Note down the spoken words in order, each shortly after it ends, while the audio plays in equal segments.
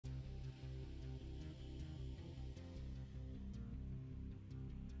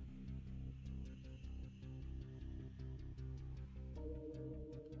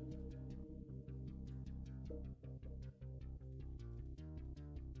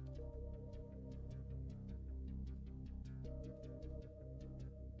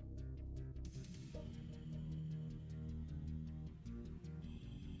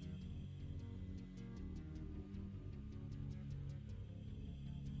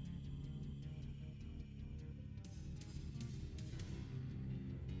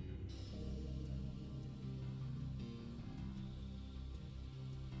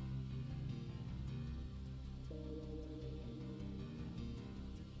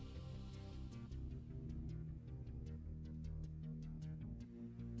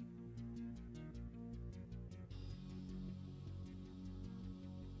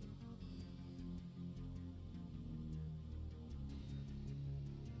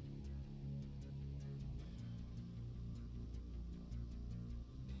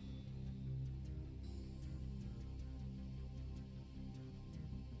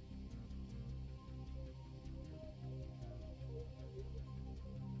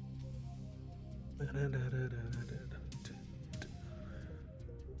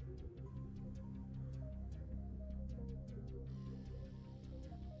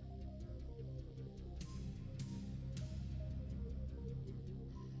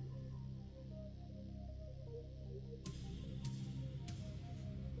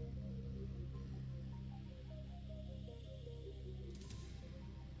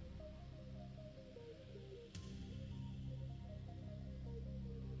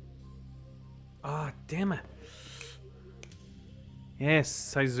Ah, damn it. Yes,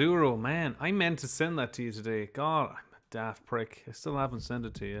 Saizuro, man. I meant to send that to you today. God, I'm a daft prick. I still haven't sent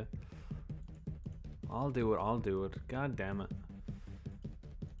it to you. I'll do it. God damn it.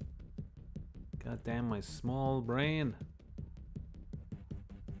 God damn my small brain.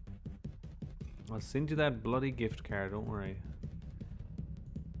 I'll send you that bloody gift card, don't worry.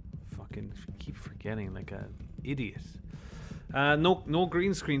 Fucking keep forgetting like an idiot. No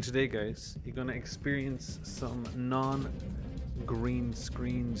green screen today, guys. You're gonna experience some non-green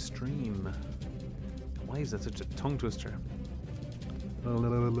screen stream. Why is that such a tongue twister?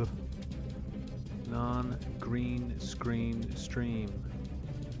 Non-green screen stream.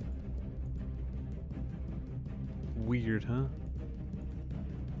 Weird, huh?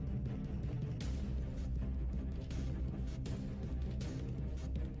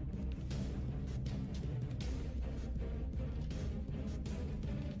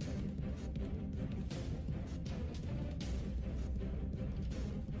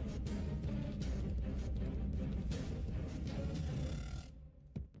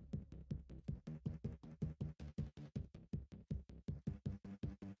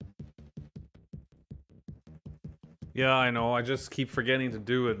 Yeah, I know. I just keep forgetting to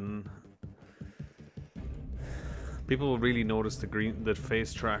do it, and people will really notice the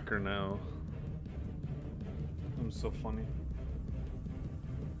face tracker now. I'm so funny.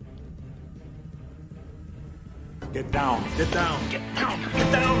 Get down. Get down. Get down.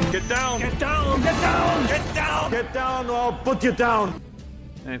 Get down. Get down. Get down. Get down. Get down. Get down or I'll put you down.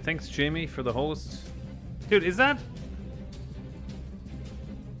 And thanks, Jamie, for the host. Dude, is that?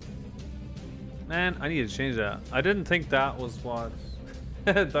 Man, I need to change that. I didn't think that was what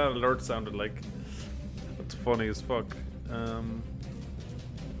that alert sounded like. That's funny as fuck. I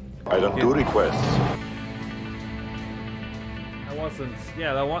don't do requests. I wasn't.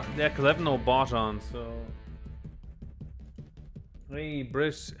 Yeah, because I have no bot on, so. Hey,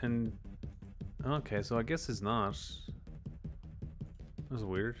 Brit and. Okay, so I guess it's not. That's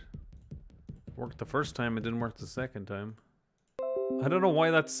weird. Worked the first time, it didn't work the second time. I don't know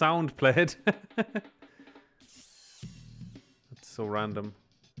why that sound played. That's so random.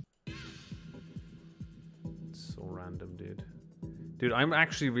 It's so random, dude. Dude, I'm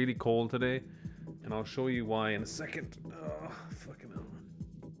actually really cold today, and I'll show you why in a second. Oh, fucking hell.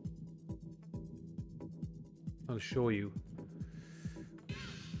 I'll show you.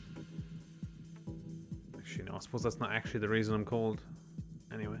 Actually, no, I suppose that's not actually the reason I'm cold.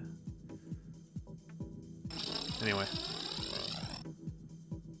 Anyway.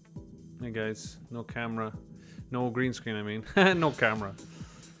 Hey guys, no camera. No green screen, I mean. No camera.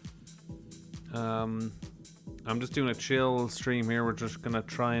 I'm just doing a chill stream here. We're just gonna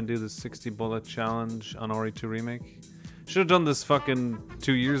try and do the 60 bullet challenge on RE2 Remake. Should have done this fucking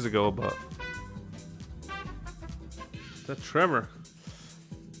 2 years ago, but... That's Trevor.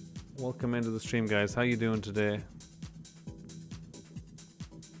 Welcome into the stream, guys. How you doing today?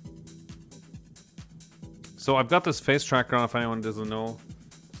 So I've got this face tracker on, if anyone doesn't know.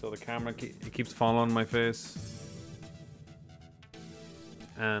 So the camera it keeps following my face,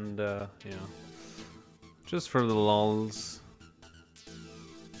 and you know, just for the lulz.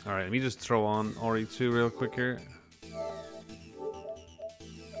 All right, let me just throw on RE2 real quick here.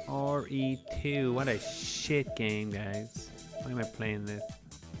 RE2, what a shit game, guys. Why am I playing this?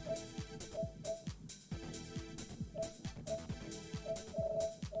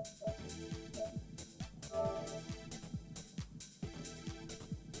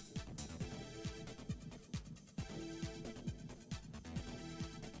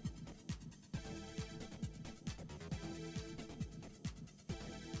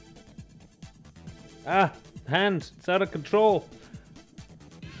 Ah, hand, it's out of control.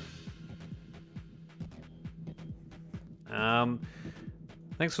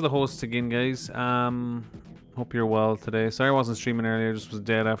 Thanks for the host again, guys. Hope you're well today. Sorry I wasn't streaming earlier, just was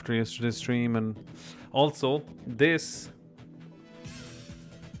dead after yesterday's stream. And also, this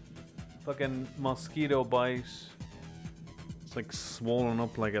fucking mosquito bite, it's like swollen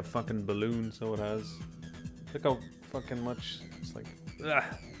up like a fucking balloon, so it has. Look how fucking much, it's like, ugh.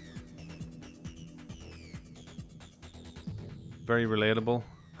 Very relatable.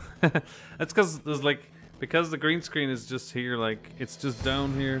 That's because there's like, because the green screen is just here, like, it's just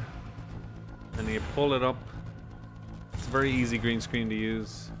down here. And you pull it up. It's a very easy green screen to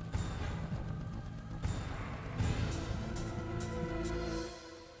use.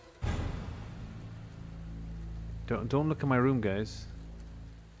 Don't look at my room, guys.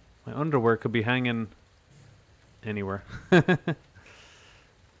 My underwear could be hanging anywhere.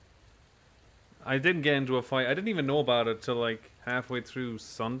 I didn't get into a fight. I didn't even know about it till like halfway through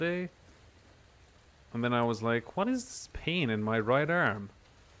Sunday. And then I was like, what is this pain in my right arm?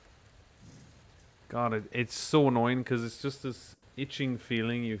 God, it's so annoying because it's just this itching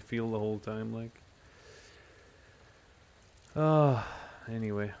feeling you feel the whole time, like.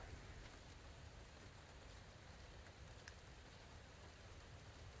 Anyway.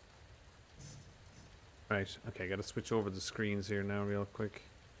 Right, okay, gotta switch over the screens here now real quick.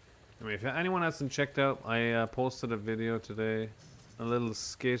 I mean, if anyone hasn't checked out, I posted a video today. A little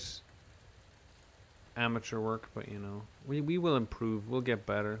skit. Amateur work, but you know, we will improve. We'll get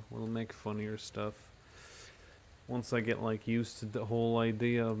better. We'll make funnier stuff. Once I get like used to the whole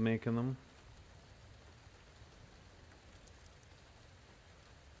idea of making them.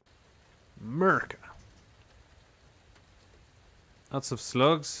 Merca. Lots of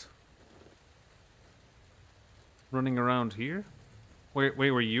slugs. Running around here? Wait,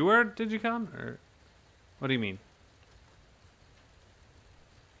 where you are, Digicon? Or what do you mean?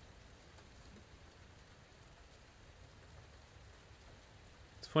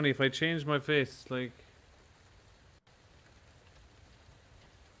 It's funny if I change my face, like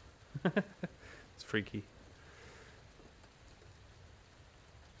it's freaky.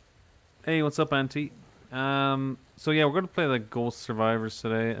 Hey, what's up, Auntie? So yeah, we're gonna play like Ghost Survivors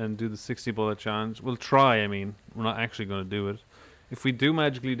today and do the 60 bullet challenge. We'll try, I mean, we're not actually gonna do it. If we do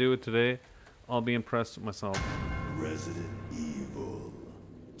magically do it today, I'll be impressed with myself. Resident Evil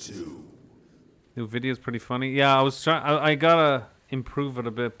 2. New video's pretty funny. Yeah, I was trying. I gotta improve it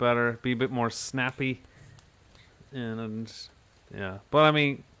a bit better, be a bit more snappy, and yeah. But I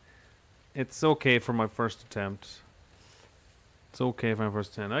mean, it's okay for my first attempt. It's okay for my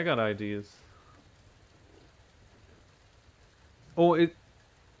first attempt. I got ideas. Oh,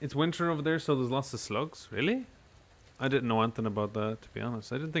 it's winter over there, so there's lots of slugs. Really? I didn't know anything about that, to be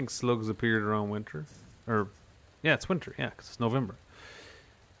honest. I didn't think slugs appeared around winter. Or, yeah, it's winter. Yeah, 'cause it's November.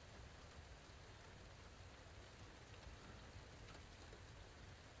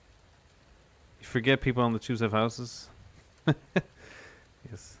 You forget people on the tubes have houses.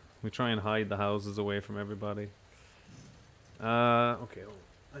 Yes, we try and hide the houses away from everybody. Okay,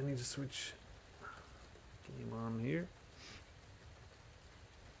 I need to switch game on here.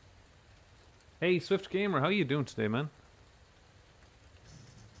 Hey, Swift Gamer, how you doing today, man?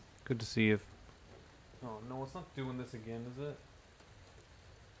 Good to see you. Oh no, it's not doing this again, is it?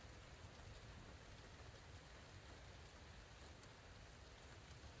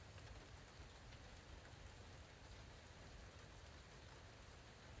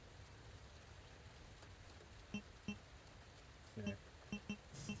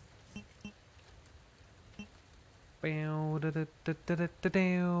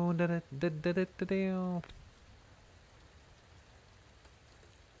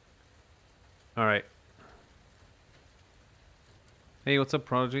 Alright. Hey, what's up,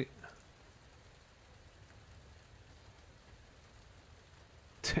 Prodigy?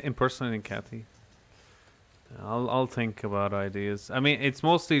 Impersonating Kathy. I'll think about ideas. I mean, it's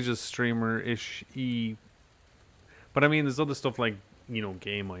mostly just streamer-ish but I mean, there's other stuff like, you know,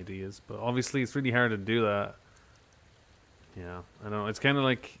 game ideas. But obviously, it's really hard to do that. Yeah, I know. It's kind of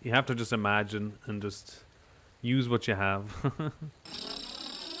like you have to just imagine and just use what you have.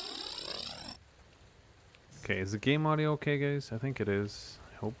 Okay, is the game audio okay, guys? I think it is.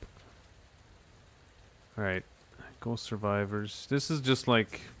 I hope. Alright. Ghost Survivors. This is just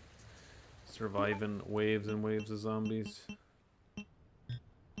like surviving waves and waves of zombies.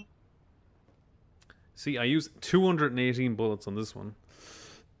 See, I used 218 bullets on this one.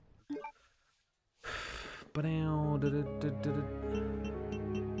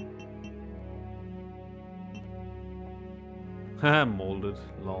 Haha, molded.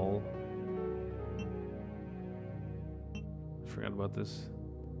 Lol. Forgot about this.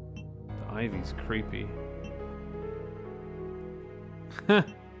 The ivy's creepy. The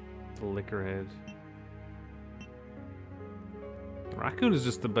liquor head. The raccoon is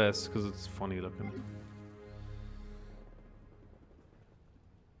just the best because it's funny looking.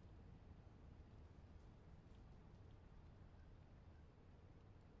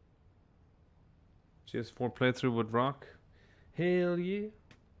 PS4 playthrough would rock. Hell yeah.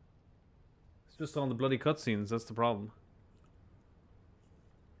 It's just on the bloody cutscenes, that's the problem.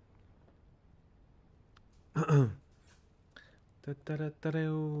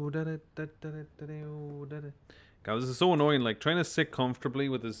 God, this is so annoying. Like trying to sit comfortably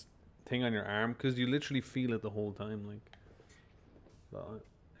with this thing on your arm because you literally feel it the whole time. Like, well, it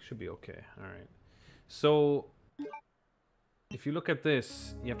should be okay. All right. So, if you look at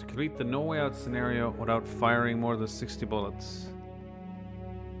this, you have to complete the no way out scenario without firing more than 60 bullets.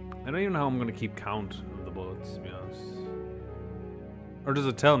 I don't even know how I'm going to keep count of the bullets, to be honest. Or does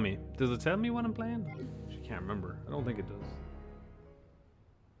it tell me? Does it tell me when I'm playing? I can't remember. I don't think it does.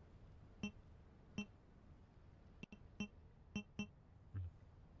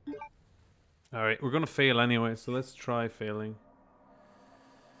 Alright, we're going to fail anyway, so let's try failing.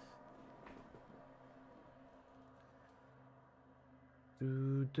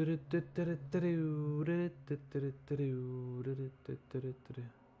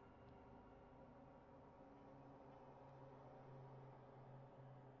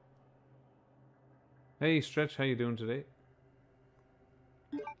 Hey Stretch, how you doing today?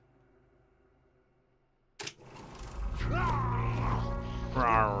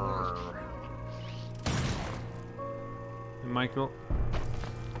 Hey Michael.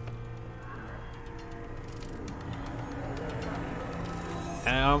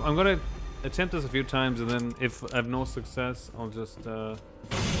 I'm gonna attempt this a few times, and then if I have no success, I'll just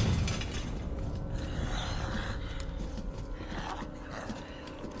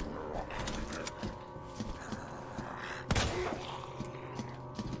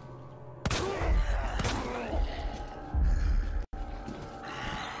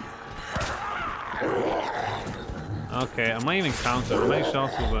okay, I might even count it. How many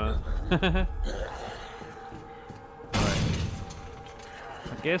shots was that?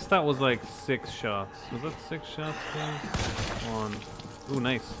 I guess that was like 6 shots. Was that 6 shots, guys? 1. Ooh,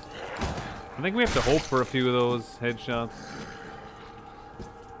 nice. I think we have to hope for a few of those headshots.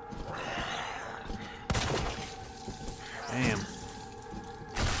 Damn.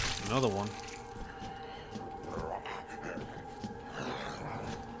 Another one.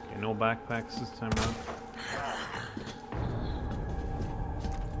 Okay, no backpacks this time around.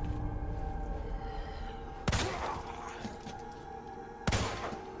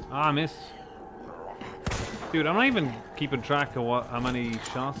 Ah, I missed. Dude, I'm not even keeping track of how many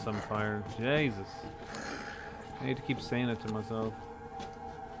shots I'm firing. Jesus. I need to keep saying it to myself.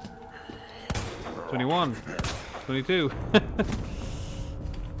 21. 22.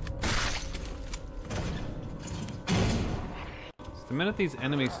 The minute these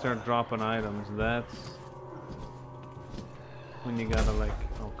enemies start dropping items, that's when you gotta like,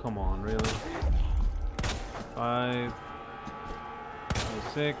 oh come on, really? 5.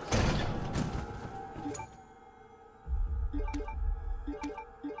 6.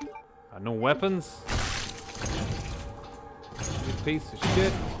 No weapons. You piece of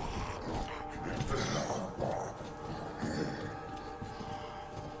shit.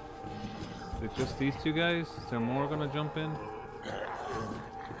 Is it just these two guys? Is there more gonna jump in?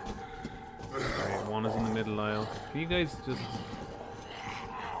 Alright, one is in the middle aisle. Can you guys just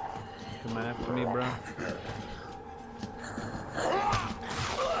come after me, bro?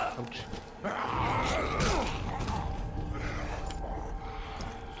 Ouch.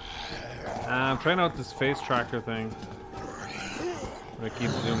 I'm trying out this face tracker thing. I keep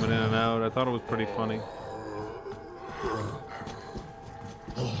zooming in and out. I thought it was pretty funny.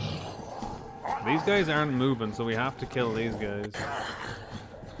 These guys aren't moving, so we have to kill these guys.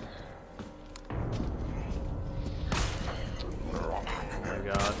 Oh my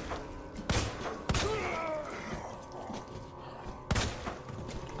god.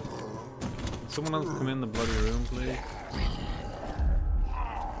 Can someone else come in the bloody room, please?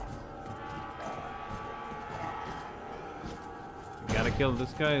 Gotta kill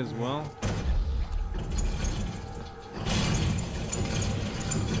this guy as well.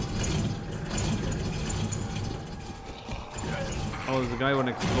 Oh, there's a guy with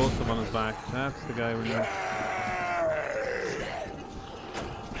an explosive on his back. That's the guy we need.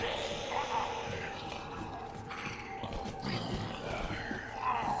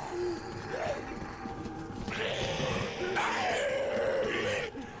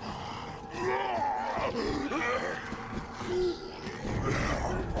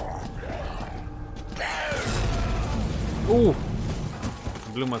 Ooh!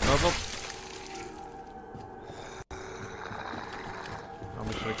 Blew myself up.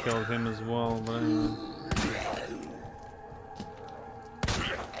 Probably should have killed him as well, but anyway.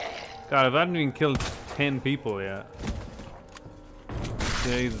 God, I haven't even killed 10 people yet.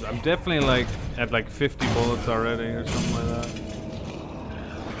 Jesus, I'm definitely like at like 50 bullets already or something like that.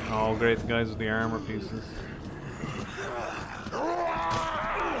 Oh great, the guys with the armor pieces.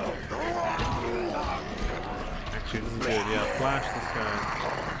 at you. This is good. Yeah, flash this guy.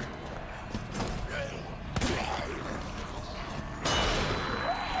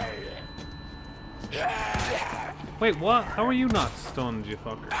 Wait, what? How are you not stunned, you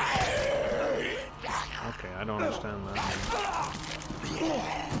fucker? Okay, I don't understand that.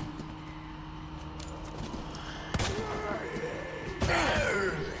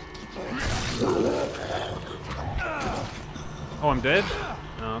 Oh, I'm dead?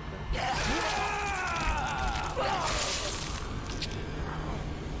 Oh, okay.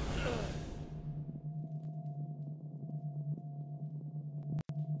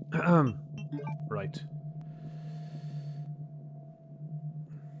 Right.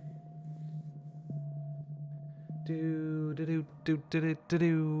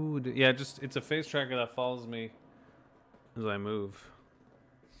 Yeah, just it's a face tracker that follows me as I move.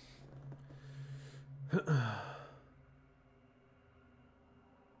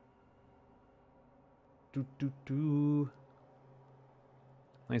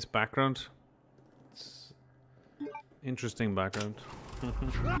 Nice background. It's interesting background.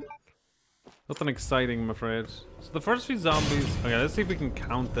 Nothing exciting, I'm afraid. So the first few zombies. Okay, let's see if we can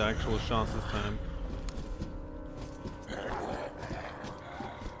count the actual shots this time.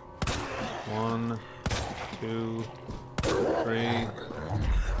 1, 2, 3,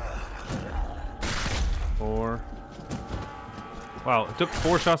 4. Wow, it took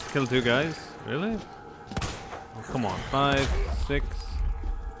 4 shots to kill 2 guys. Really? Oh, come on. 5, 6,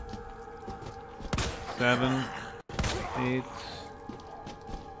 7, 8.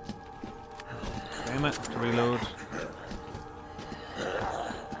 Damn it, to reload.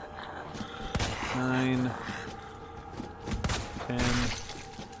 9, 10.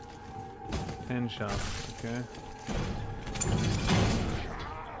 10 shots, okay.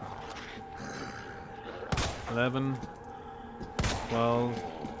 11, 12,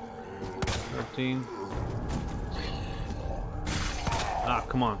 13. Ah,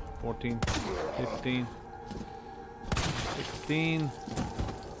 come on. 14, 15, 16.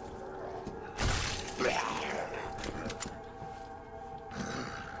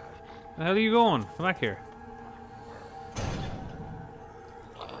 The hell are you going? Come back here.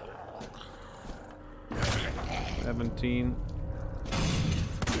 17,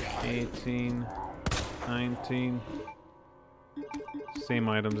 18, 19. Same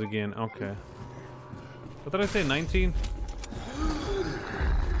items again. Okay. What did I say? 19?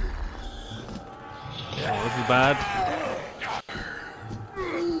 Oh, this is bad.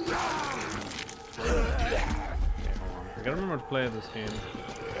 Okay, hold on. I gotta remember to play this game.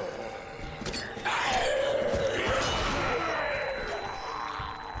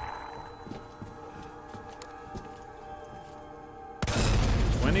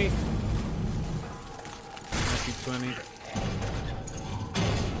 Maybe 20.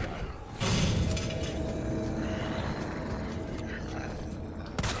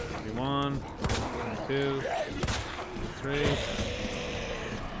 21, 22, 23,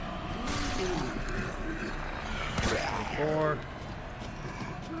 24,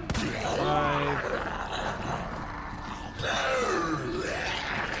 25,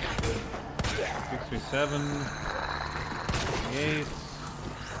 67, 28,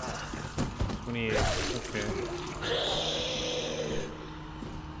 28. Okay.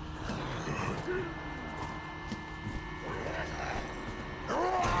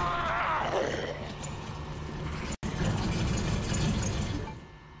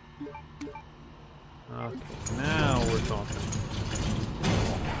 Okay, now we're talking.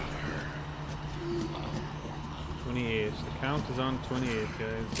 28. The count is on 28,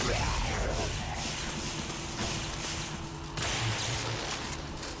 guys.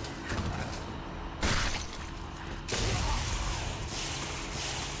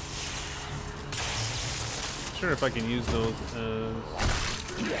 Sure, if I can use those as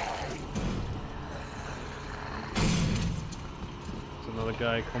there's another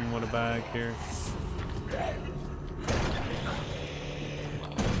guy coming with a bag here.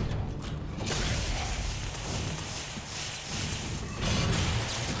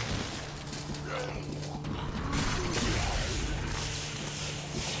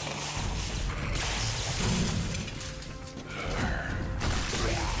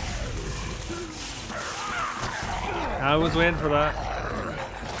 I was waiting for that.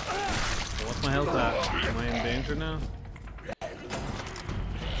 What's my health at? Am I in danger now?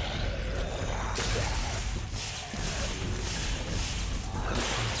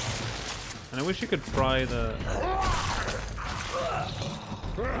 And I wish you could pry the...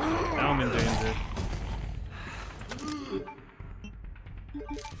 Now I'm in danger.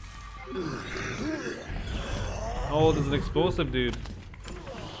 Oh, there's an explosive dude.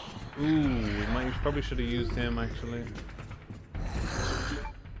 Ooh, probably should have used him actually.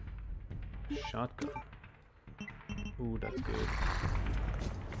 Shotgun. Ooh, that's good.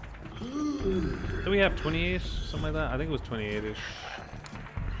 Do we have 28? Something like that? I think it was 28-ish.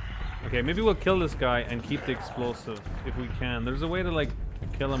 Okay, maybe we'll kill this guy and keep the explosive if we can. There's a way to like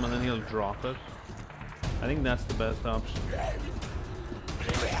kill him and then he'll drop it. I think that's the best option.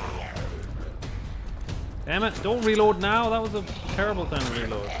 Damn it, don't reload now. That was a terrible time to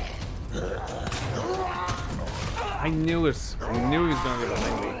reload. I knew it. I knew he was going to get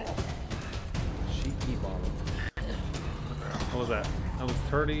behind me. Cheeky ball. What was that? That was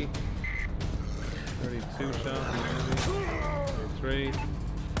 30. 32 shots, maybe. 33.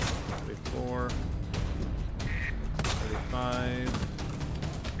 34. 35.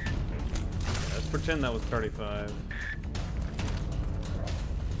 Let's pretend that was 35.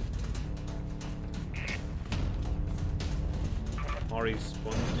 RE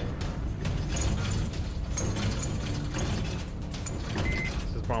sponge.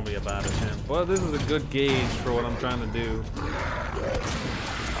 This is probably a bad attempt. Well, this is a good gauge for what I'm trying to do.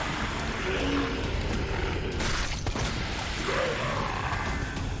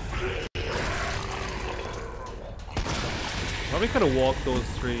 Probably could have walked those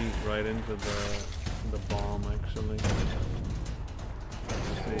three right into the bomb, actually.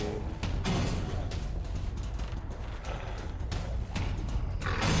 Let's see.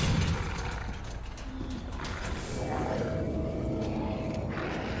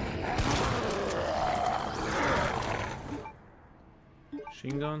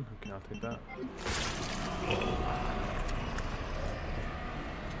 Machine gun? Okay, I'll take that.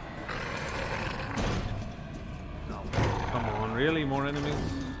 Come on, really? More enemies?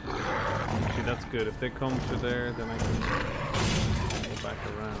 Actually, that's good. If they come to there, then I can go back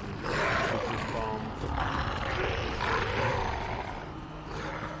around. Shoot this bomb.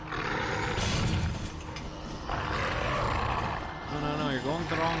 No, you're going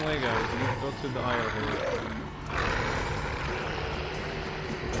the wrong way, guys. You need to go through the aisle here.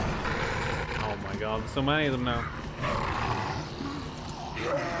 Oh my god, so many of them now.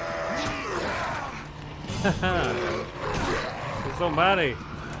 It's so batty.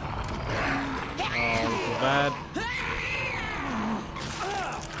 Oh, this is bad.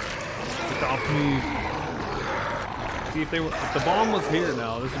 Get off me. See, if the bomb was here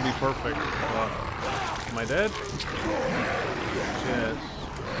now, this would be perfect. Am I dead? Shit.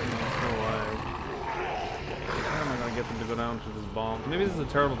 So alive. How am I gonna get them to go down to this bomb? Maybe this is a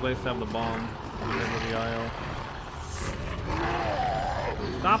terrible place to have the bomb in the middle of the aisle.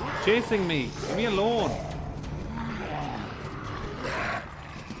 Stop chasing me! Leave me alone!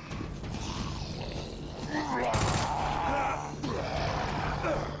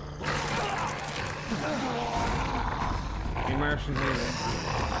 Immersion here.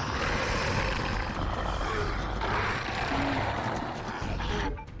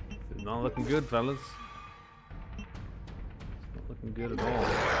 This is not looking good, fellas. It's not looking good at all.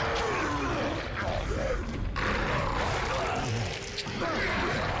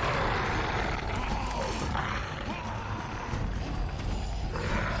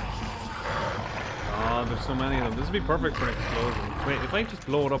 Oh, there's so many of them. This would be perfect for an explosion. Wait, if I just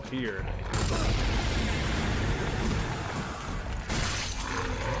blow it up here.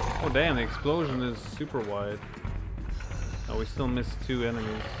 Oh damn, the explosion is super wide. Oh, we still missed 2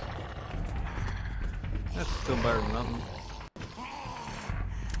 enemies. That's still better than nothing.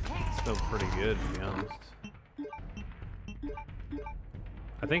 Still pretty good, to be honest.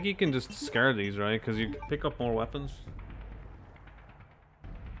 I think you can just discard these, right? Because you can pick up more weapons.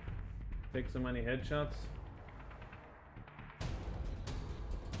 Take so many headshots.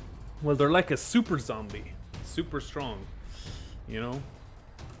 Well, they're like a super zombie. Super strong. You know?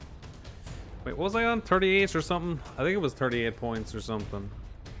 Wait, what was I on? 38 or something? I think it was 38 points or something.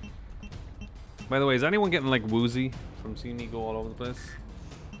 By the way, is anyone getting like woozy from seeing me go all over the place?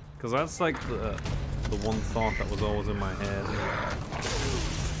 Because that's like the one thought that was always in my head.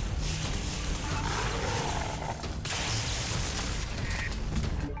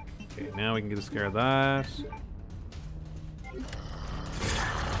 Okay, now we can get a scare of that. Okay,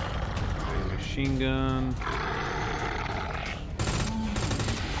 machine gun.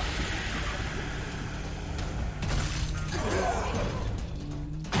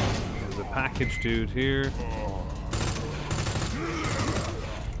 There's a package dude here.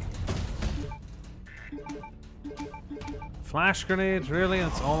 Flash grenades, really?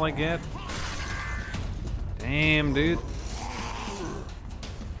 That's all I get? Damn, dude.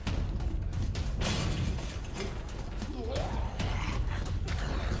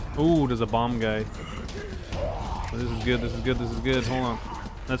 Ooh, there's a bomb guy. This is good, this is good, this is good. Hold on.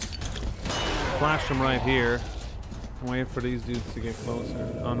 Let's flash them right here. And wait for these dudes to get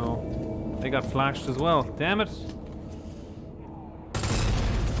closer. Oh no. They got flashed as well. Damn it.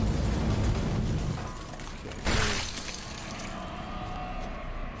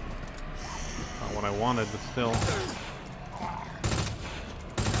 Not what I wanted, but still.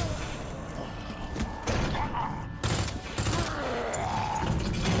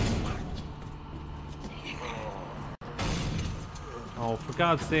 Oh, for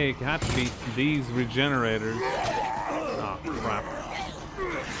God's sake, it had to be these regenerators. Oh, crap.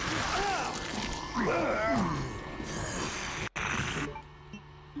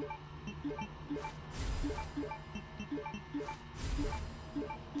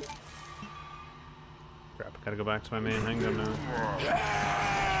 Crap, gotta go back to my main hang-up now.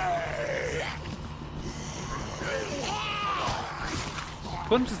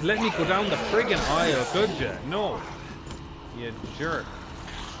 Couldn't just let me go down the friggin' aisle, could ya? No. You jerk.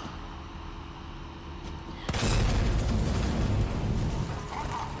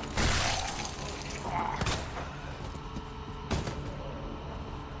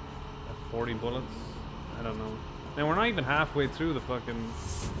 Got 40 bullets? I don't know. Now we're not even halfway through the fucking...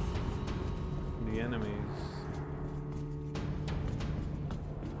 the enemies.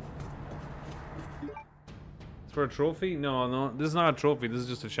 It's for a trophy? No, no, this is not a trophy, this is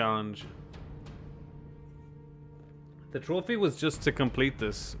just a challenge. The trophy was just to complete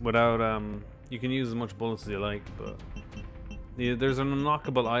this without, you can use as much bullets as you like, but there's an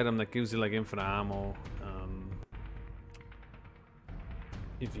unlockable item that gives you like infinite ammo,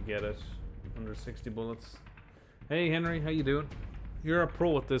 if you get it, under 60 bullets. Hey Henry, how you doing? You're a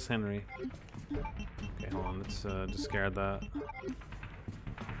pro at this, Henry. Okay, hold on, let's discard that.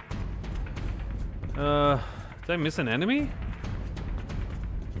 Did I miss an enemy?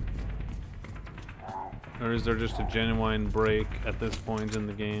 Or is there just a genuine break at this point in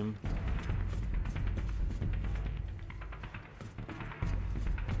the game?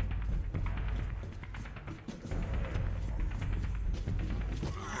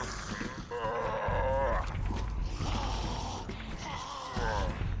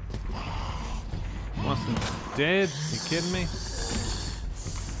 Wasn't dead? You kidding me?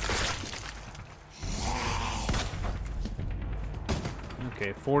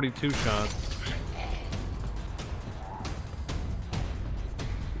 Okay, 42 shots.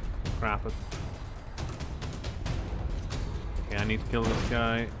 Crap it. Okay, I need to kill this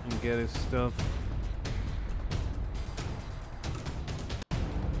guy and get his stuff.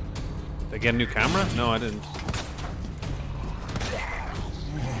 Did I get a new camera? No, I didn't.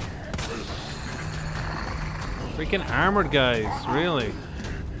 Freaking armored guys, really?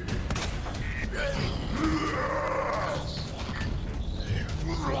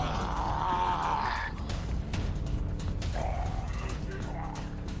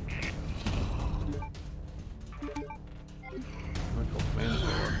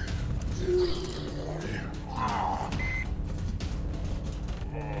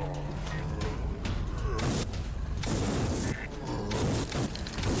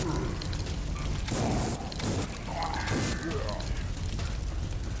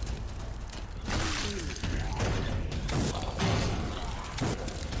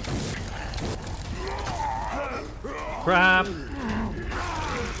 Crap!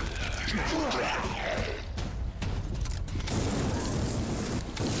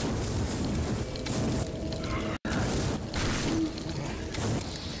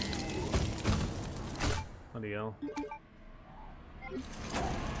 Bloody hell.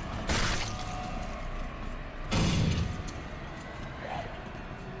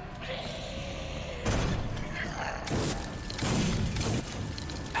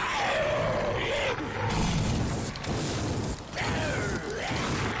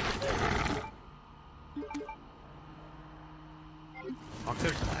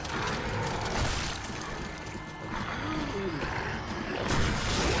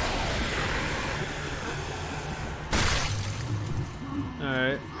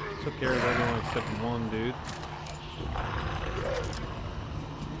 Alright, took care of everyone except one dude.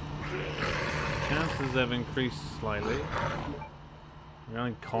 Chances have increased slightly. We're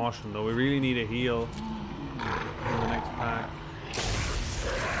on caution though, we really need a heal in the next pack.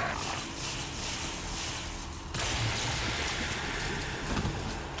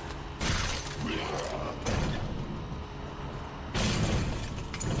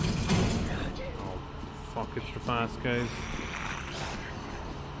 Oh, fuck, it's the fast guys.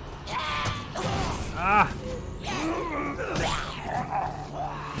 Ah!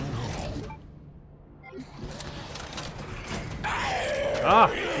 Ah!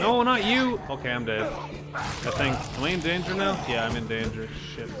 No, No, not you! Okay, I'm dead. I think. Am I in danger now? Yeah, I'm in danger.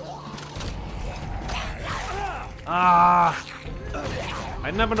 Shit. Ah! I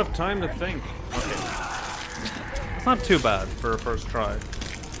didn't have enough time to think. Okay. It's not too bad for a first try.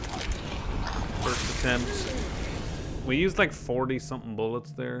 First attempt. We used like 40 something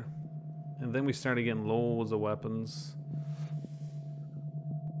bullets there. And then we started getting loads of weapons.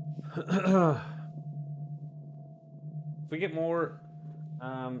 If we get more...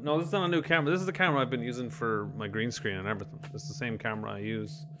 no, this is not a new camera. This is the camera I've been using for my green screen and everything. This is the same camera I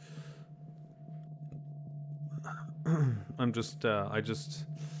use.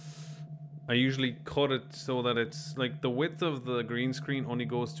 I usually cut it so that it's like the width of the green screen only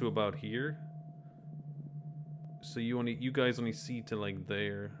goes to about here. So you guys only see to like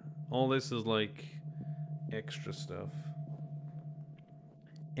there. All this is like extra stuff.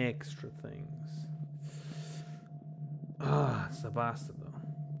 Extra things. Ah, it's a bastard though.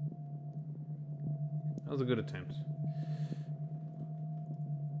 That was a good attempt.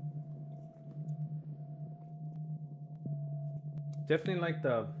 Definitely like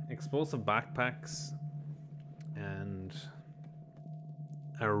the explosive backpacks and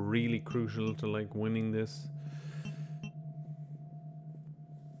are really crucial to like winning this.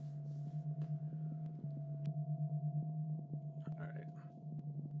 Alright.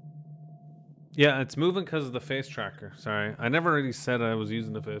 Yeah, it's moving because of the face tracker. Sorry, I never really said I was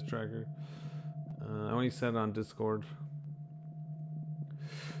using the face tracker. I only said it on Discord.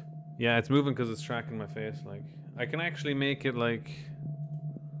 Yeah, it's moving because it's tracking my face. Like, I can actually make it like...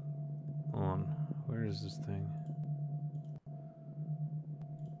 Hold on, where is this thing?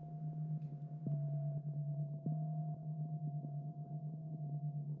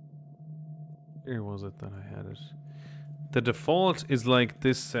 Where was it that I had it? The default is like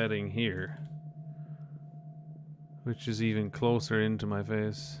this setting here, which is even closer into my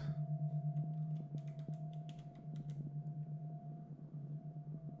face.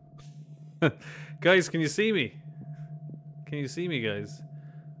 Guys, can you see me? Can you see me, guys?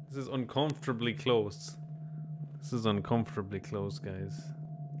 This is uncomfortably close. This is uncomfortably close, guys.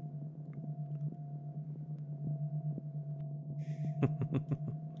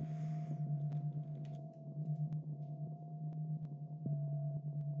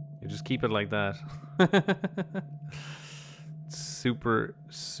 You just keep it like that. Super,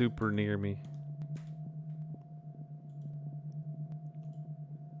 super near me.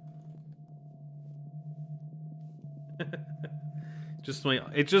 Just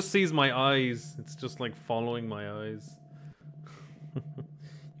it just sees my eyes. It's just like following my eyes. You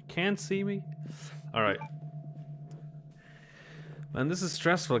can't see me? Alright. Man, this is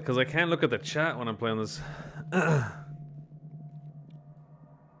stressful because I can't look at the chat when I'm playing this.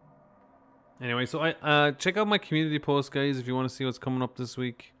 Anyway, so I check out my community post, guys, if you want to see what's coming up this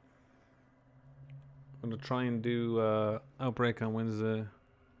week. I'm gonna try and do Outbreak on Wednesday.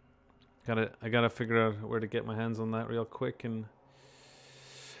 I gotta figure out where to get my hands on that real quick and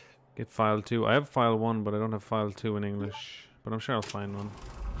get file 2. I have file 1, but I don't have file 2 in English. But I'm sure I'll find one.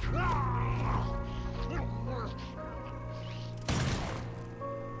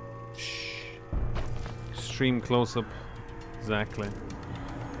 Shh. Extreme close-up. Exactly.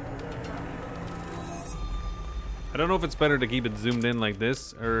 I don't know if it's better to keep it zoomed in like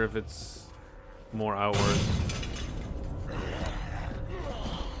this, or if it's more outward.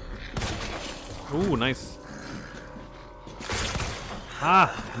 Ooh, nice.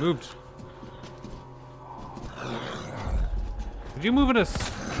 Ah, moved. Did you move in a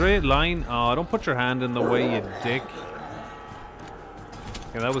straight line? Oh, don't put your hand in the way, you dick.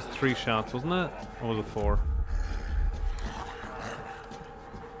 Okay, that was 3 shots, wasn't it? Or was it 4?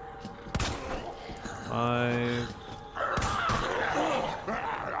 5.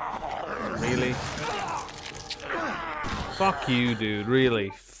 Really? Fuck you, dude. Really?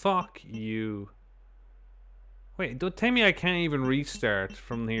 Fuck you. Wait, don't tell me I can't even restart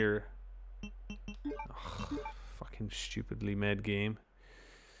from here. Ugh, fucking stupidly made game.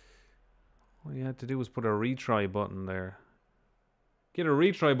 All you had to do was put a retry button there. Get a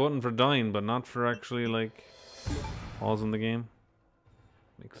retry button for dying, but not for actually, like, pausing the game.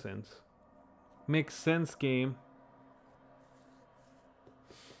 Makes sense. Makes sense, game.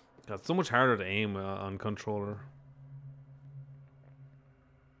 God, it's so much harder to aim on controller.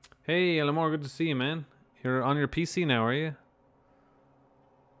 Hey, Elamore, good to see you, man. You're on your PC now, are you?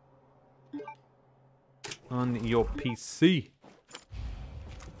 On your PC.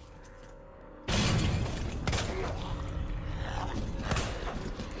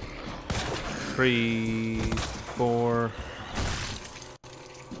 Three, 4.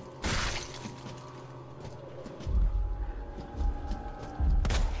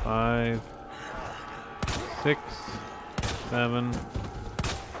 5, 6, 7,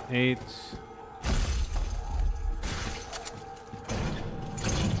 8.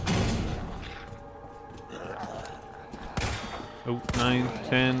 Oh, 9,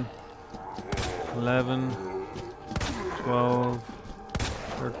 10, 11, 12,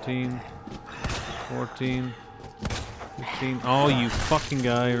 13, 14, 15. Oh, you fucking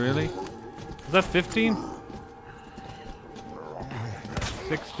guy, really? Is that 15?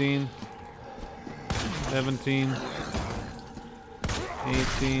 16, 17,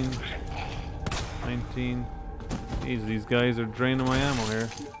 18, 19. Jeez, these guys are draining my ammo here.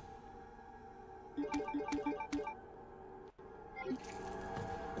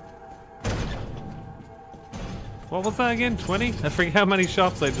 What was that again? 20? I forget how many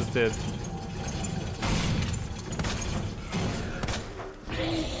shots I just did.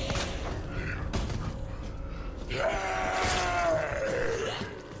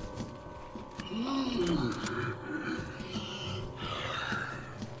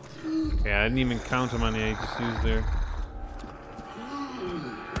 Okay, I didn't even count how many I just used there.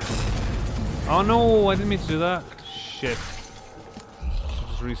 Oh no, I didn't mean to do that. Shit. Should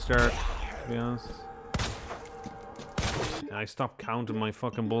just restart, to be honest. I stopped counting my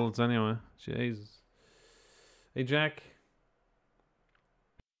fucking bullets anyway. Jesus. Hey Jack.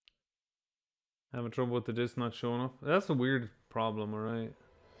 Having trouble with the disc not showing up? That's a weird problem, alright.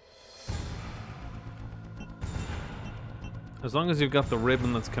 As long as you've got the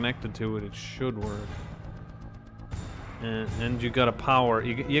ribbon that's connected to it, it should work. And you got a power.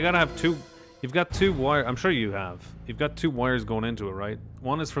 You gotta have two. You've got two wires. I'm sure you have. You've got two wires going into it, right?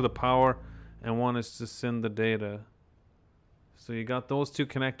 One is for the power, and one is to send the data. So you got those two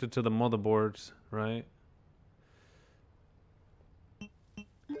connected to the motherboard, right?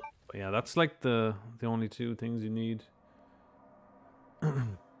 But yeah, that's like the only two things you need.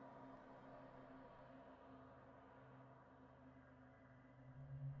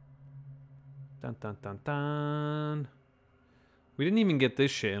 Dun dun dun dun. We didn't even get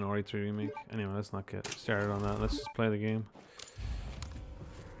this shit in RE3 Remake. Anyway, let's not get started on that. Let's just play the game.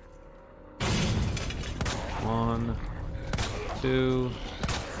 1, 2,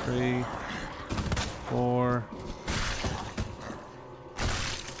 3, 4.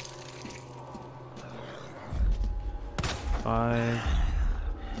 Five.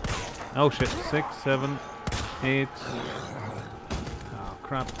 Oh shit. 6, 7, 8. Oh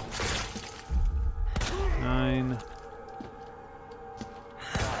crap. 9.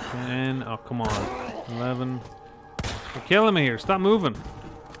 10. Oh come on. 11. You're killing me here. Stop moving.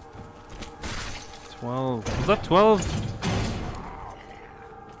 12. Was that 12?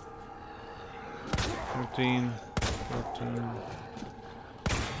 13. 14.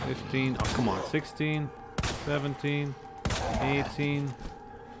 15. Oh come on. 16. 17. 18,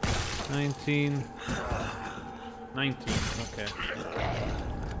 19, 19, okay.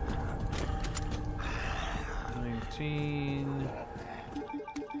 19,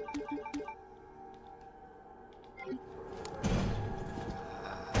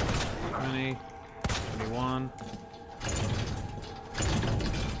 20, 21.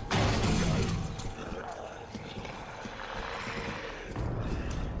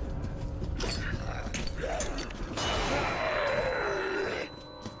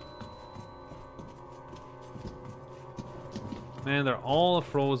 Man, they're all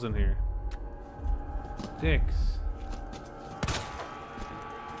frozen here. Dicks.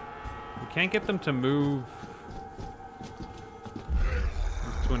 You can't get them to move.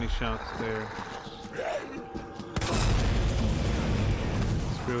 There's 20 shots there.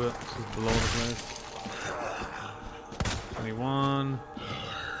 Screw it. This is below the place. 21.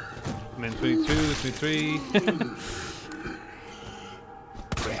 And then 22, 23.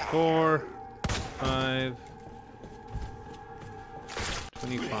 24. 5.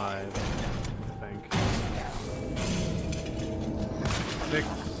 25, I think. 6.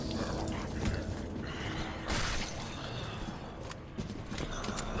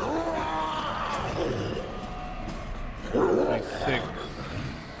 26.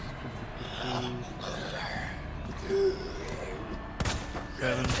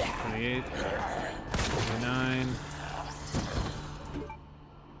 7, 28, 29.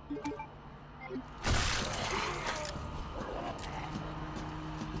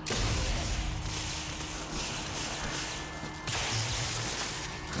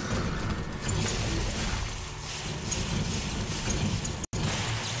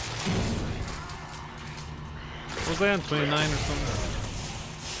 Was I on 29 or something?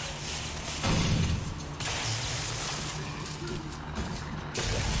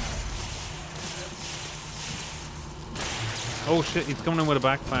 Oh shit, he's coming in with a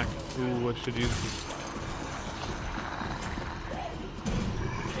backpack. Ooh, what should use this?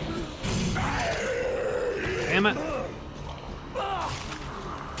 Damn it!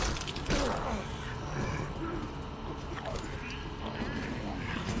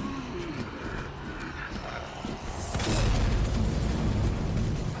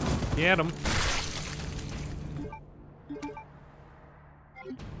 Get him!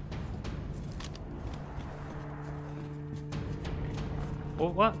 Oh,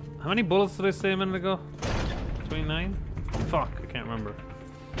 what? How many bullets did I say a minute ago? 29? Fuck, I can't remember.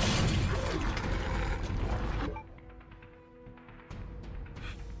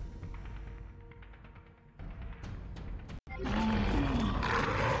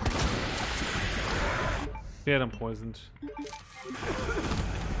 Get him poisoned.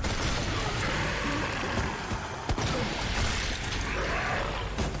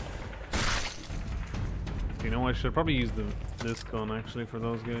 You know, I should probably use this gun actually for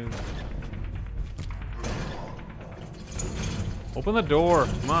those guys. Open the door,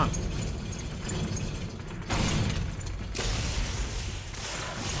 come on.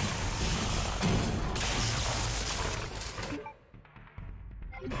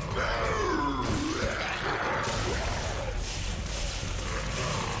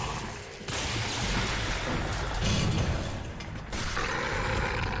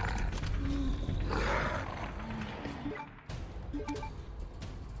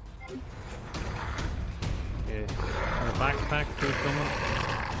 Backpack through someone.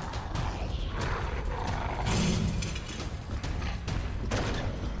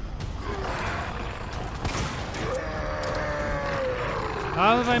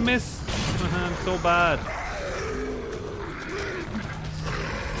 How did I miss? I'm so bad.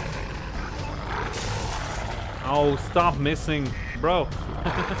 Oh, stop missing, bro.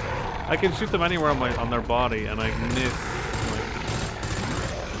 I can shoot them anywhere on their body, and I miss.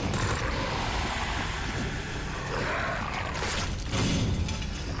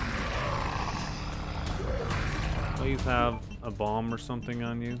 Please have a bomb or something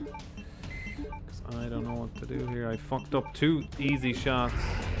on you. Because I don't know what to do here. I fucked up 2 easy shots.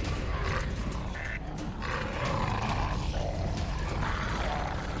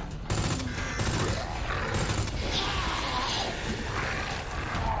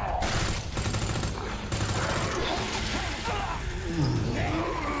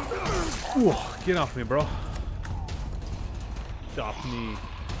 Ooh, get off me, bro. Stop me.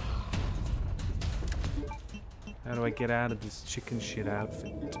 How do I get out of this chicken shit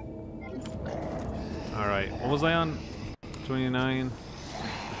outfit? Alright, what was I on? 29.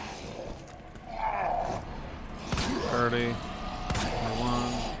 30.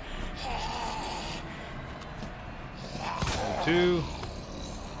 21. 22.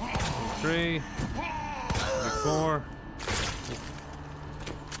 23. 24.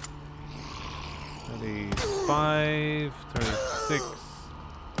 35. 36.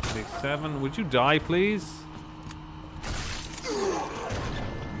 37. Would you die, please?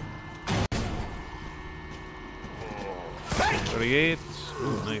 38.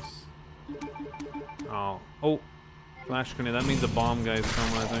 Ooh, nice. Oh, flash grenade. That means a bomb guy's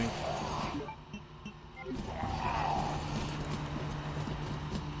coming, I think.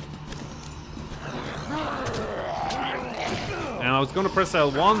 And I was going to press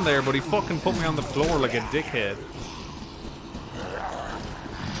L1 there, but he fucking put me on the floor like a dickhead.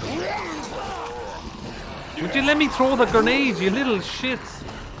 Would you let me throw the grenade, you little shits?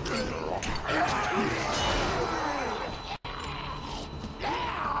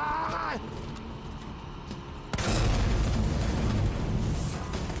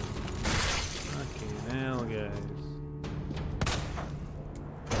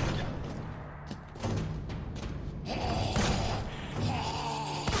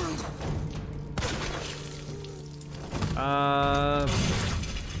 Uh,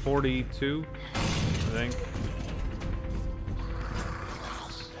 42, I think.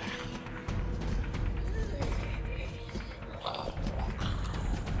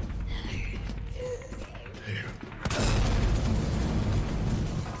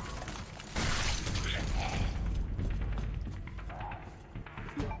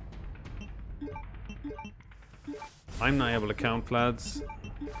 I'm not able to count, lads.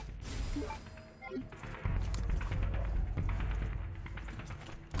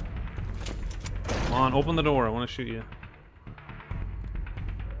 Come on, open the door. I want to shoot you.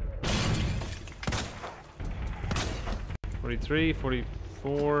 $43,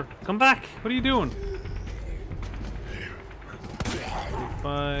 $44. Come back! What are you doing?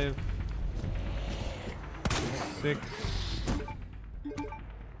 $45. $6.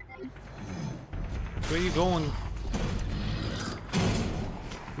 Where are you going?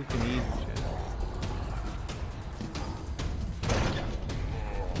 fucking easy, shit.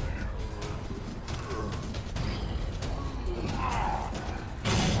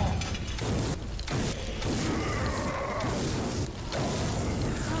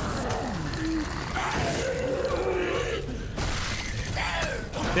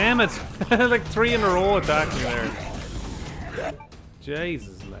 Damn it! Like 3 in a row attacking there.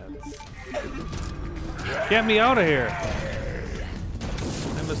 Jesus, lads. Get me out of here!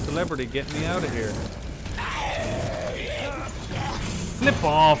 I'm a celebrity, get me out of here. Flip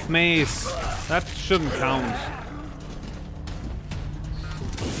off, mace! That shouldn't count.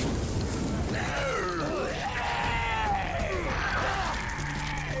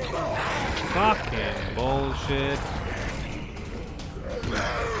 Fucking bullshit.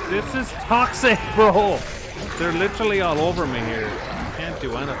 This is toxic, bro! They're literally all over me here. Can't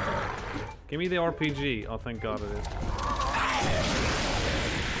do anything. Give me the RPG. Oh, thank God it is.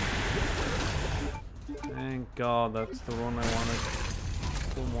 Thank God that's the one I wanted.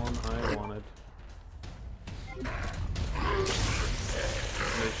 The one I wanted.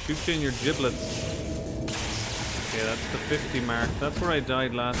 They shoot you in your giblets. Okay, that's the 50 mark. That's where I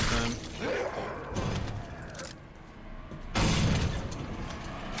died last time.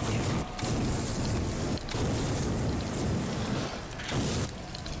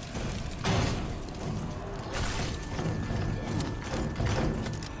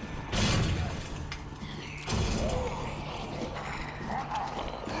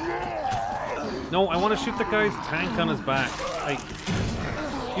 No, I want to shoot the guy's tank on his back. Like,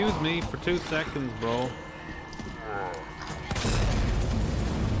 excuse me for 2 seconds, bro.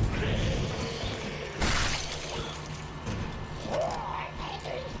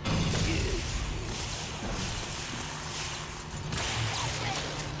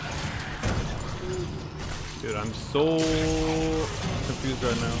 Dude, I'm so confused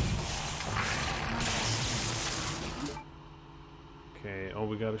right now. Okay, oh,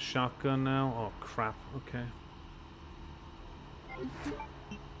 we got a shotgun now. Oh, crap. Okay.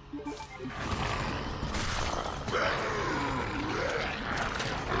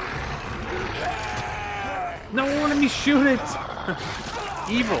 No, let me shoot it!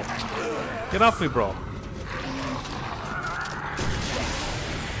 Evil! Get off me, bro.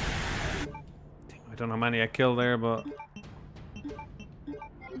 I don't know how many I killed there, but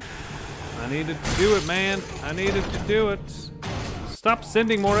I needed to do it, man. I needed to do it. Stop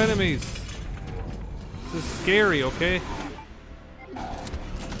sending more enemies. This is scary, okay?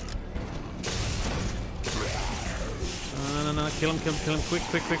 No. Kill him. Quick.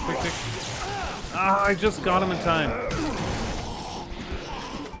 Ah, I just got him in time.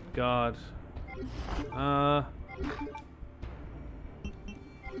 God.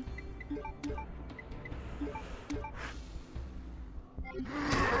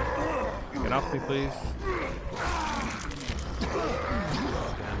 Get off me, please.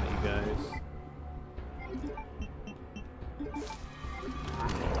 Damn it, you guys.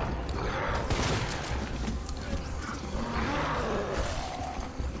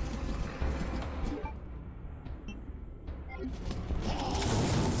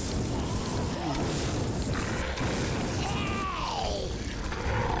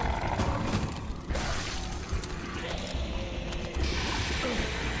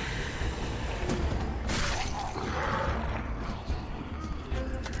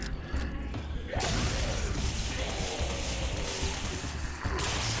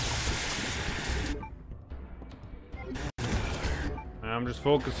 I'm just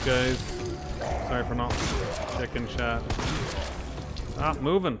focused, guys. Sorry for not checking chat. Ah,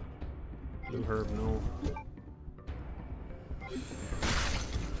 moving. Blue herb, no.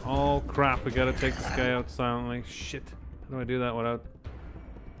 Oh crap, we gotta take this guy out silently. Shit. How do I do that without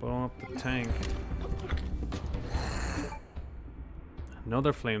blowing up the tank?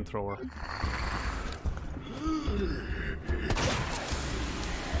 Another flamethrower.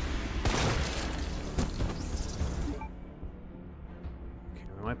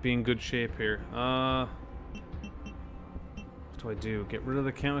 Might be in good shape here. What do I do? Get rid of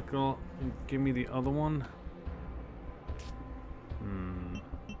the chemical and give me the other one?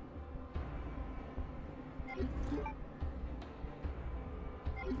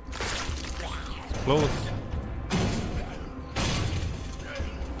 Close.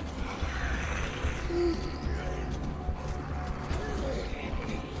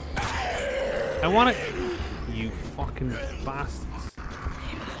 I want it. You fucking bastards.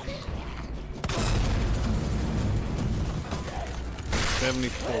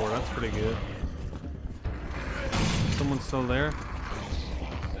 $74, that's pretty good. Someone's still there?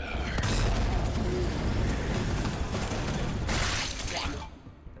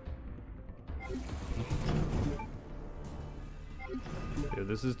 Dude,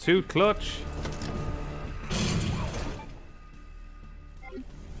 this is too clutch.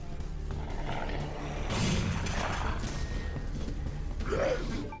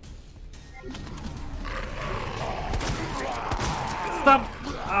 Stop!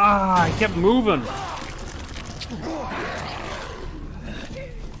 Ah, I kept moving.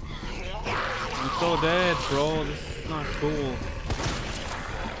 I'm so dead, bro. This is not cool.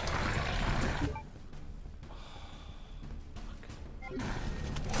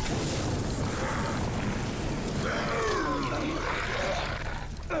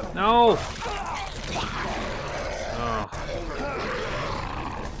 No! Oh.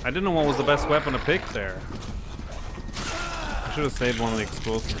 I didn't know what was the best weapon to pick there. I should have saved one of the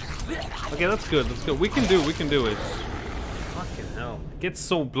explosives. Okay, that's good, that's good. We can do it. Fucking hell. It gets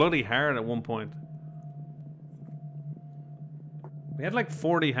so bloody hard at one point. We had like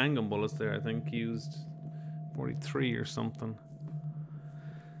 40 handgun bullets there, I think. Used 43 or something.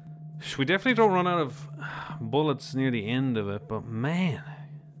 We definitely don't run out of bullets near the end of it, but man.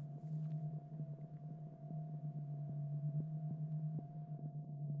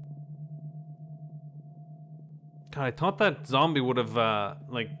 God, I thought that zombie would have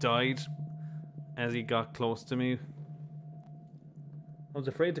like died as he got close to me. I was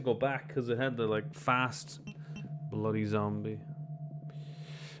afraid to go back because it had the like fast bloody zombie.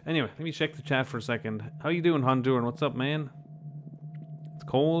 Anyway, let me check the chat for a second. How you doing, Honduran? What's up, man? It's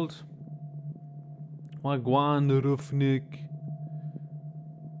cold. Wagwan Rufnik.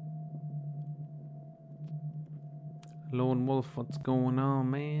 Lone Wolf, what's going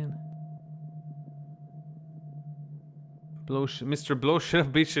on, man? Mr. Blow should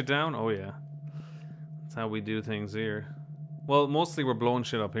have beat shit down? Oh yeah. That's how we do things here. Well, mostly we're blowing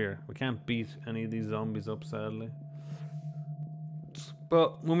shit up here. We can't beat any of these zombies up, sadly.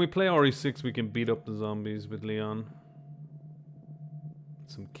 But when we play RE6, we can beat up the zombies with Leon.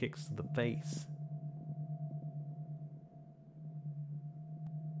 Some kicks to the face.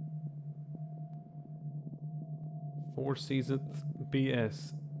 Four Seasons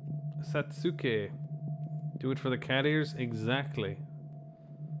BS. Satsuke. Do it for the cat ears? Exactly.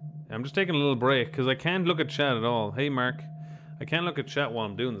 I'm just taking a little break because I can't look at chat at all. Hey Mark, I can't look at chat while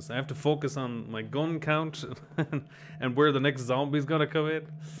I'm doing this. I have to focus on my gun count and where the next zombie's gonna come in.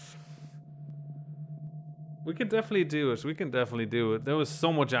 We can definitely do it. We can definitely do it. There was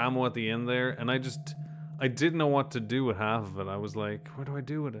so much ammo at the end there, and I didn't know what to do with half of it. I was like, what do I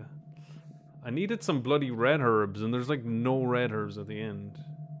do with it? I needed some bloody red herbs, and there's like no red herbs at the end.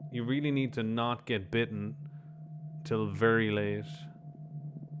 You really need to not get bitten till very late.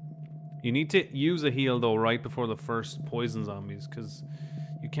 You need to use a heal though right before the first poison zombies, because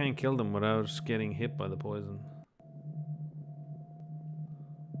you can't kill them without getting hit by the poison.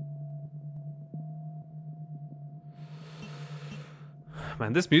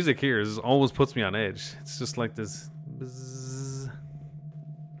 Man, this music here always puts me on edge. It's just like this bzzz.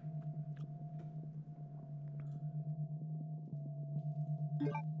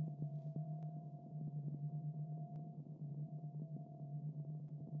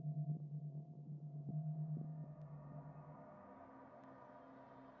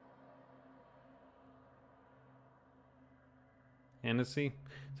 Hennessy.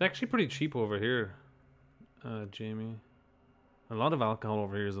 It's actually pretty cheap over here, Jamie. A lot of alcohol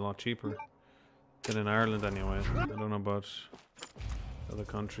over here is a lot cheaper than in Ireland anyway. I don't know about other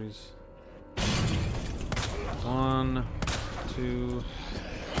countries. 1, 2,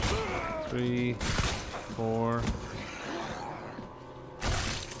 3, 4,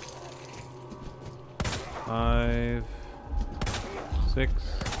 5, 6,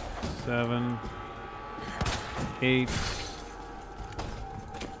 7, 8.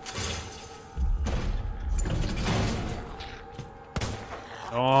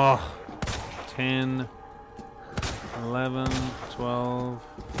 Oh, 10, 11, 12,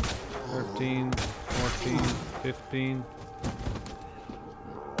 13, 14, 15,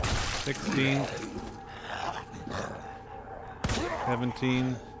 16,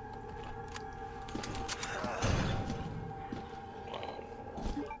 17.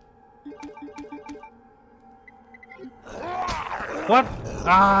 What?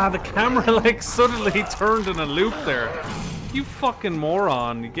 Ah, the camera like suddenly turned in a loop there. You fucking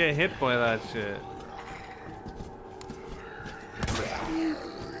moron, you get hit by that shit.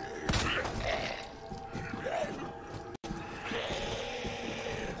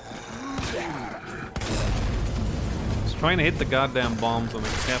 I was trying to hit the goddamn bombs and I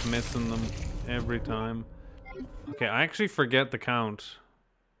kept missing them every time. Okay, I actually forget the count.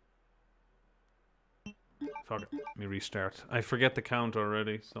 Fuck it, let me restart. I forget the count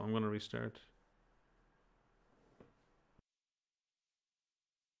already, so I'm gonna restart.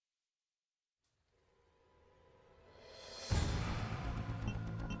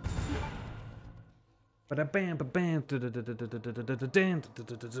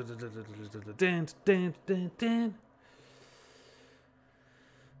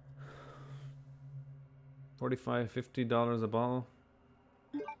 Buy $50 a bottle.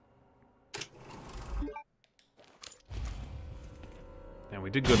 Yeah,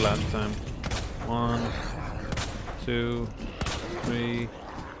 we did good last time. 1, 2, 3,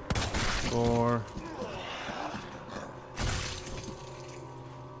 4,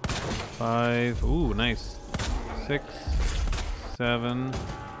 5. Ooh, nice. 6, 7.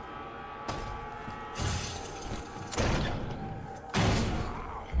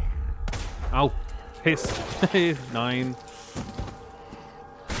 Ow, piss. 9,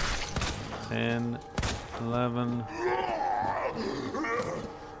 10, 11,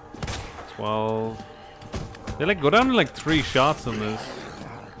 12. They like go down to like 3 shots on this.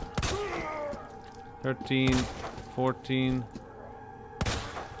 13, 14,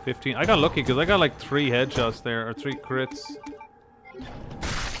 15. I got lucky because I got like 3 headshots there, or 3 crits.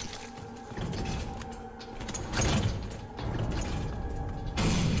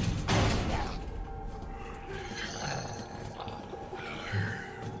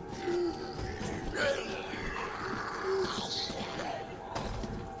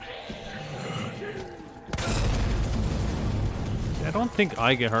 I don't think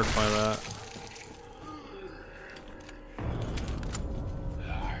I get hurt by that.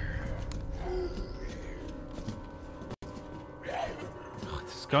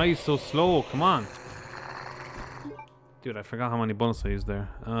 This guy is so slow, come on. Dude, I forgot how many bullets I used there.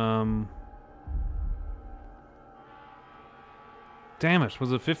 Damn it,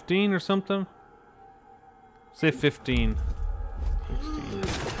 was it 15 or something? Say 15. 16.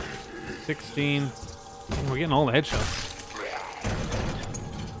 16. We're getting all the headshots.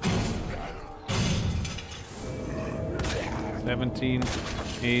 17,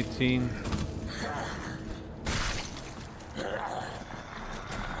 18,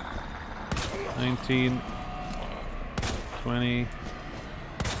 19, 20,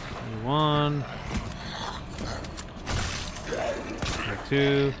 21,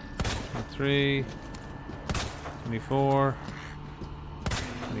 22, 23, 24,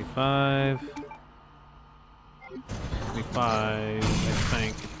 25, 25, I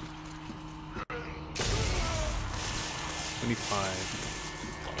think. 25.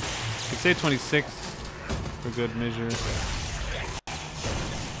 You could say 26 for good measure.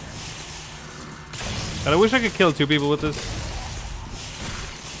 God, I wish I could kill 2 people with this.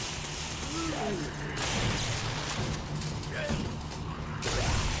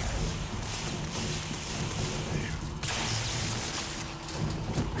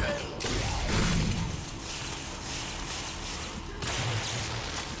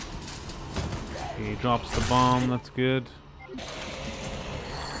 He drops the bomb, that's good.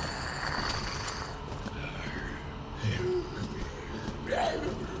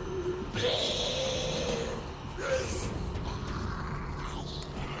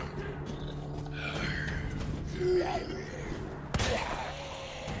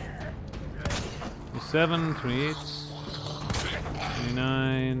 Seven, 28,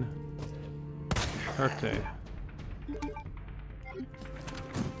 29, 30.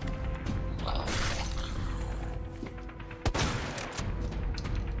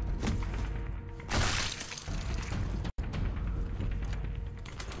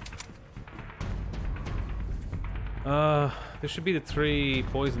 There should be the 3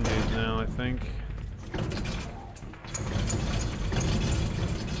 poison dudes now, I think.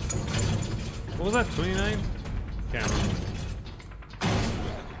 What was that, 29? Can't remember.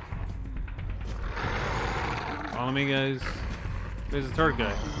 Follow me, guys. There's a 3rd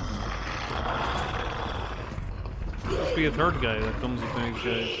guy. Must be a 3rd guy that comes with these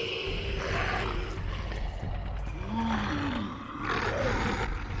guys.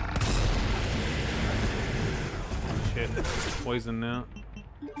 Shit, poison now.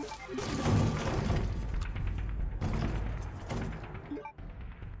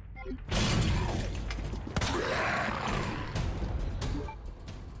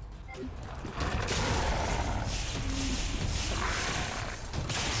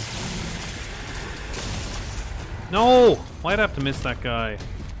 No! Why'd I have to miss that guy?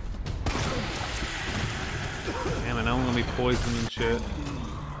 Damn it, now I'm gonna be poisoned and shit.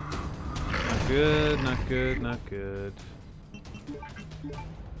 Not good, not good, not good.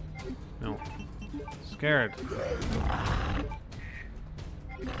 No. Scared.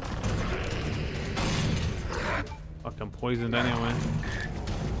 Fuck, I'm poisoned anyway.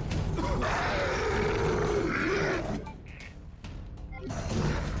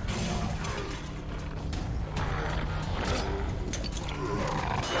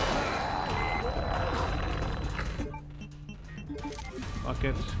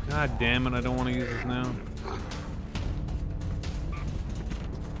 it. God damn it, I don't want to use this now.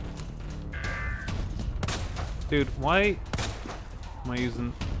 Dude, why am I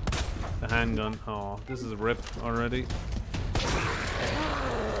using the handgun? Oh, this is ripped already.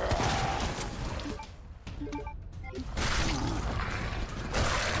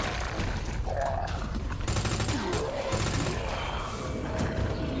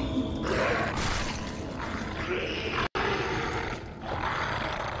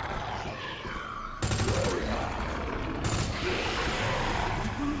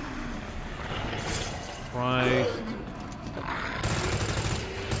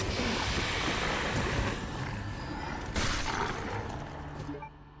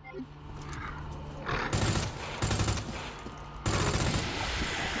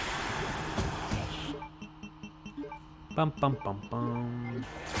 Bum bum bum bum.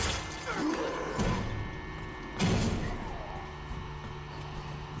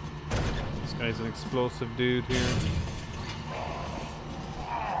 This guy's an explosive dude here.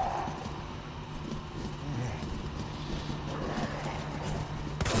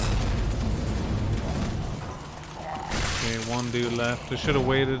 Okay, one dude left. I should have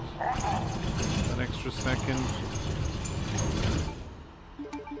waited an extra second.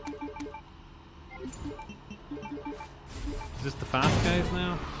 Is this the fast guys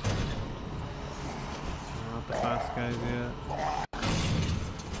now? No, not the fast guys yet.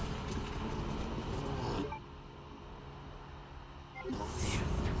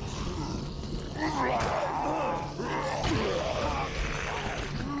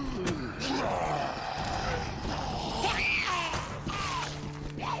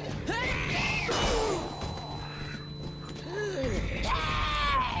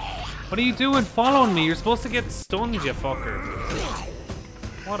 What are you doing following me? You're supposed to get stunned, you fucker.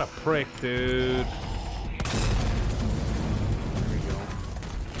 What a prick, dude. There we go.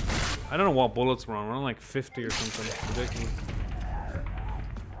 I don't know what bullets we're on. We're on like 50 or something. It's ridiculous.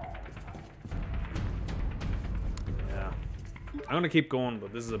 Yeah. I'm gonna keep going,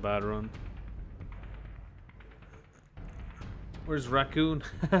 but this is a bad run. Where's Raccoon?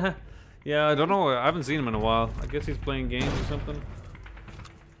 Yeah, I don't know. I haven't seen him in a while. I guess he's playing games or something.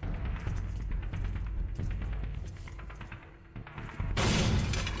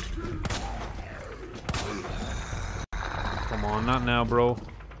 Come on, not now, bro.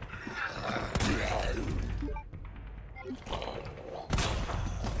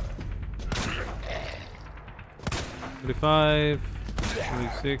 $35,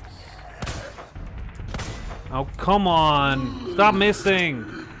 $26. Oh, come on! Stop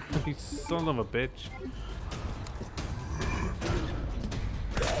missing! You son of a bitch.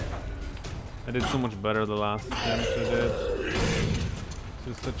 I did so much better the last attempt I did.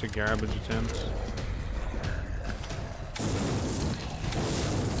 This is such a garbage attempt.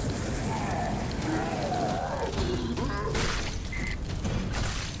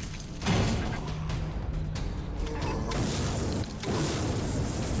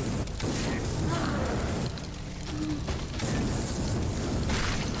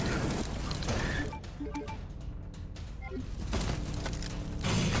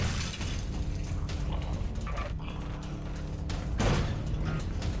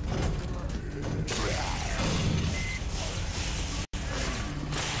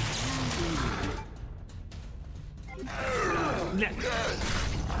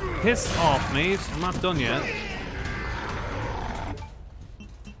 Piss off, mate. I'm not done yet.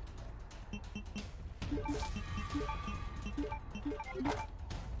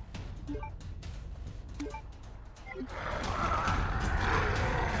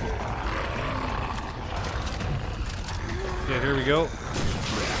 Yeah, here we go.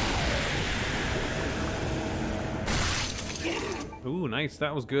 Ooh, nice.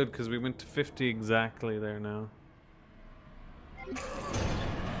 That was good because we went to 50 exactly there now.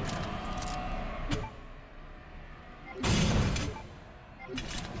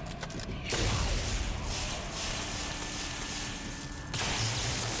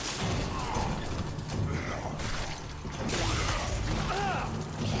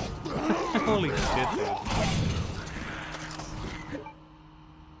 Holy shit, dude.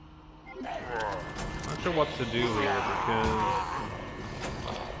 Not sure what to do here because...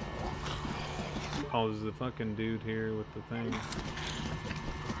 Oh, there's a fucking dude here with the thing.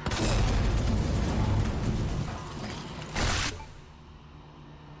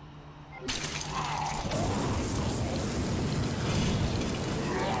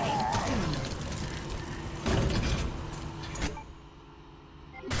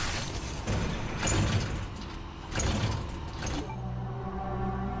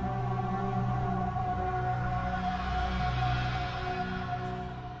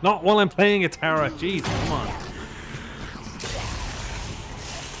 Not while I'm playing a Tara. Jeez, come on.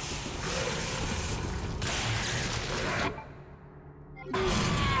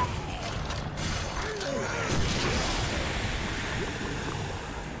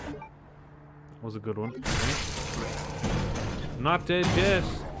 Was a good one. Not dead yet.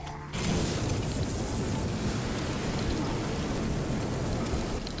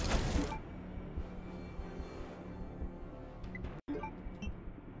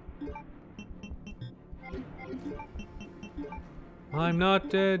 I'm not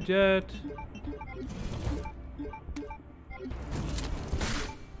dead yet.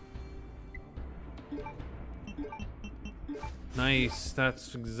 Nice,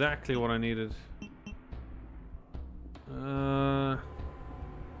 that's exactly what I needed.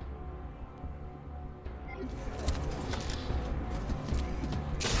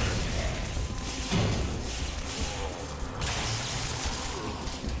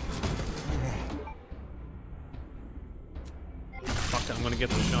 Fuck it, I'm gonna get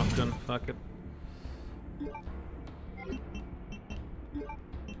the shotgun. Fuck it.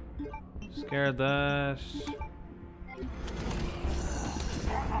 Scared that.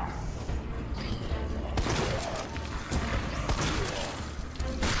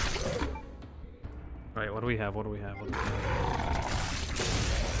 Right, what do we have? What do we have? What do we have?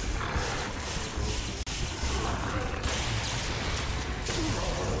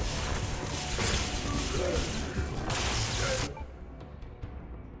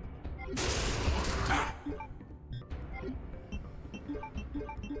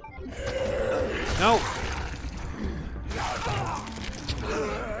 No!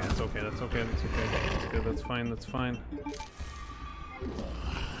 That's okay, that's okay, that's okay. That's good, that's fine, that's fine.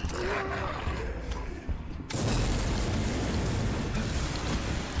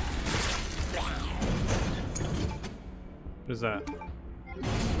 What is that?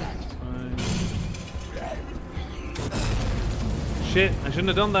 That's fine. Shit, I shouldn't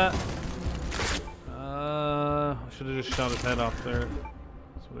have done that. I should have just shot his head off there.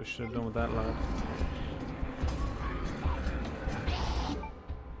 That's what I should have done with that lad.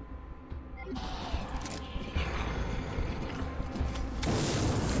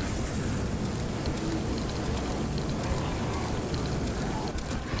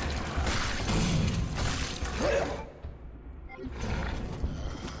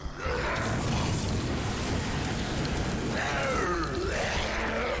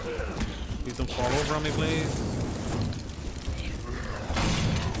 Please don't fall over on me, please.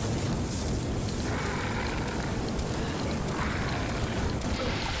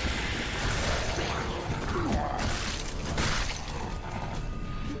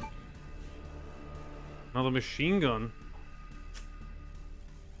 Another machine gun.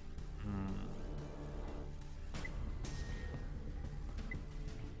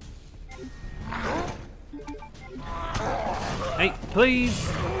 Hey, please!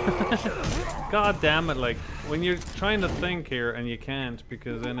 God damn it, like, when you're trying to think here and you can't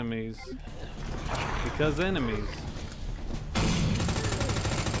because enemies. Because enemies.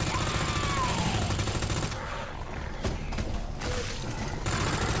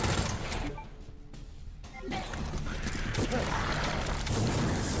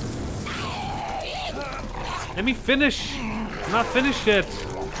 Let me finish! I'm not finished yet!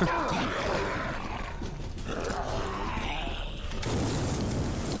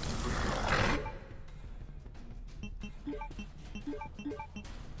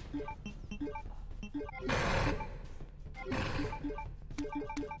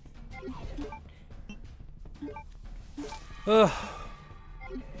 Ugh.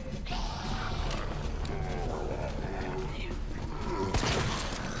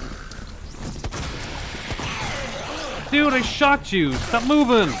 Dude, I shot you! Stop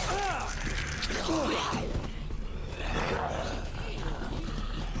moving!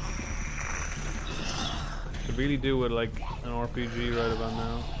 Could really do with like an RPG right about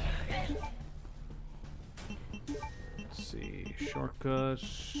now. Let's see, shortcut.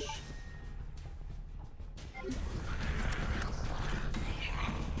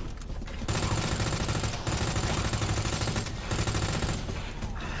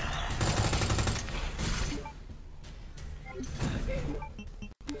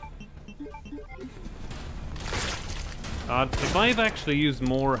 If I've actually used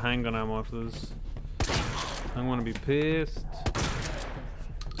more handgun ammo after this, I'm gonna be pissed.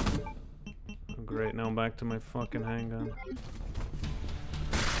 Oh, great, now I'm back to my fucking handgun.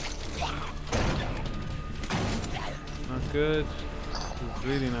 Not good. It's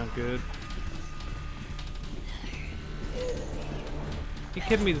really not good. You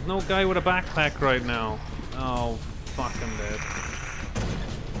kidding me? There's no guy with a backpack right now. Oh, fuck, I'm dead.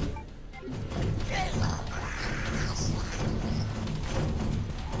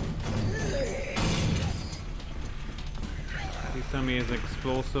 Tell me it's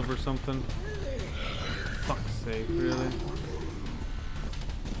explosive or something. Fuck's sake, really?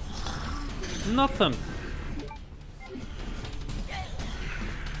 Nothing.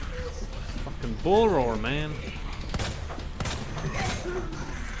 Fucking bull roar, man.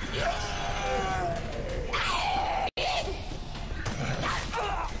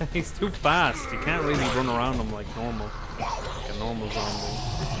 He's too fast. You can't really run around him like normal. Like a normal zombie.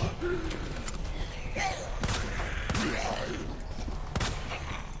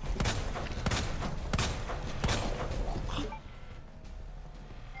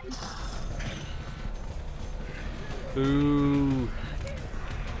 Ooh.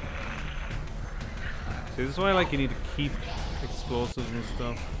 See, this is why like you need to keep explosives and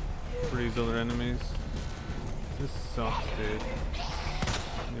stuff for these other enemies. This sucks, dude.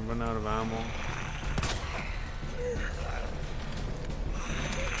 You run out of ammo.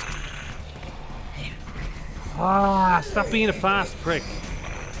 Ah, stop being a fast prick.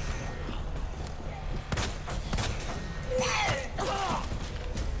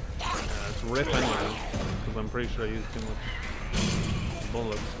 It's rip anyway, because I'm pretty sure I used too much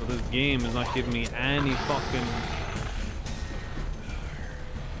bullets. But this game is not giving me any fucking...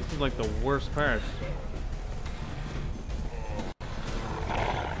 This is like the worst part.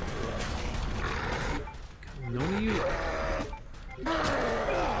 No, you.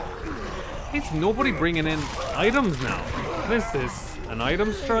 It's nobody bringing in items now. What is this? An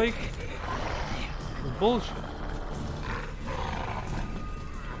item strike? Bullshit.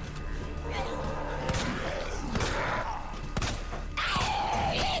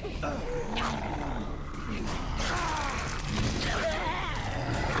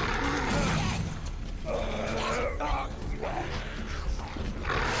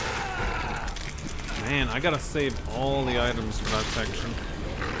 Man, I gotta save all the items for that section.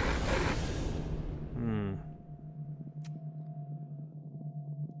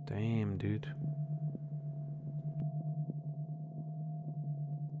 Damn, dude.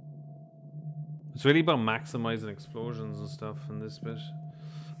 It's really about maximizing explosions and stuff in this bit.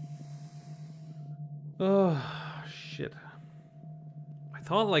 Oh, shit. I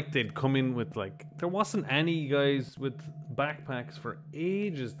thought like they'd come in with like... There wasn't any guys with backpacks for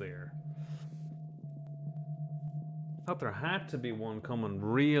ages there. I thought there had to be one coming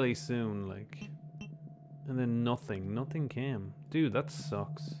really soon, like, and then nothing came. Dude, that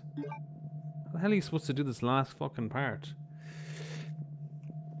sucks. How the hell are you supposed to do this last fucking part?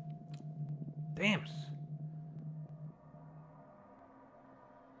 Damn it.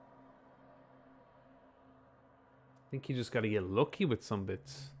 I think you just gotta get lucky with some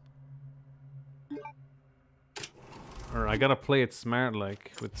bits. Or I gotta play it smart,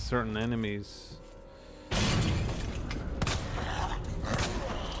 like, with certain enemies.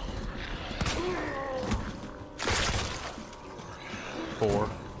 Four.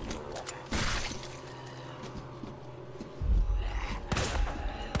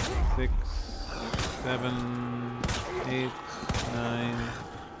 6, 7, 8, 9,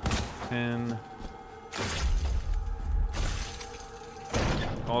 10.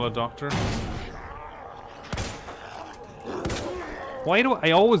 Call a doctor. Why do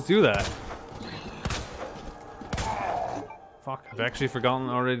I always do that? Fuck, I've actually forgotten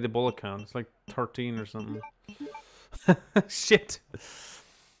already the bullet count. It's like 13 or something. Shit.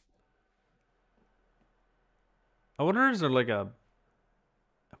 I wonder is there like a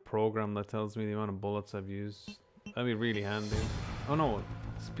program that tells me the amount of bullets I've used? That'd be really handy. Oh no,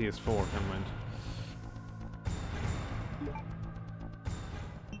 it's PS4, never mind.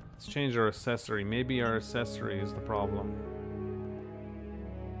 Let's change our accessory. Maybe our accessory is the problem.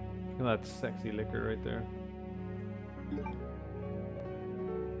 Look at that sexy liquor right there.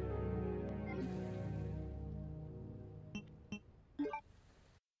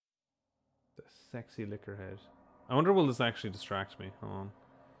 Sexy liquor head. I wonder will this actually distract me? Hold on.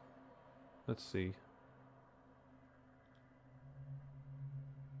 Let's see.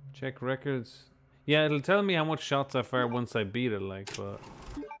 Check records. Yeah, it'll tell me how much shots I fired once I beat it, like, but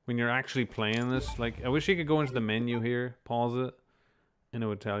when you're actually playing this, like, I wish you could go into the menu here, pause it, and it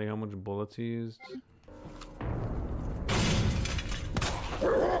would tell you how much bullets you used.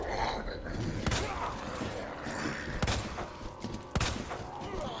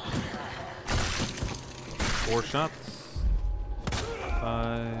 Four shots.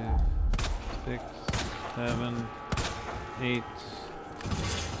 5, 6, 7, 8.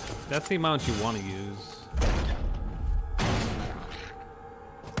 That's the amount you want to use.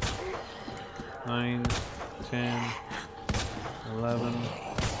 9, 10, 11,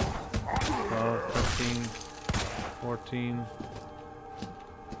 12, 13, 14,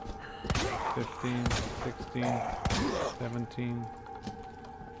 15, 16, 17.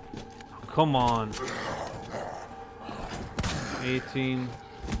 Come on. 18,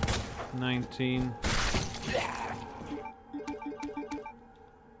 19.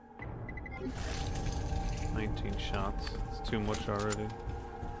 Shots. It's too much already.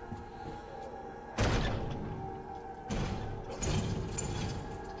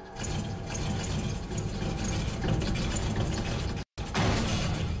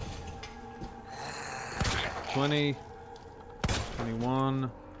 $20, $21.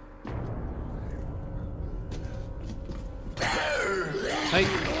 Hey,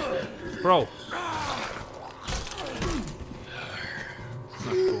 bro. It's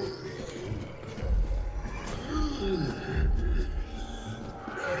not cool.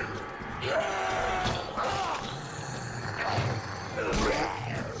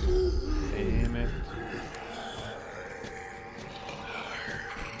 Damn it.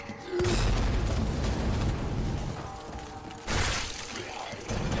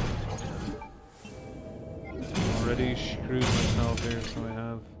 Already screwed myself here, so I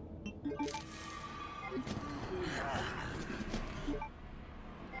have.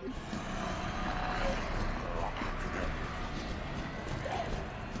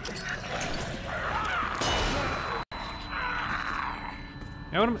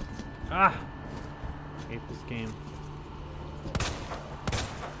 What am I? Ah! I hate this game.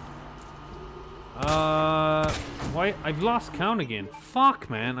 Why? I've lost count again. Fuck,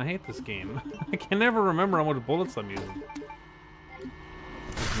 man. I hate this game. I can never remember how much bullets I'm using.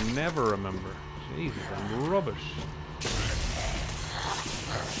 Never remember. Jesus, I'm rubbish.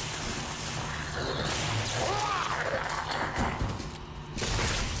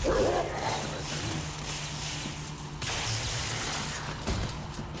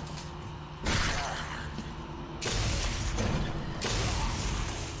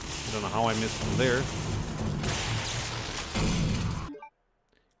 I don't know how I missed from there.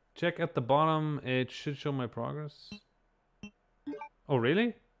 Check at the bottom, it should show my progress. Oh,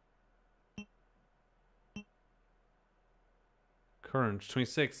 really? Current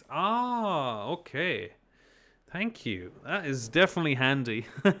 26. Ah, okay. Thank you. That is definitely handy.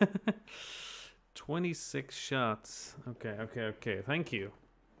 26 shots. Okay. Thank you.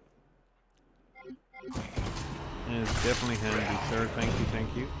 It's definitely handy, sir.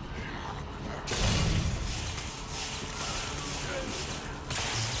 Thank you.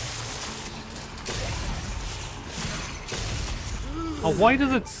 Oh, why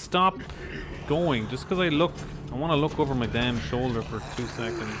does it stop going? Just because I want to look over my damn shoulder for 2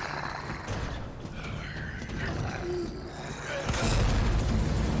 seconds.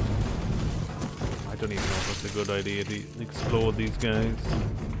 I don't even know if it's a good idea to explode these guys.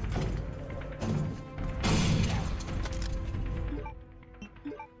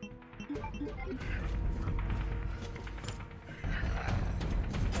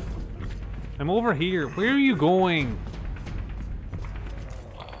 I'm over here. Where are you going?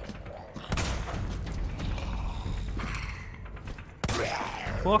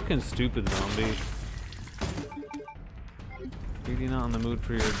 Fucking stupid zombie. Really not in the mood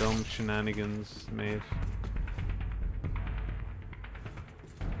for your dumb shenanigans, mate.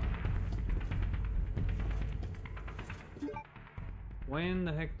 When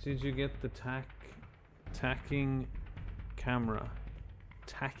the heck did you get the tacking camera?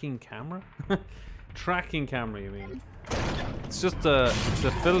 Tacking camera? Tracking camera, you mean? It's just it's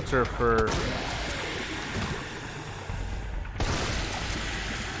a filter for...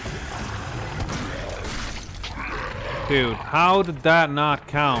 Dude, how did that not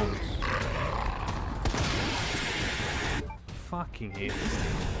count? Fucking hate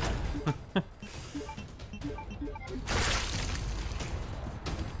this.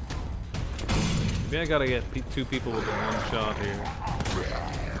 Maybe I gotta get 2 people with one shot here.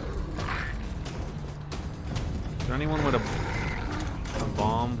 Is there anyone with a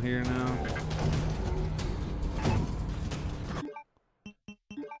bomb here now?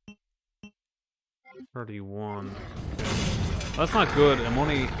 $31. That's not good. I'm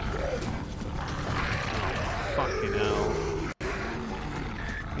only... Fucking hell.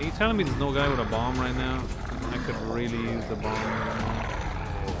 Are you telling me there's no guy with a bomb right now? I could really use the bomb right now.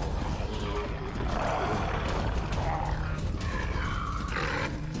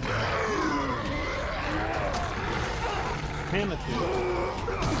 Damn it, dude.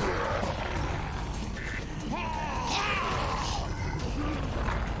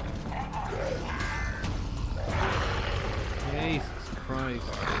 Jesus Christ.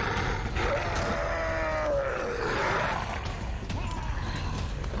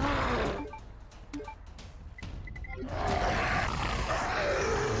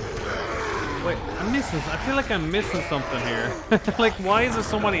 Wait, I'm missing. I feel like I'm missing something here. Like, why is there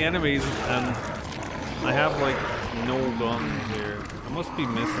so many enemies and I have like no guns here? I must be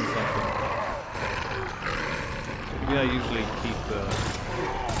missing something. Maybe I usually keep the.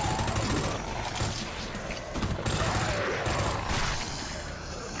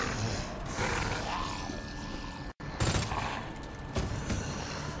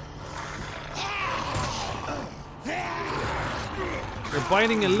 You're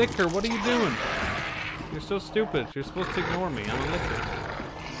biting a liquor. What are you doing? You're so stupid. You're supposed to ignore me. I'm a liquor.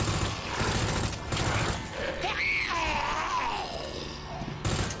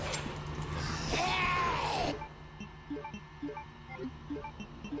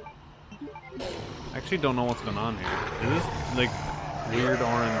 I actually don't know what's going on here. Is this like weird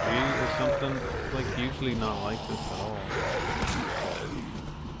RNG or something? It's like usually not like this at all.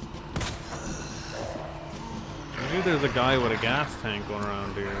 Maybe there's a guy with a gas tank going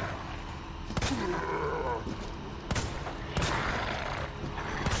around here.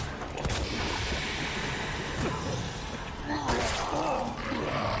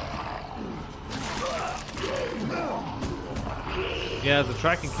 Yeah, it's a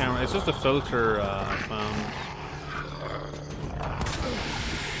tracking camera. It's just a filter I found.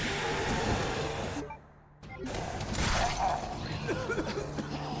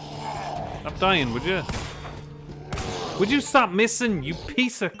 Stop dying, would you? Would you stop missing, you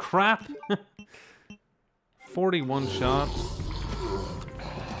piece of crap? 41 shots.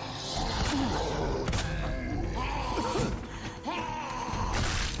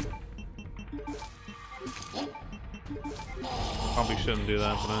 Probably shouldn't do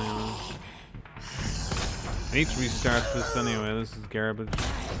that, but anyway. I need to restart this anyway. This is garbage.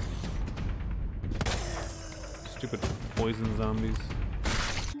 Stupid poison zombies.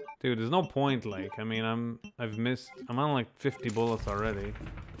 Dude, there's no point, like, I mean, I'm on like 50 bullets already.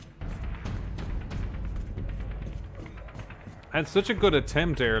 I had such a good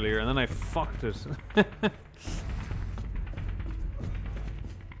attempt earlier and then I fucked it.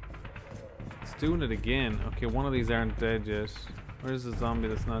 It's doing it again. Okay, one of these aren't dead yet. Where's the zombie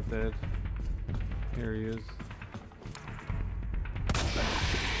that's not dead? Here he is.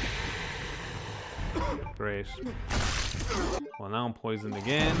 Great. Well, now I'm poisoned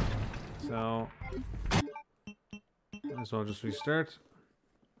again, so might as well just restart.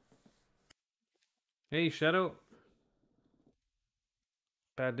 Hey, Shadow.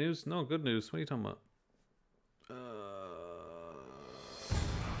 Bad news? No, good news. What are you talking about?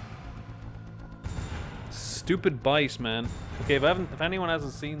 Stupid bite, man. Okay, if anyone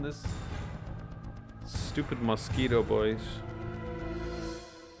hasn't seen this, stupid mosquito boys,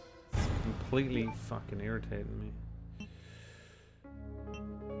 completely fucking irritating me.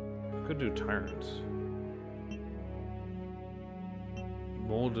 Could do tyrants.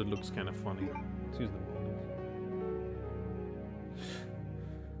 Molded looks kind of funny. Let's use the molded.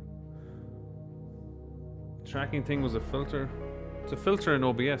 Tracking thing was a filter. It's a filter in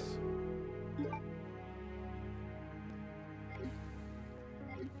OBS.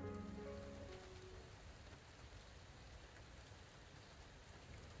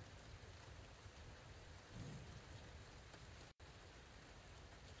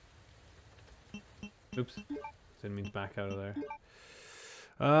 Oops. Didn't mean to back out of there.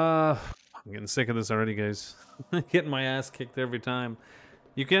 I'm getting sick of this already, guys. Getting my ass kicked every time.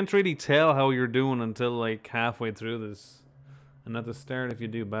 You can't really tell how you're doing until like halfway through this. And at the start, if you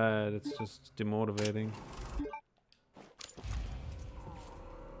do bad, it's just demotivating.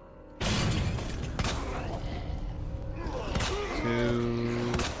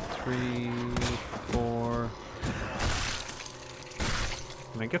 2, 3, 4.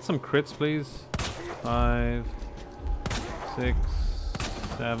 Can I get some crits, please? 5, 6,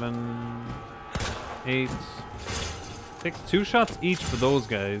 7, 8. Takes 2 shots each for those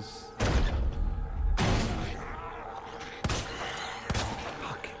guys.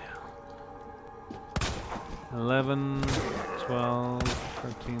 Fucking hell. 11, 12,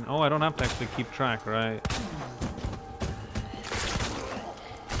 13. Oh, I don't have to actually keep track, right?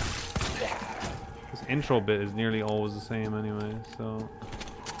 This intro bit is nearly always the same anyway, so...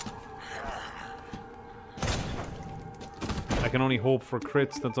 I can only hope for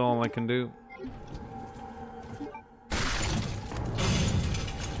crits, that's all I can do.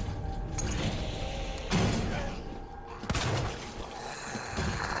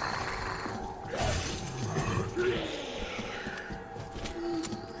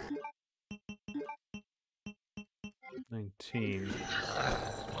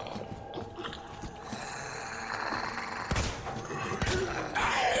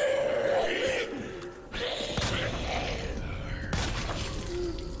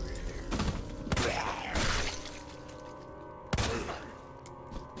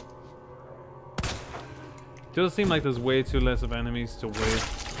 Does seem like there's way too less of enemies to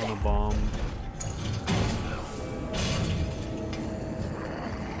waste on a bomb.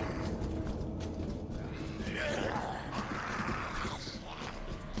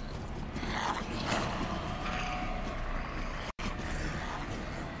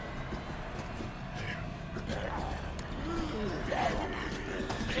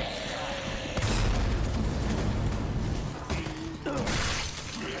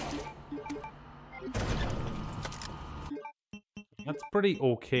 That's pretty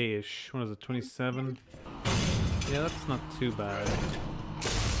okay-ish. What is it, 27? Yeah, that's not too bad.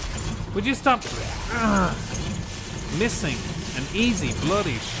 Would you stop missing an easy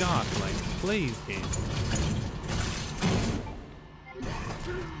bloody shot? Like, please, game.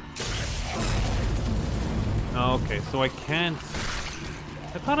 Okay, so I can't...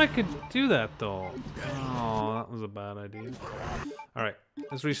 I thought I could do that, though. Oh, that was a bad idea. Alright,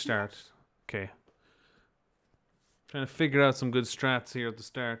 let's restart. Okay. Trying to figure out some good strats here at the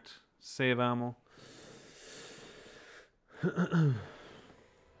start. Save ammo. You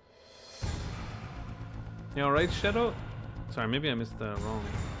alright, Shadow? Sorry, maybe I missed that wrong.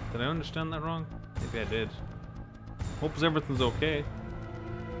 Did I understand that wrong? Maybe I did. Hopes everything's okay.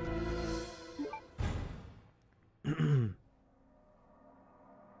 Too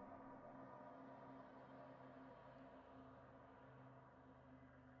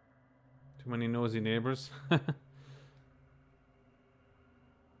many nosy neighbors.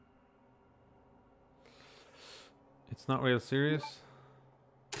 It's not real serious.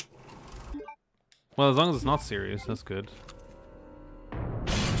 Well, as long as it's not serious, that's good.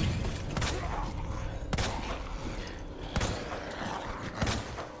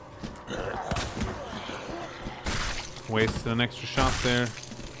 Wasted an extra shot there.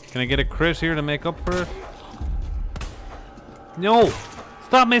 Can I get a crit here to make up for it? No!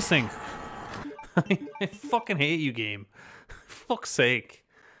 Stop missing! I fucking hate you, game. Fuck's sake.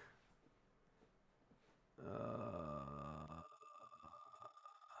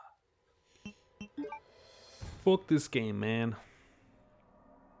 Fuck this game, man.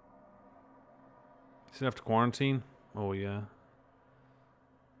 Still have to quarantine? Oh, yeah.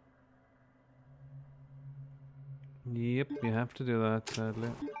 Yep, you have to do that, sadly.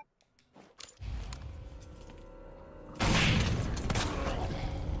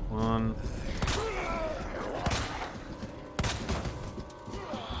 One.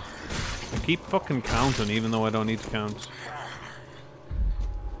 I keep fucking counting even though I don't need to count.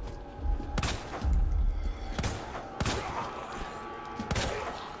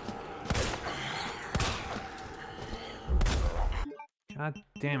 God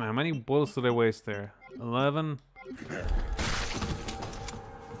damn it, how many bullets did I waste there? 11?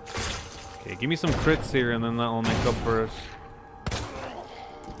 Okay, give me some crits here and then that'll make up for it.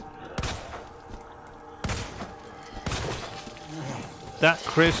 That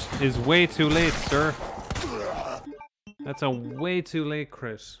crit is way too late, sir. That's a way too late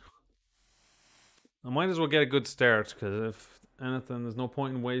crit. I might as well get a good start, because if anything, there's no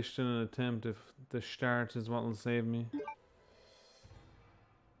point in wasting an attempt if the start is what will save me.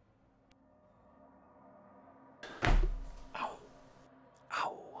 Ow.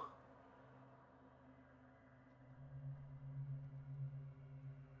 Ow.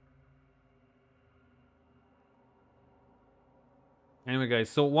 Anyway, guys,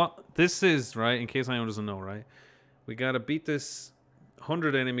 so what this is, right, in case anyone doesn't know, right, we gotta beat this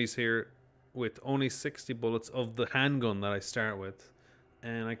 100 enemies here with only 60 bullets of the handgun that I start with,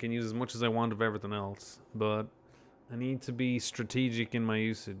 and I can use as much as I want of everything else, but I need to be strategic in my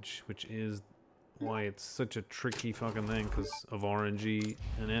usage, which is why it's such a tricky fucking thing, because of RNG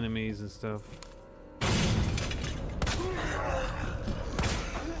and enemies and stuff.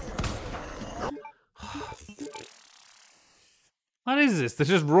 What is this? They're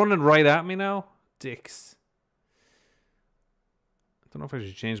just running right at me now? Dicks. I don't know if I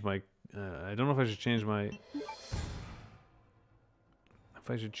should change my... I don't know if I should change my... If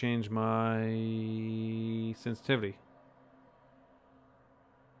I should change my... sensitivity.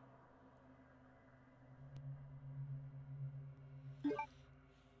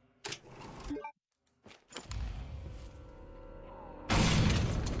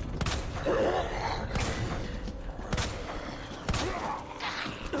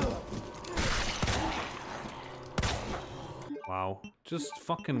 Wow. Just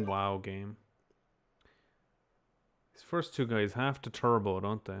fucking wow, game. These first two guys have to turbo,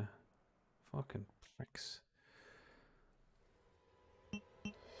 don't they? Fucking pricks.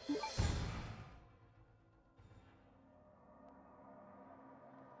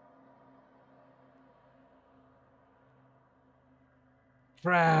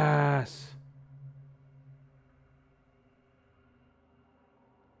 Brass!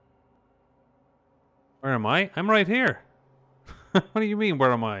 Where am I? I'm right here. What do you mean,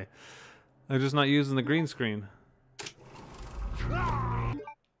 where am I? I'm just not using the green screen.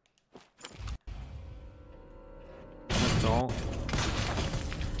 That's all.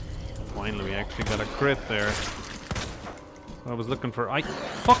 Finally, we actually got a crit there. I was looking for. I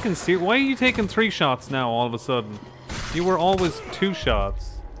fucking see. Why are you taking 3 shots now all of a sudden? You were always 2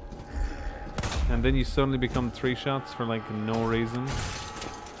 shots. And then you suddenly become 3 shots for like no reason.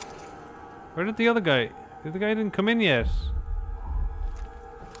 Where did the other guy? The other guy didn't come in yet.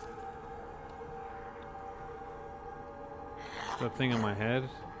 That thing on my head.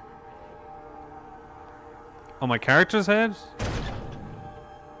 Oh, my character's head?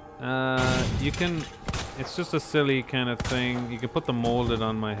 You can... It's just a silly kind of thing. You can put the molded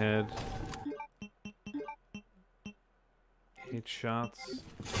on my head. 8 shots.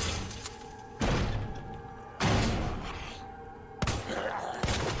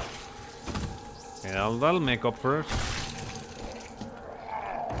 Yeah, that'll make up for it.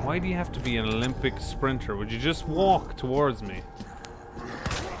 Why do you have to be an Olympic sprinter? Would you just walk towards me?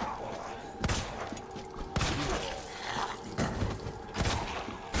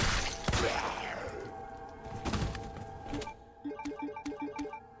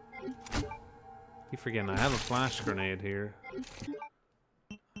 Keep forgetting I have a flash grenade here.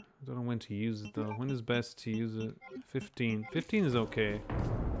 I don't know when to use it though. When is best to use it? 15. 15 is okay.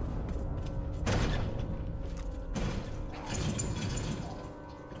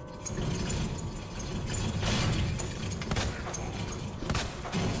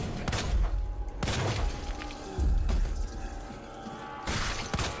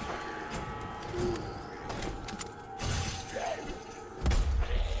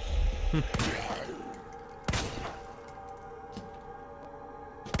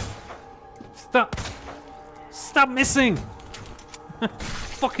 Stop! Stop missing!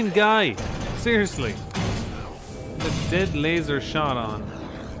 Fucking guy! Seriously. The dead laser shot on.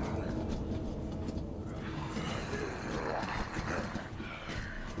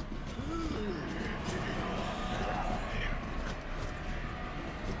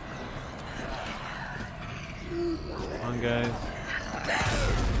 Come on, guys.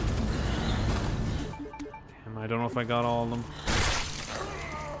 Damn, I don't know if I got all of them.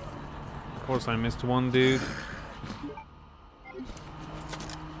 Of course I missed one dude.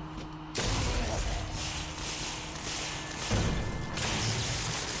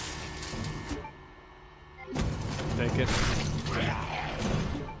 Take it.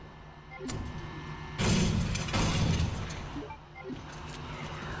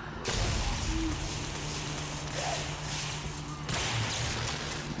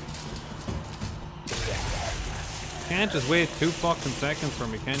 Can't just wait 2 fucking seconds for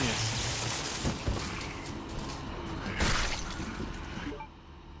me, can you?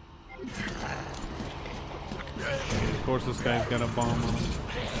 Of course this guy's got a bomb on him.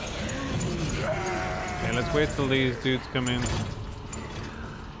 Okay, let's wait till these dudes come in.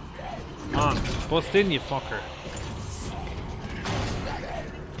 Come on, bust in, you fucker.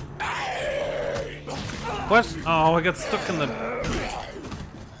 What? Oh, I got stuck in the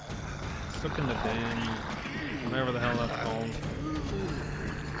damn whatever the hell that's called.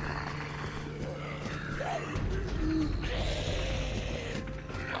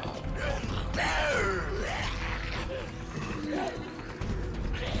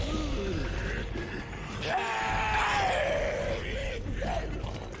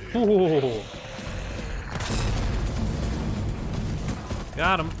 Ooh.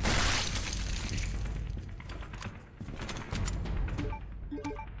 Got him.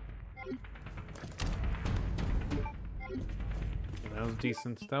 That was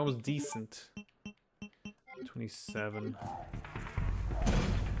decent. That was decent. 27.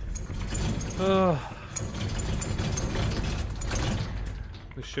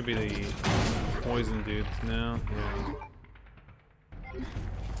 This should be the poison dudes now. Yeah.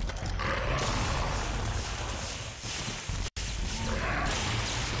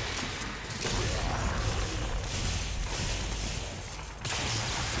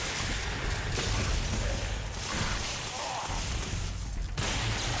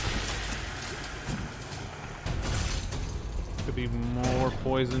 Could be more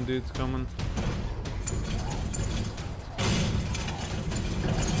poison dudes coming.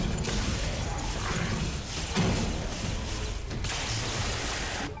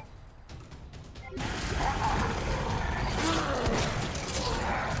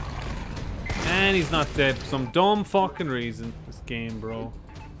 And he's not dead for some dumb fucking reason. This game, bro.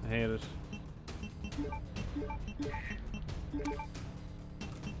 I hate it.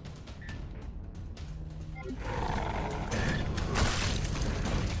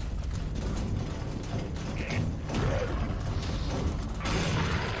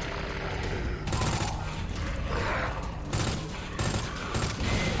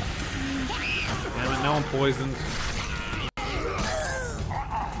 Now I'm poisoned.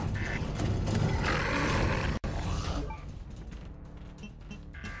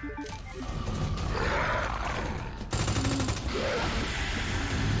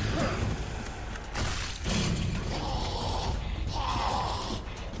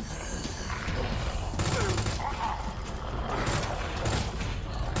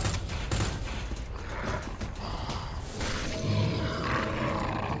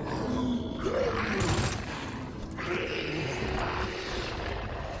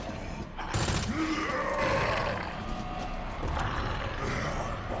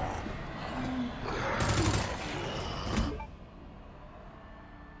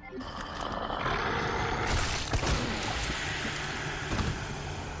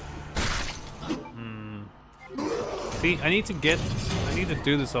 See, I need to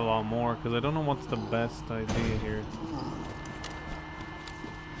do this a lot more because I don't know what's the best idea here.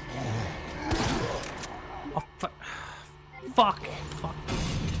 Oh, fucking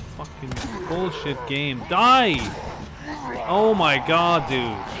bullshit game. Die! Oh my god,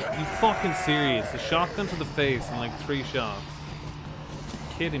 dude. You fucking serious? A shotgun to the face in like 3 shots.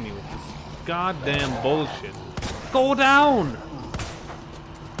 You're kidding me with this goddamn bullshit. Go down!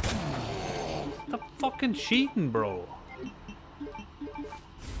 Stop fucking cheating, bro.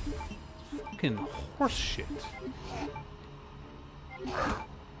 Fucking horse shit.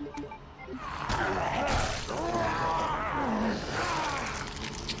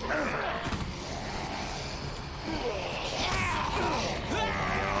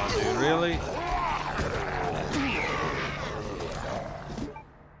 Oh, dude, really?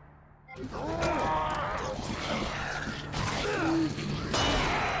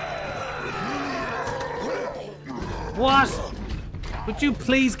 What? Would you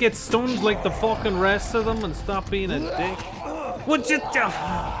please get stunned like the fucking rest of them and stop being a dick? Would you just...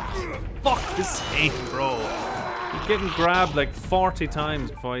 Fuck this game, bro. You're getting grabbed like 40 times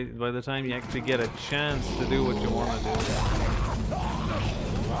by the time you actually get a chance to do what you want to do.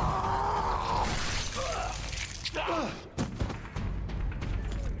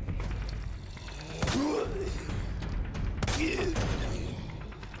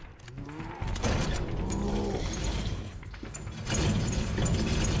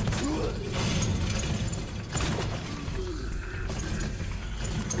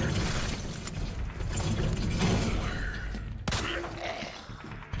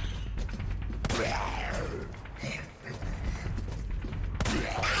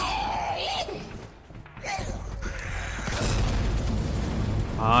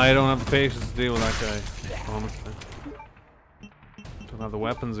 I don't have the patience to deal with that guy, honestly. Don't have the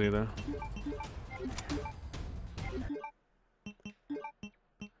weapons either.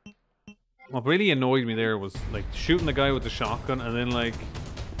 What really annoyed me there was like shooting the guy with the shotgun and then like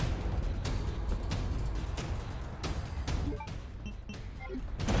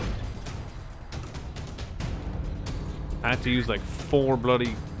I had to use like 4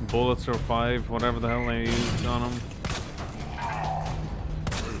 bloody bullets or 5, whatever the hell they used on him.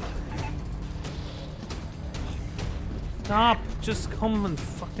 Stop! Just come and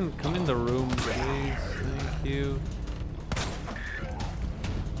fucking come in the room, please. Thank you.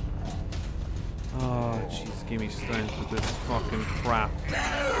 Oh, jeez, give me strength with this fucking crap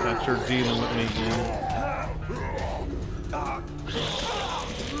that you're dealing with me,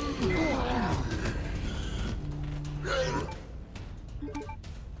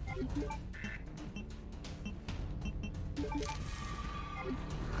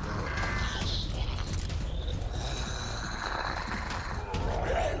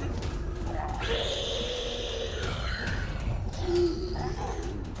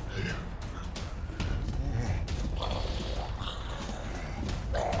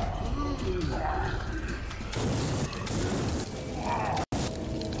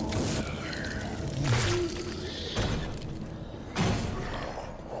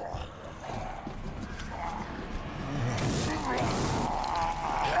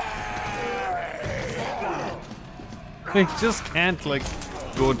 They just can't, like,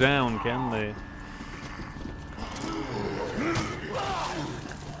 go down, can they?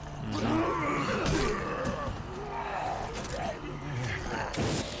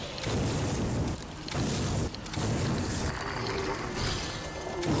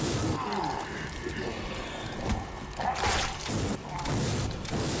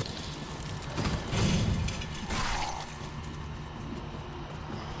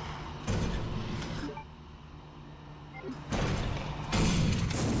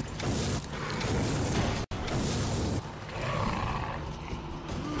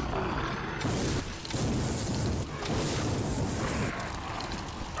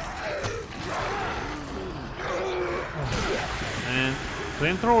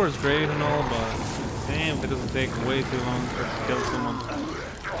 Flamethrower is great and all, but damn if it doesn't take way too long to kill someone.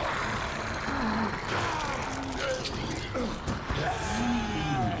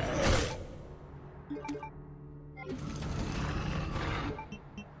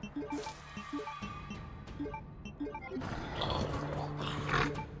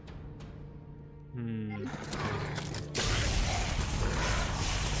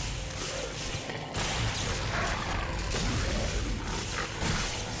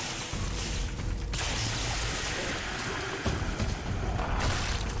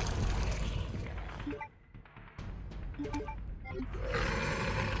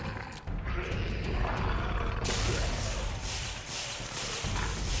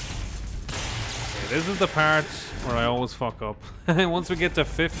 This is the part where I always fuck up. Once we get to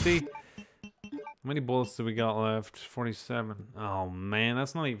 50, how many bullets do we got left? 47. Oh man,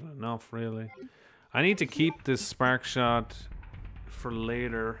 that's not even enough, really. I need to keep this spark shot for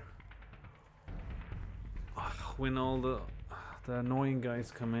later. When all the annoying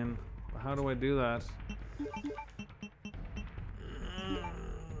guys come in. How do I do that?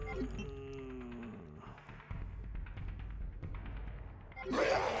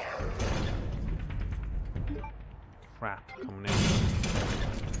 Crap, coming in.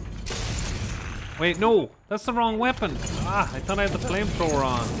 Wait, no! That's the wrong weapon! Ah, I thought I had the flamethrower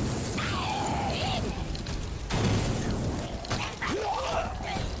on.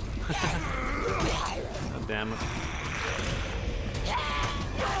 Oh, damn it.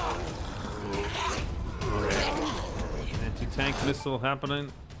 Okay. Anti-tank missile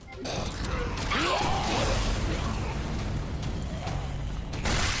happening.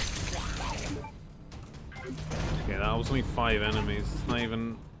 Okay, that was only 5 enemies. It's not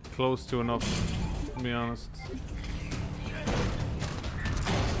even close to enough, to be honest.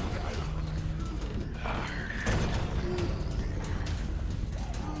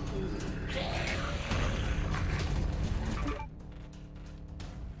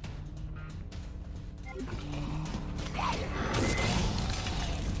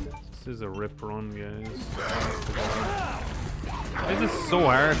 This is a rip run, guys. This is so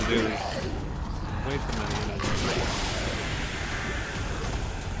hard to do. Way too many enemies.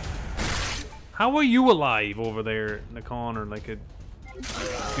 How are you alive over there in the corner like a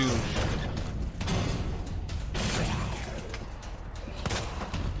dude?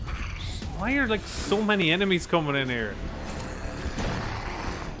 Why are like so many enemies coming in here?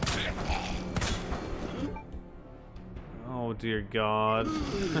 Oh dear God.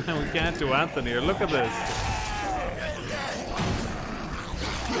 We can't do Anthony here. Look at this.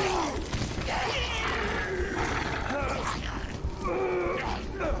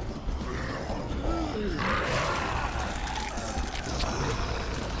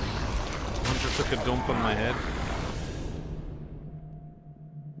 Took a dump on my head.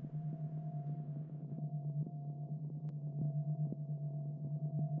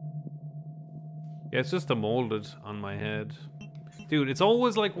 Yeah, it's just a molded on my head. Dude, it's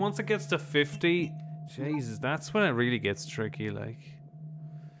always like once it gets to 50, Jesus, that's when it really gets tricky, like.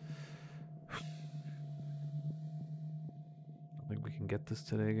 I think we can get this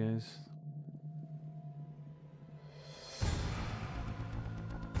today, guys.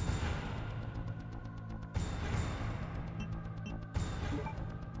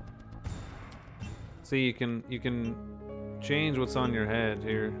 See, you can change what's on your head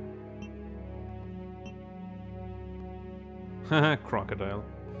here. Haha, crocodile.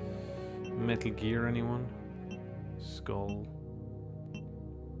 Metal Gear, anyone? Skull.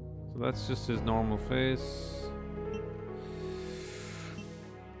 So that's just his normal face.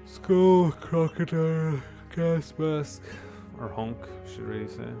 Skull, crocodile, gas mask. Or hunk, should really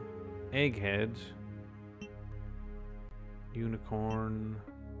say. Egghead. Unicorn.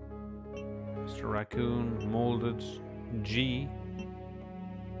 Mr. Raccoon, molded, G.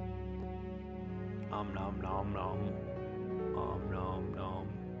 Nom nom nom. Nom nom nom.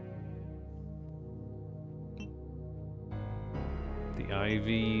 The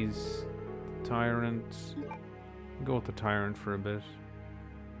IVs, the Tyrant. Go with the Tyrant for a bit.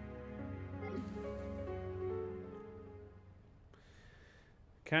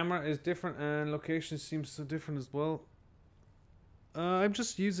 Camera is different and location seems so different as well. I'm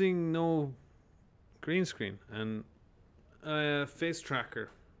just using no green screen and a face tracker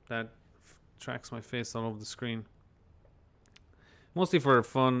that tracks my face all over the screen. Mostly for a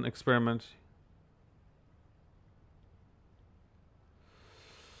fun experiment.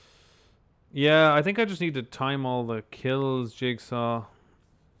 Yeah, I think I just need to time all the kills, Jigsaw,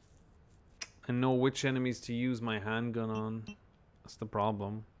 and know which enemies to use my handgun on. That's the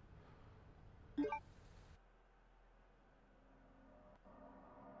problem.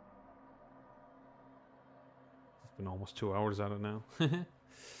 fucking almost 2 hours at it now.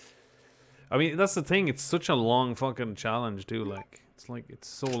 I mean, that's the thing. It's such a long fucking challenge, too. Like, it's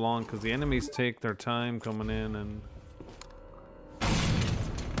so long because the enemies take their time coming in and.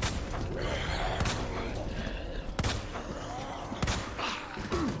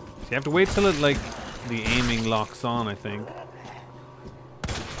 You have to wait till it, like, the aiming locks on, I think.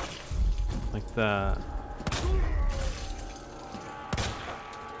 Like that.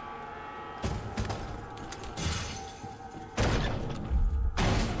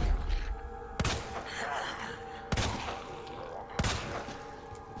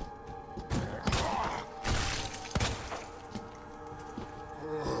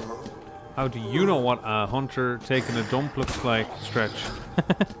 How do you know what a hunter taking a dump looks like, Stretch?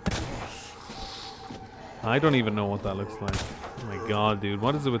 I don't even know what that looks like. Oh my god, dude.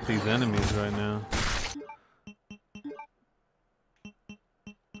 What is it with these enemies right now?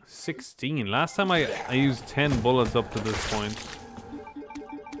 16. Last time I used 10 bullets up to this point.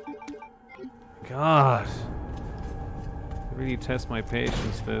 God. They really test my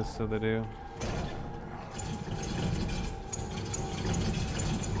patience, this, so they do.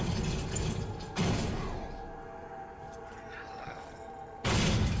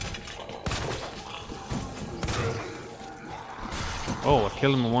 Oh, I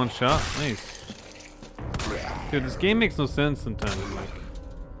killed him in one shot. Nice. Dude, this game makes no sense sometimes. Like,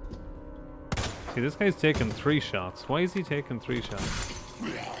 see, this guy's taking 3 shots. Why is he taking 3 shots?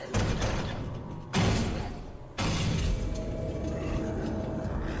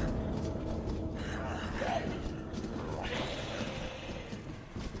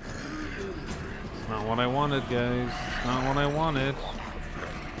 It's not what I wanted, guys. It's not what I wanted.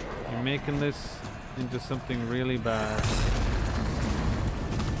 You're making this into something really bad.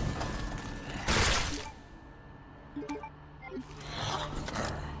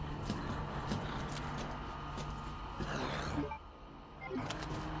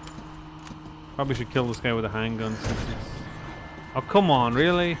 Probably should kill this guy with a handgun since it's... Oh, come on,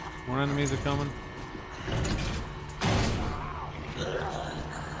 really? More enemies are coming?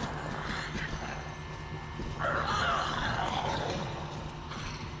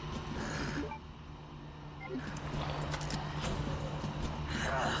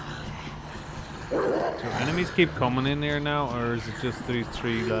 Do enemies keep coming in here now, or is it just these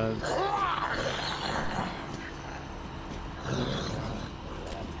 3 lads?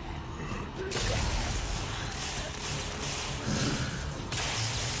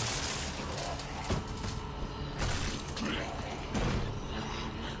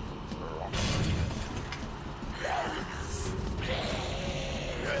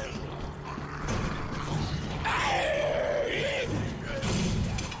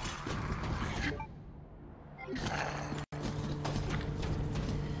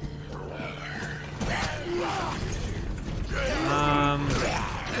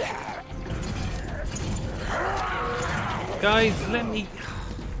 Guys, let me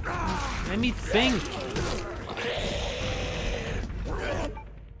think.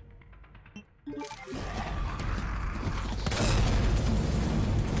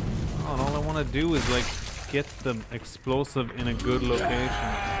 Oh, and all I want to do is like get the explosive in a good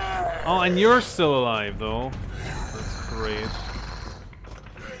location. Oh, and you're still alive though. That's great.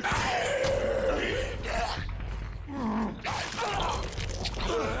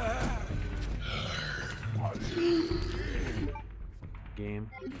 Game.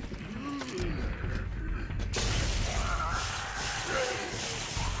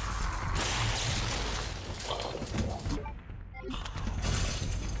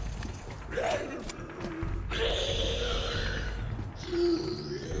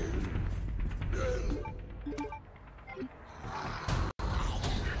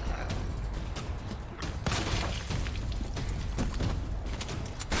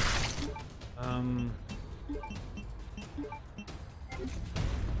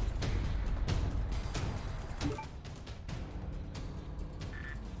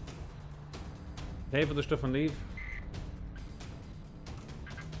 Pay for the stuff and leave.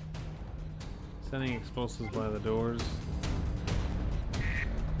 Sending explosives by the doors.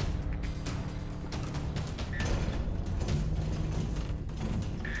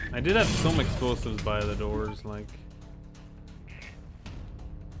 I did have some explosives by the doors, like.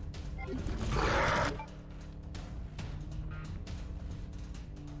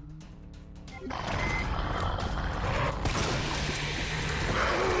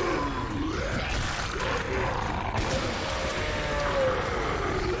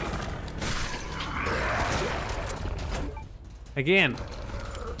 Again.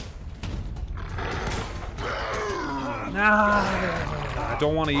 Nah. I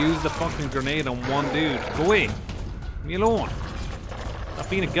don't want to use the fucking grenade on one dude. Go away. me alone. Stop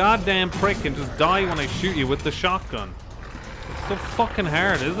being a goddamn prick and just die when I shoot you with the shotgun. It's so fucking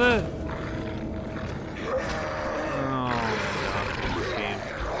hard, is it? Oh my god, this game.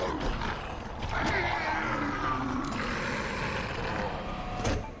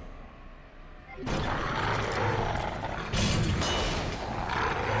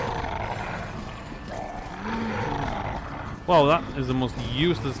 Wow, that is the most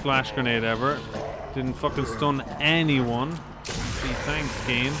useless flash grenade ever. Didn't fucking stun anyone. Gee, thanks,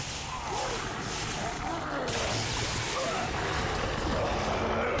 game.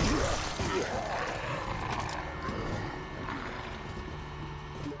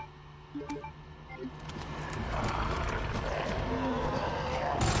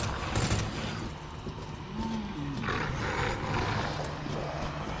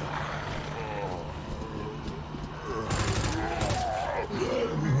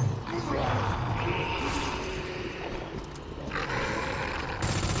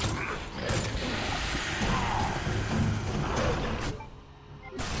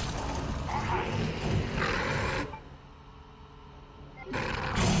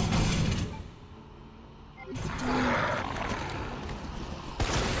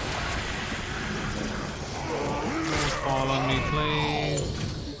 Fall on me,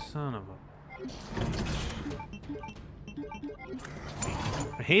 please. Son of a...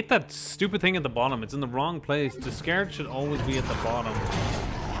 I hate that stupid thing at the bottom. It's in the wrong place. Discard should always be at the bottom.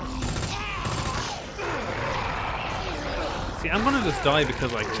 See, I'm gonna just die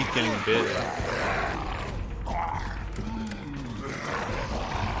because I keep getting bit.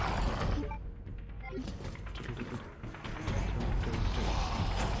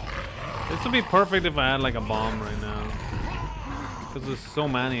 This would be perfect if I had like a bomb right now. Because there's so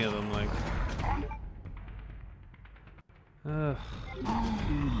many of them, like. Ugh.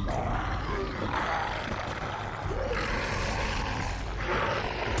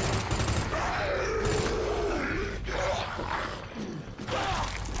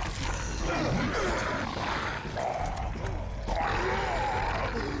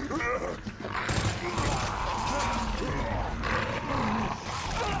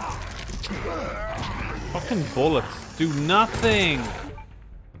 Fucking bullets do nothing.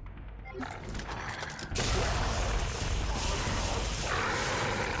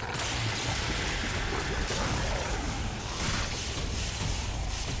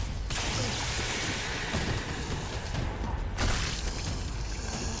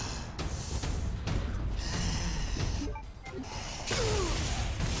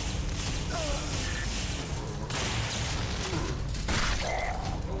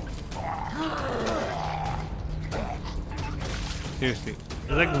 Seriously,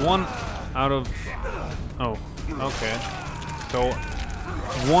 there's like one out of... Oh, okay. So,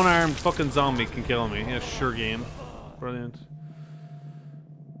 one-armed fucking zombie can kill me. Yeah, sure game. Brilliant.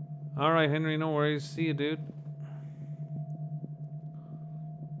 Alright, Henry, no worries. See you, dude.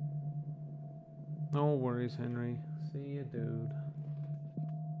 No worries, Henry. See you, dude.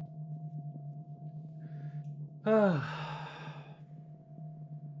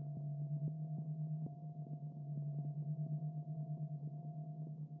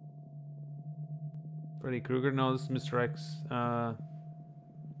 Freddy Krueger? No, this is Mr. X.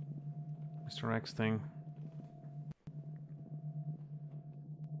 Mr. X thing.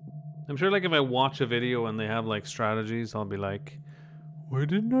 I'm sure, like, if I watch a video and they have, like, strategies, I'll be like, why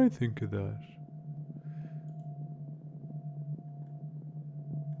didn't I think of that?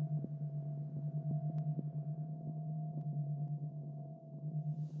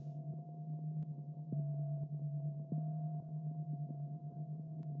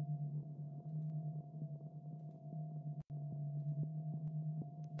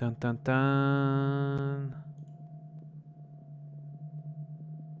 Dun dun dun.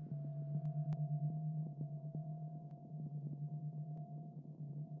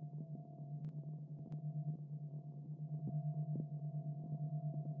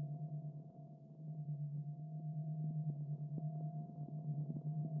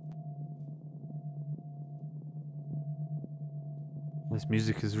 This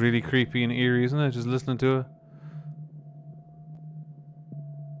music is really creepy and eerie, isn't it? Just listening to it.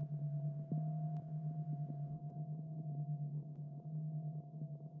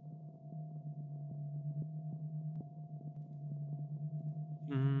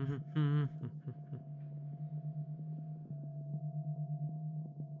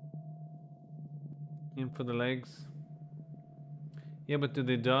 Aim for the legs. Yeah, but do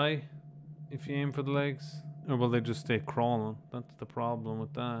they die if you aim for the legs? Or will they just stay crawling? That's the problem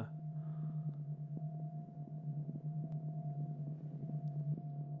with that.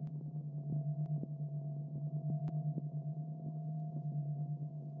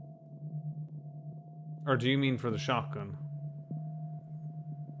 Or do you mean for the shotgun?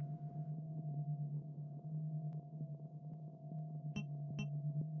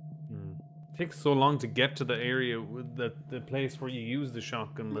 It takes so long to get to the area with the place where you use the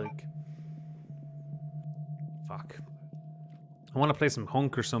shotgun, like. Fuck. I want to play some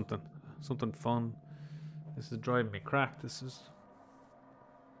Hunk or something. Something fun. This is driving me crack. This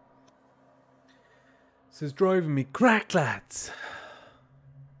is driving me crack, lads.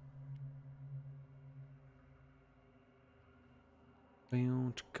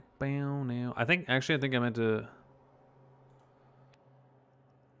 I think I meant to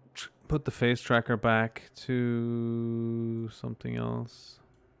put the face tracker back to something else.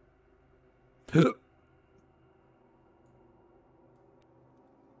 Oh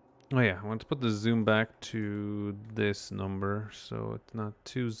yeah, I want to put the zoom back to this number so it's not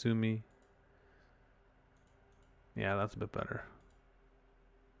too zoomy. Yeah, that's a bit better.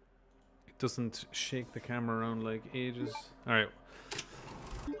 It doesn't shake the camera around like ages. Alright,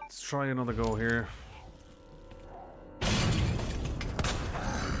 let's try another go here.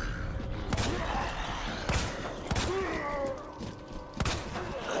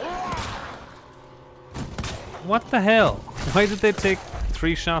 What the hell? Why did they take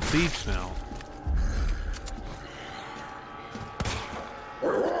 3 shots each now?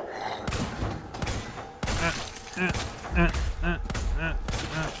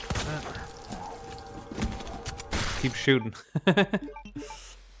 Keep shooting.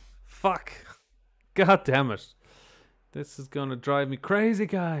 Fuck. God damn it. This is gonna drive me crazy,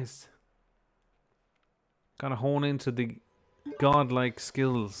 guys. Gotta hone into the godlike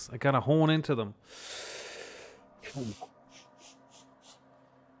skills. I gotta hone into them.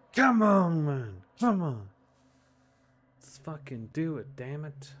 Come on, man. Come on. Let's fucking do it, damn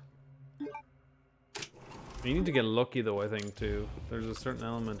it. You need to get lucky, though, I think, too. There's a certain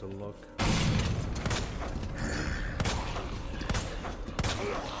element of luck.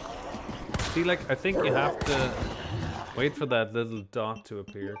 See, like, I think you have to wait for that little dot to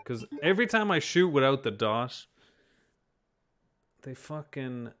appear. Because every time I shoot without the dot, they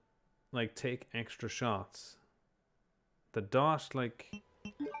fucking, like, take extra shots. The dot, like,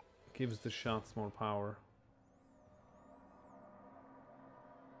 gives the shots more power.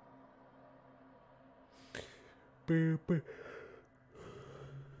 Okay,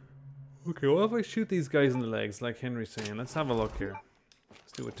 what if I shoot these guys in the legs, like Henry's saying? Let's have a look here.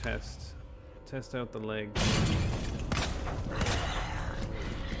 Let's do a test. Test out the legs.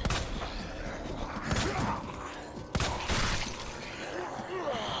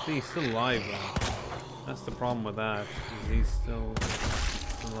 See, he's still alive though. That's the problem with that. He's still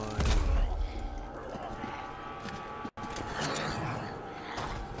alive.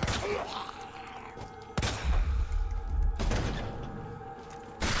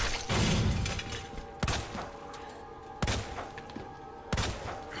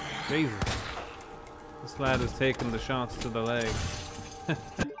 Jesus. This lad is taking the shots to the leg.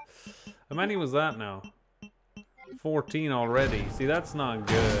 How many was that now? 14 already. See, that's not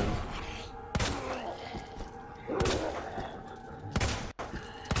good.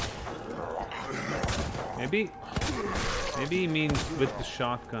 Maybe he means with the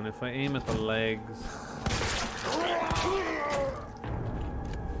shotgun. If I aim at the legs.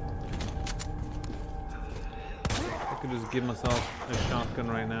 I could just give myself a shotgun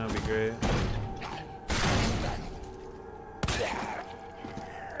right now, it'd be great.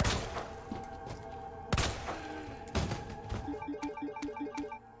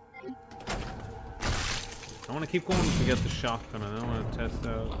 I want to keep going to get the shotgun, and I want to test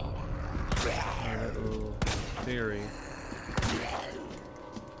out my little theory.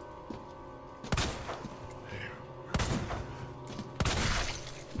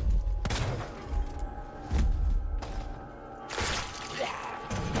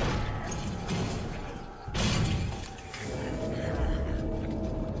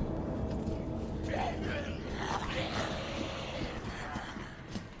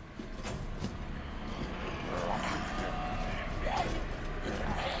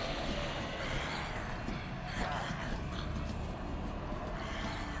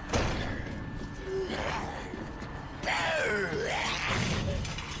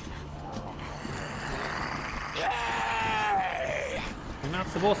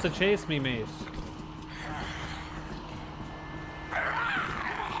 Supposed to chase me, mate.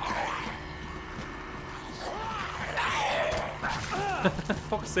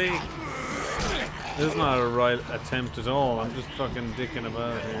 Fuck's sake. This is not a right attempt at all. I'm just fucking dicking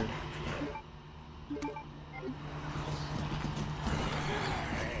about here.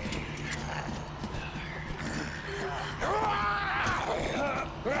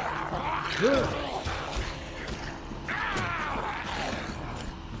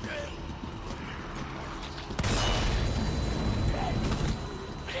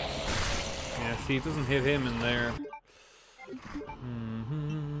 see, it doesn't hit him in there.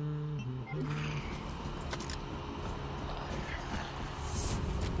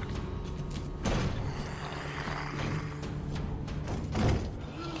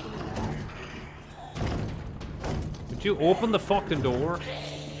 Would you open the fucking door?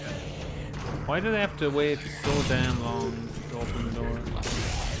 Why do they have to wait so damn long to open the door?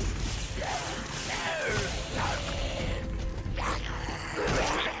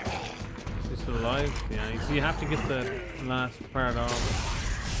 Is he still alive? Yeah, so you have to get the last part off.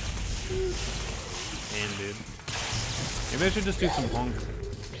 Damn, dude. Maybe I should just do some hunk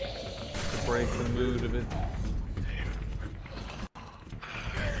to break the mood a bit.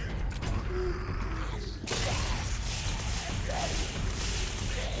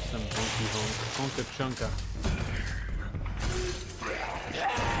 Some funky hunk. Hunka chunka.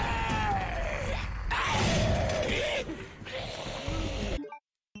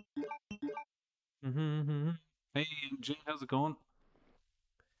 Hey, Jay, how's it going?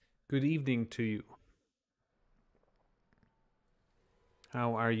 Good evening to you.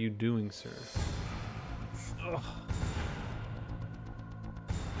 How are you doing, sir? Ugh.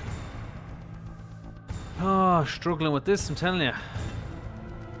 Oh, struggling with this, I'm telling you.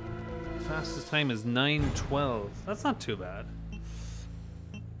 Fastest time is 9:12. That's not too bad.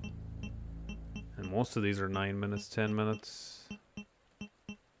 And most of these are 9 minutes, 10 minutes.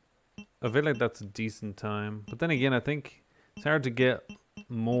 I feel like that's a decent time. But then again, I think it's hard to get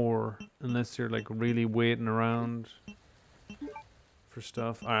more unless you're like really waiting around for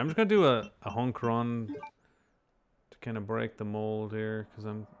stuff. Alright, I'm just gonna do a hunk run to kind of break the mold here because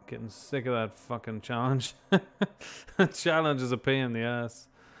I'm getting sick of that fucking challenge. That challenge is a pain in the ass.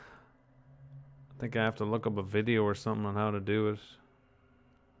 I think I have to look up a video or something on how to do it.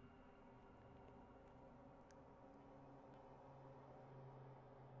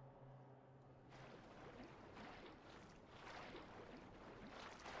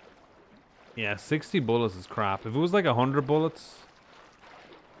 Yeah, 60 bullets is crap. If it was like 100 bullets,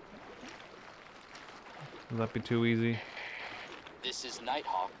 would that be too easy? This is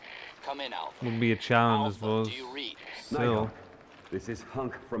Nighthawk. Come in, Alpha. Would be a challenge, Alpha, I suppose. do you read? Still. Nighthawk, this is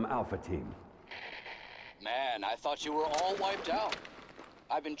Hunk from Alpha Team. Man, I thought you were all wiped out.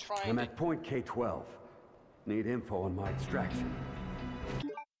 I've been trying I'm to... at point K12. Need info on my extraction.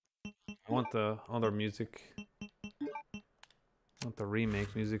 I want the other music. I want the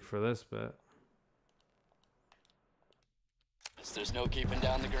remake music for this bit. There's no keeping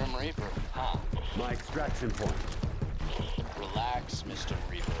down the Grim Reaper, huh? My extraction point. Relax, Mr.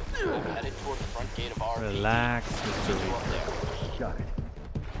 Reaper. I'm headed toward the front gate of RE. Relax, Mr. Reaper. Got it.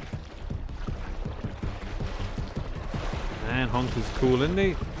 Man, Hunk is cool, isn't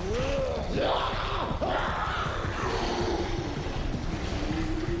he?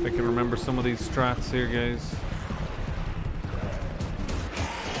 I can remember some of these strats here, guys.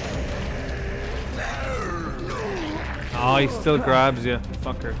 Oh, he still grabs you,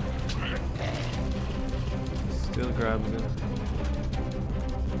 fucker. Still grabs you.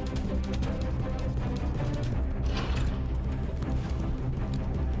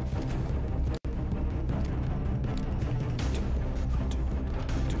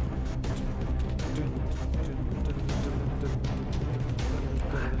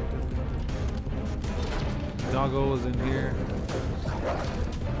 Doggo is in here.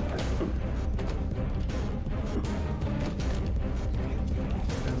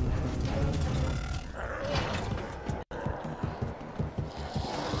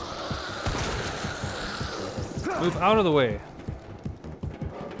 Move out of the way.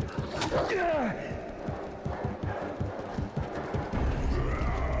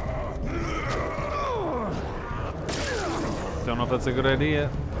 Don't know if that's a good idea.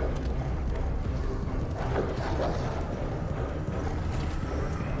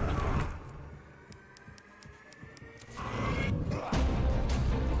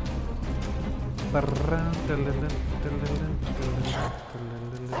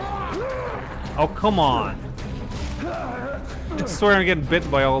 Oh, come on. I swear I'm getting bit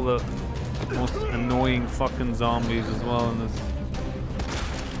by all the most annoying fucking zombies as well in this.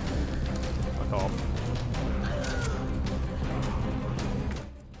 Fuck off.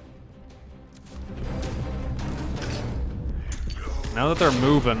 Now that they're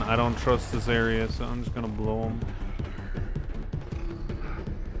moving, I don't trust this area, so I'm just gonna blow them.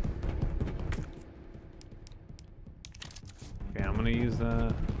 Okay, I'm gonna use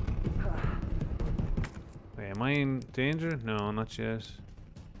that. Wait, am I in danger? No, not yet.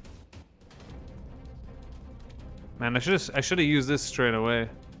 Man, I should have used this straight away.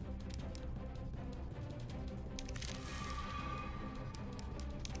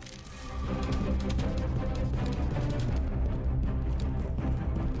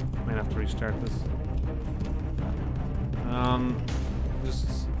 have to restart this.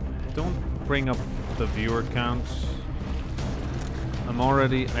 Just don't bring up the viewer count.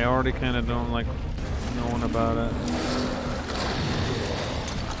 I already kind of don't like knowing about it.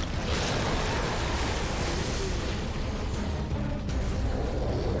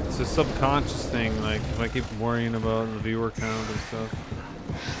 It's a subconscious thing, like if I keep worrying about the viewer count and stuff,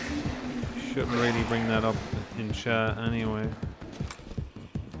 shouldn't really bring that up in chat anyway.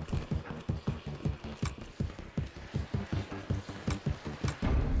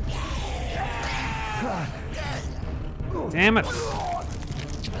 Damn it!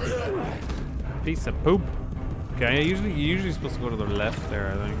 Piece of poop. Okay, you're usually supposed to go to the left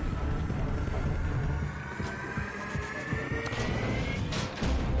there, I think.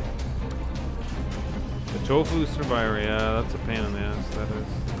 The tofu survivor, yeah, that's a pain in the ass, that is.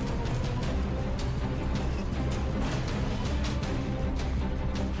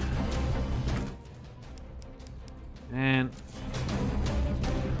 And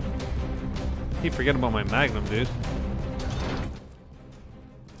keep forgetting about my magnum, dude.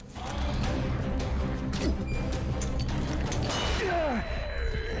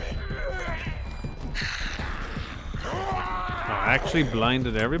 Actually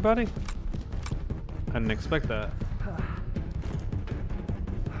blinded everybody? I didn't expect that.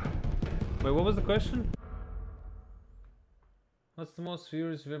 Wait, what was the question? What's the most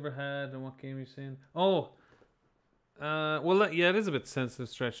viewers you've ever had and what game you're saying? Oh! Well, yeah, it is a bit sensitive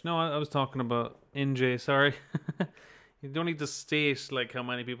stretch. No, I was talking about NJ, sorry. You don't need to state like how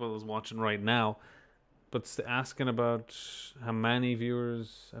many people is watching right now. But asking about how many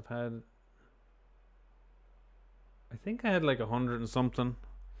viewers I've had. I think I had like 100 and something.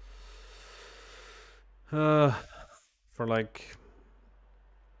 For like...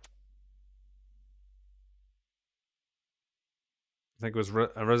 I think it was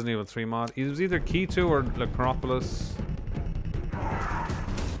a Resident Evil 3 mod. It was either Key2 or Necropolis.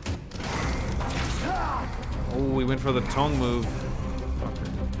 Oh, we went for the tongue move.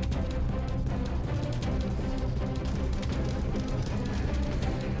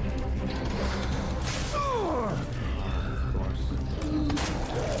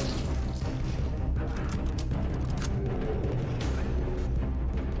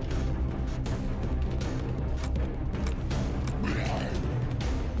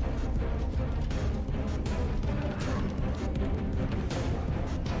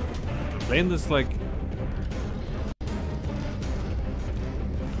 Playing this like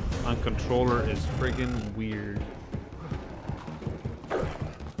on controller is friggin' weird.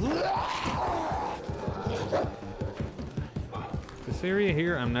 This area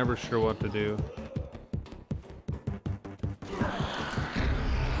here, I'm never sure what to do.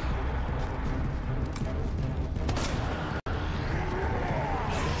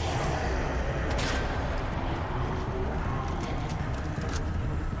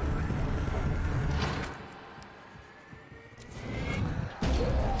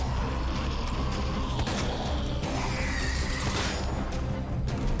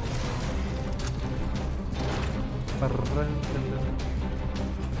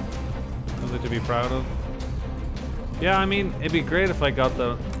 Something to be proud of. Yeah, I mean, it'd be great if I got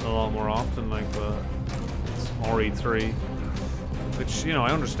that a lot more often, like the RE3. Which, you know,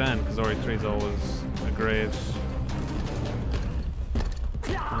 I understand, because RE3 is always a great...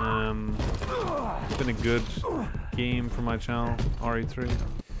 it's been a good game for my channel, RE3.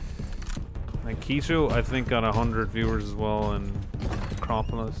 Like Key2, I think got 100 viewers as well, and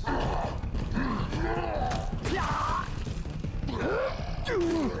Necropolis.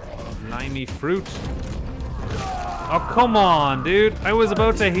 Limey fruit. Oh, come on, dude. I was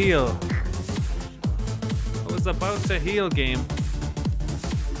about to heal. I was about to heal, game.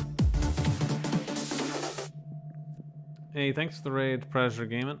 Hey, thanks for the raid, Pressure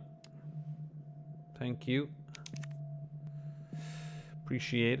Gaming. Thank you.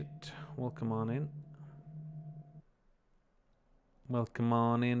 Appreciate it. Welcome on in. Welcome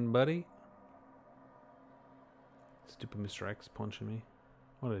on in, buddy. Stupid Mr. X punching me.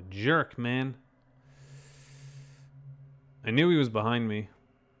 What a jerk, man. I knew he was behind me.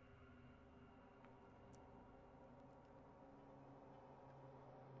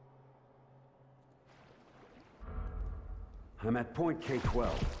 I'm at point K12.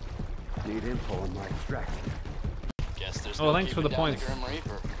 Need info on my extraction. Guess there's Oh, thanks for the points.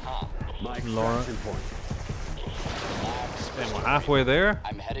 My Laura. extraction point. Damn, we're halfway there.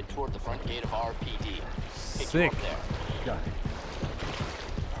 I'm headed toward the front gate of RPD. Sick. Got it.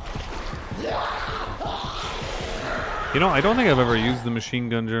 You know, I don't think I've ever used the machine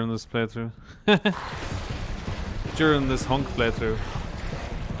gun during this playthrough. During this hunk playthrough.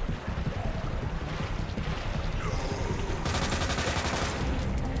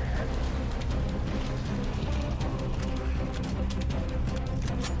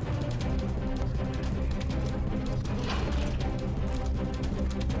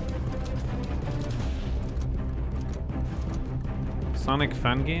 Sonic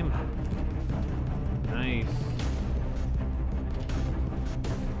fan game? Nice.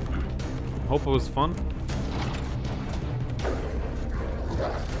 Hope it was fun.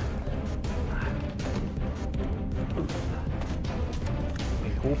 I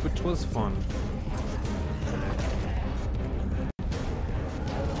hope it was fun.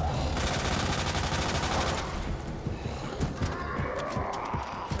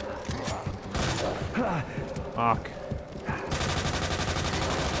 Fuck.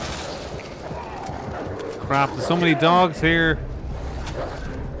 Crap, there's so many dogs here.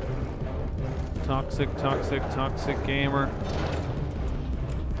 Toxic, toxic, toxic gamer.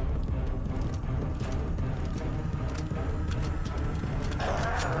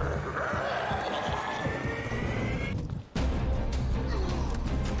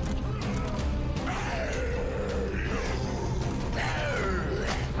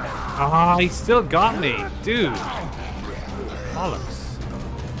 Ah, he still got me, dude. Bollocks.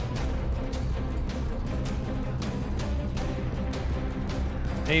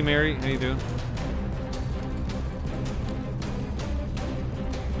 Hey Mary, how you doing?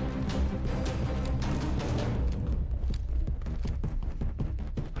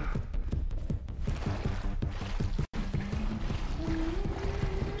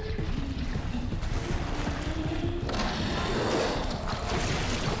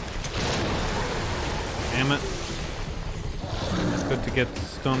 Damn it. It's good to get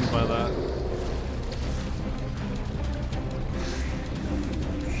stunned by that.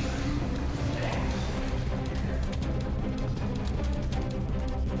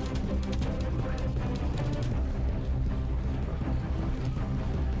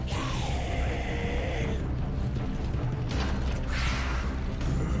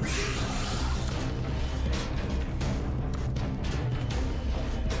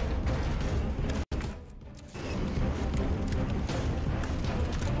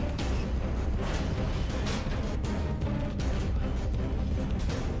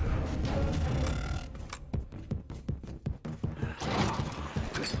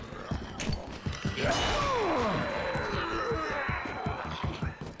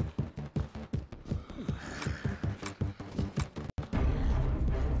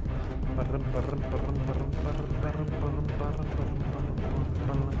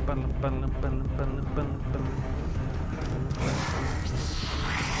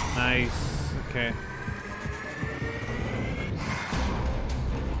 Nice. Okay.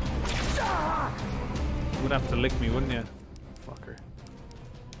 You would have to lick me, wouldn't you? Fucker.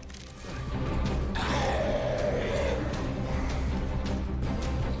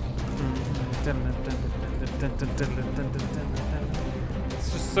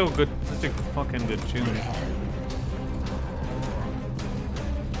 It's just so good. Such a fucking good tune.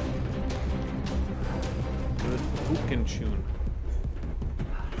 Good fucking tune.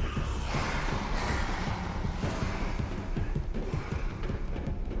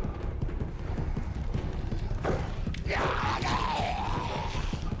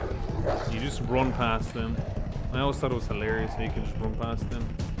 You just run past them. I always thought it was hilarious how you can just run past them.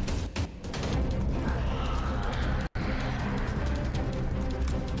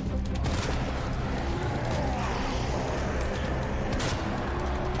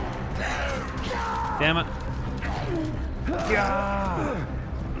 Damn it. Yeah.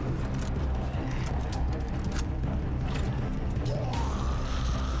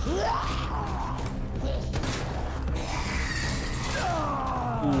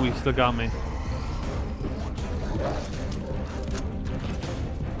 Ooh, he still got me.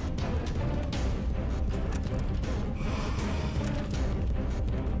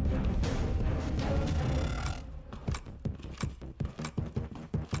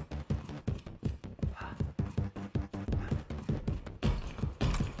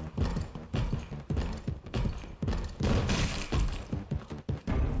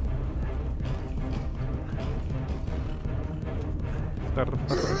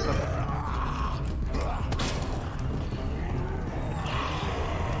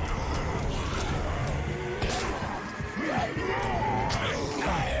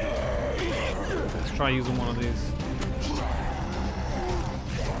 Let's try using one of these.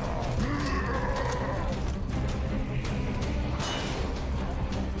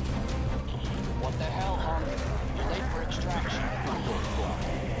 What the hell, Hunk? You're late for extraction.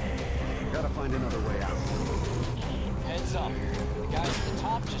 Gotta find another way out. Heads up. The guys at the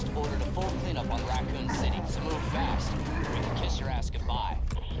top just ordered a full cleanup on Raccoon City, so move fast. We can kiss your ass goodbye.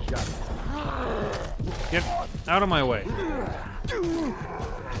 Got it. Get out of my way.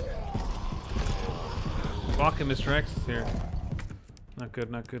 Fucking Mr. X is here. Not good,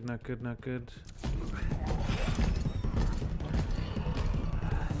 not good, not good, not good.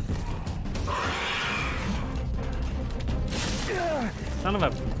 Son of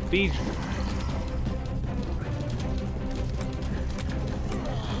a beach.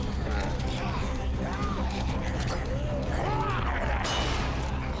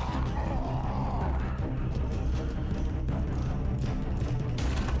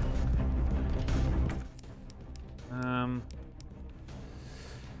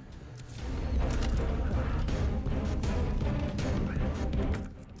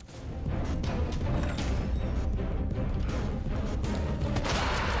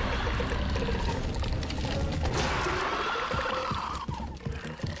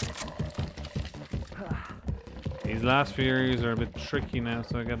 These last few areas are a bit tricky now,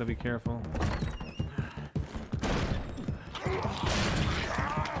 so I gotta be careful.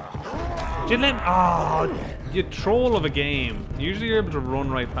 Did you let me? Oh, you troll of a game. Usually you're able to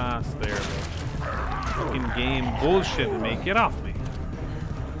run right past there, but fucking game bullshitting me. Get off me.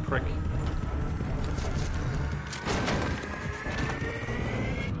 Prick.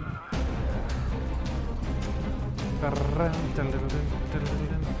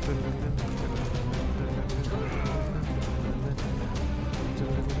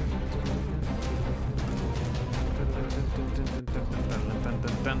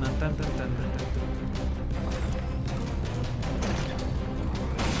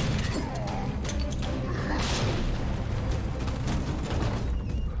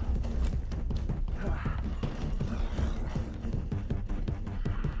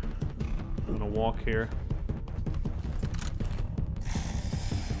 I'm gonna walk here.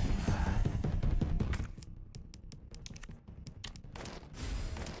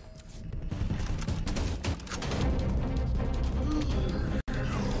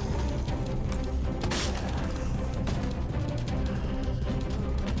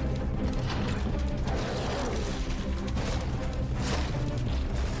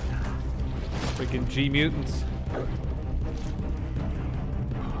 Freaking G mutants.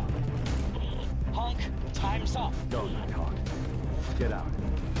 Hunk, time's up. Go, Nighthawk. Get out.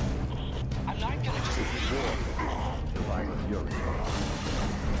 I'm not gonna just... Survival fury.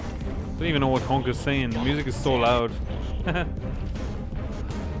 I don't even know what Hunk is saying. The music is so loud.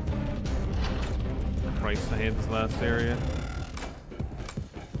 Christ, I hate this last area.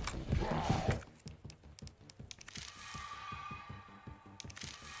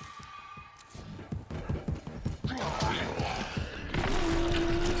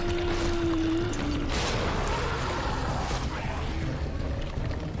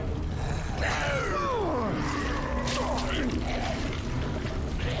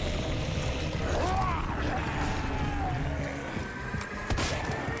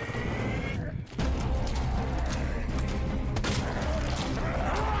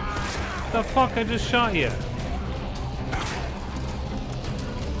 The fuck, I just shot you.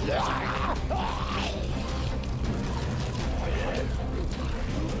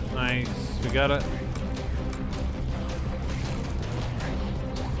 Nice, we got it.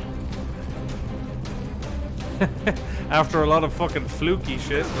 After a lot of fucking fluky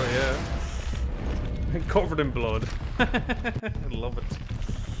shit, but yeah. Covered in blood. I love it.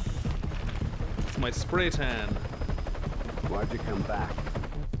 It's my spray tan. Why'd you come back?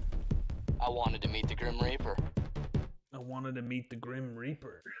 I wanted to meet the Grim Reaper. I wanted to meet the Grim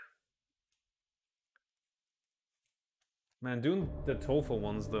Reaper. Man, doing the tofu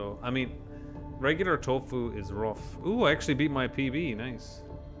ones though. I mean, regular tofu is rough. Ooh, I actually beat my PB. Nice.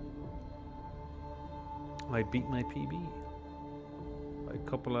 I beat my PB by a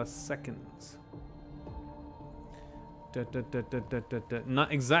couple of seconds.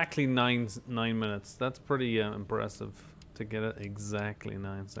 Not exactly nine minutes. That's pretty impressive to get it exactly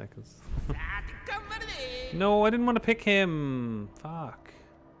 9 seconds. No, I didn't want to pick him. Fuck.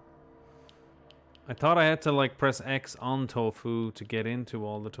 I thought I had to like press X on tofu to get into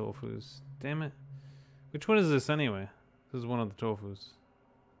all the tofus. Damn it. Which one is this anyway? This is one of the tofus.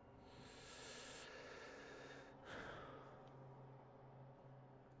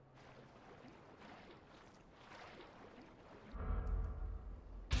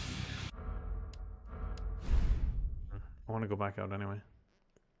 I want to go back out anyway.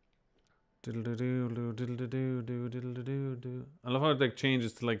 I love how it like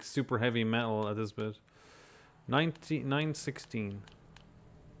changes to like super heavy metal at this bit. 916.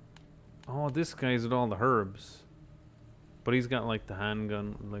 Oh, this guy's with all the herbs. But he's got like the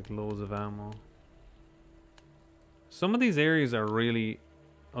handgun, like loads of ammo. Some of these areas are really...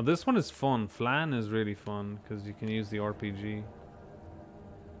 Oh, this one is fun. Flan is really fun because you can use the RPG.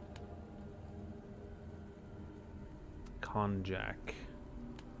 Konjac.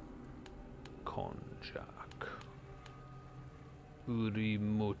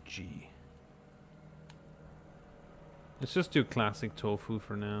 Urimochi. Let's just do classic tofu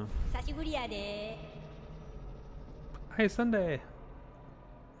for now. 久しぶりやで Hey, Sunday.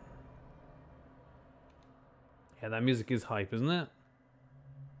 Yeah, that music is hype, isn't it?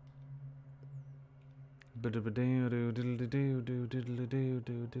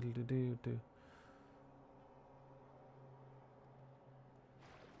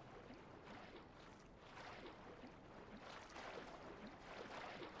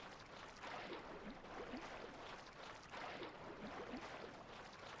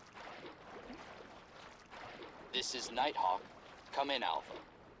 This is Nighthawk. Come in, Alpha.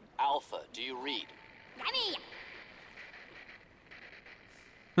 Alpha, do you read? 何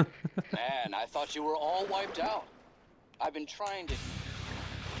や Man, I thought you were all wiped out. I've been trying to...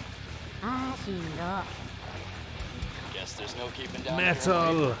 あーしんど Guess there's no keeping down...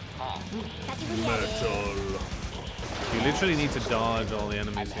 Metal! Huh. 久しぶりやで You literally need to dodge all the I'm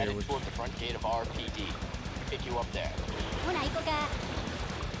enemies here. headed Which... toward the front gate of RPD. Pick you up there. ほな行こか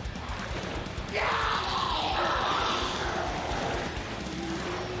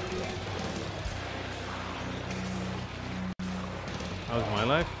How's my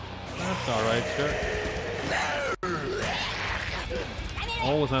life? That's alright, sure.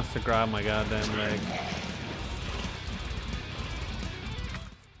 Always has to grab my goddamn leg.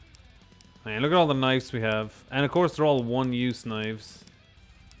 Man, look at all the knives we have. And of course they're all one-use knives.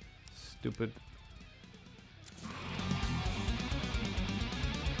 Stupid.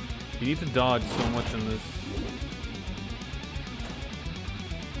 You need to dodge so much in this.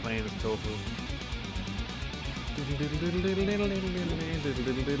 Playing as tofu.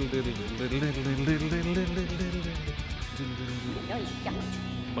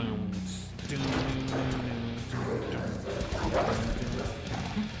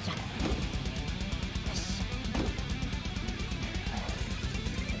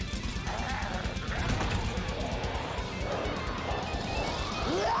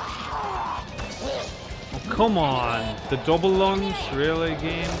 Oh, come on! The double lunge? Really,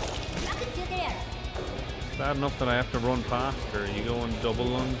 game? Bad enough that I have to run past her. You go and double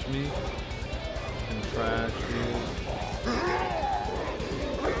lunge me? And trash you.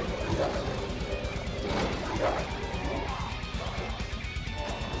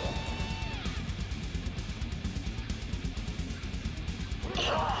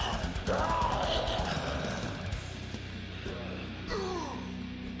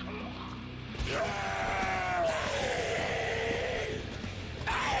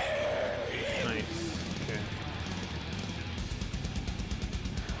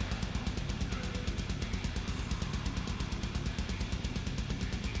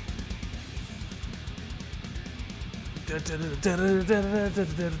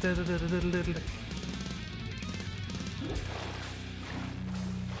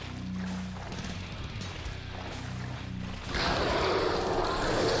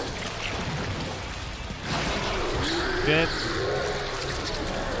 Shit.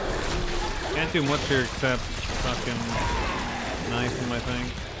 Can't do much here except fucking knife in my thing.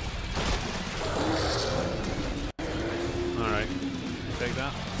 Alright. Take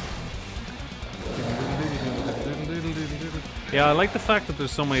that. Yeah, I like the fact that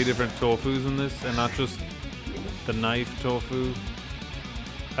there's so many different tofus in this and not just the knife tofu.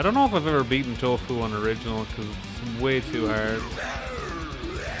 I don't know if I've ever beaten tofu on original because it's way too hard.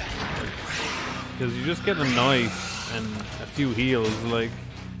 Because you just get a knife and a few heals, like,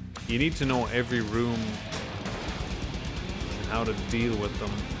 you need to know every room and how to deal with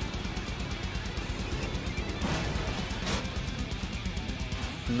them.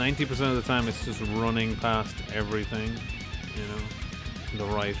 And 90% of the time it's just running past everything, you know,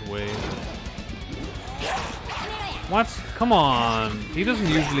 the right way. What? Come on! He doesn't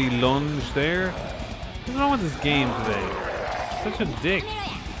usually lunge there. What's wrong with this game today? Such a dick.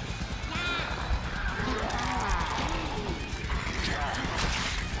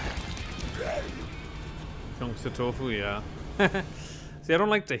 Chunks of tofu, yeah. See, I don't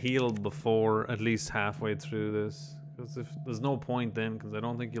like to heal before at least halfway through this. Because if there's no point then, because I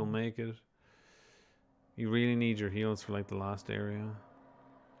don't think you'll make it. You really need your heals for like the last area.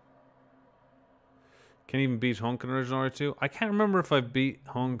 Can't even beat Hunk in original R2. I can't remember if I beat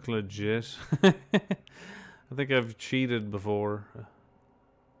Hunk legit. I think I've cheated before.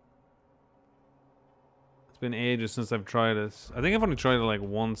 It's been ages since I've tried this. I think I've only tried it like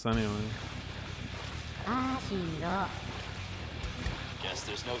once anyway. Guess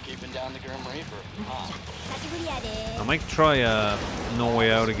there's no keeping down the Grim Reaper, huh? I might try No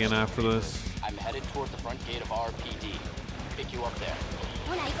Way Out again after this. I'm headed toward the front gate of RPD. Pick you up there.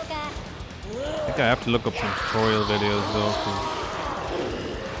 I think I have to look up some tutorial videos though, 'cause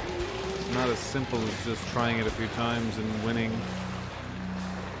not as simple as just trying it a few times and winning.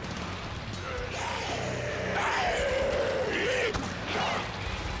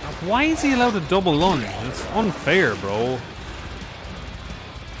 Why is he allowed to double lunge? It's unfair, bro.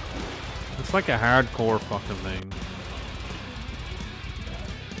 It's like a hardcore fucking thing.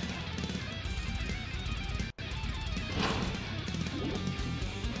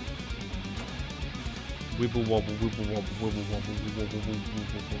 Wibble wobble, wibble wobble, wibble wobble, wibble wobble,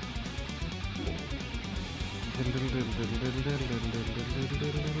 wibble wobble.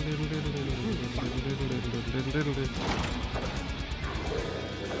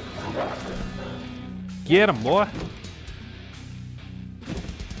 Get him, boy.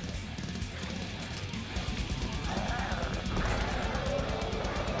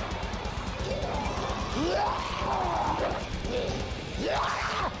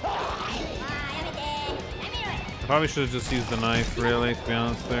 I probably should have just used the knife, really, to be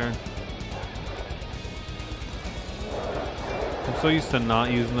honest there. I'm so used to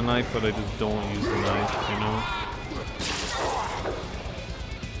not using the knife, but I just don't use the knife, you know?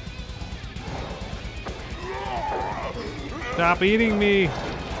 Stop eating me!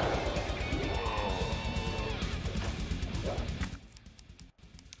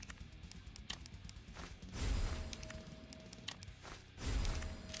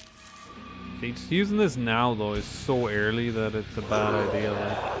 See, just using this now though is so early that it's a bad idea.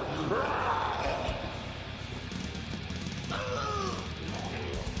 Like.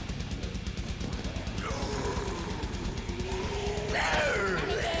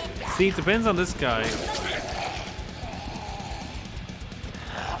 See, it depends on this guy.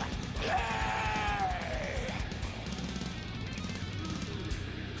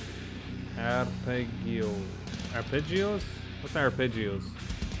 Arpeggios? What's arpeggios?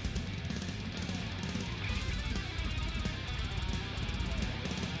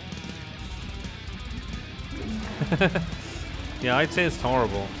 Yeah, I'd say it's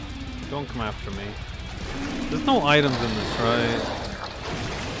horrible. Don't come after me. There's no items in this, right?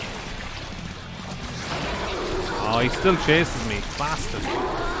 Oh, he still chases me. Bastard.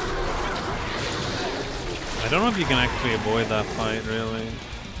 I don't know if you can actually avoid that fight, really.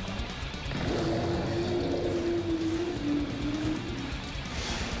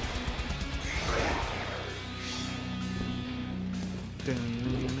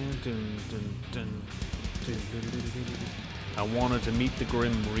 I wanted to meet the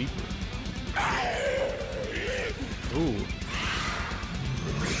Grim Reaper. Ooh.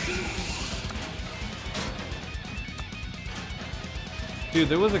 Dude,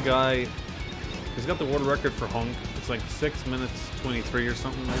 there was a guy, he's got the world record for hunk. It's like 6 minutes 23 or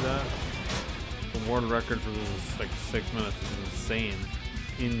something like that. The world record for this is like 6 minutes. It's insane.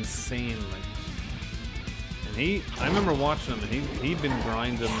 Insane, like. And I remember watching him, and he'd been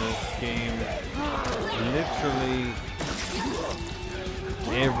grinding this game literally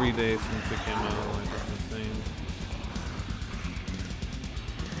every day since it came out. Like, it's insane.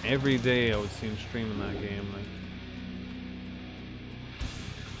 Every day I would see him streaming that game. Like,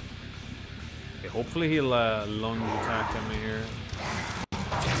 okay, hopefully he'll lunge attack at me here.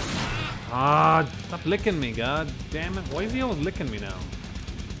 Ah, stop licking me, god damn it! Why is he always licking me now?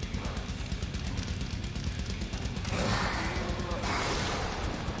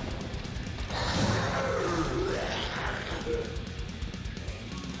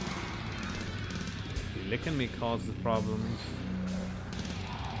 Licking me causes problems.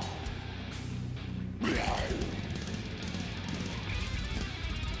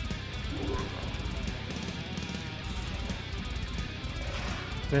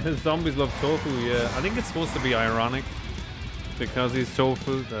 Zombies love tofu, yeah. I think it's supposed to be ironic because he's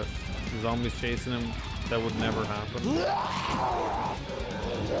tofu that the zombies chasing him. That would never happen.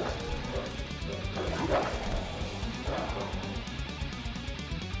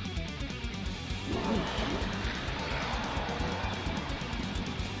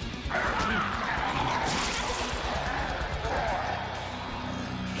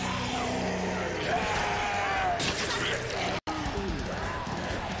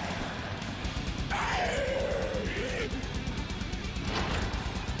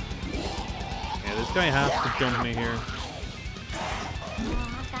 This guy has to jump me here.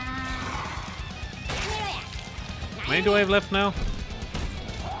 How many do I have left now?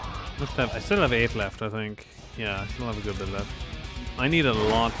 I still have 8 left, I think. Yeah, I still have a good bit left. I need a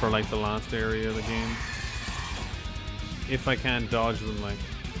lot for like the last area of the game. If I can't dodge them, like.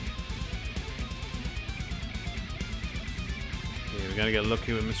 Yeah, we gotta get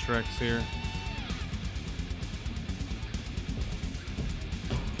lucky with Mr. X here.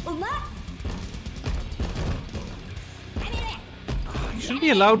 shouldn't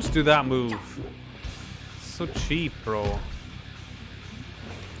be allowed to do that move. So cheap, bro.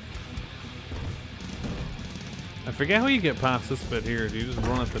 I forget how you get past this bit here. Do you just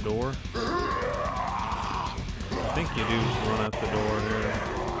run at the door? I think you do just run at the door here.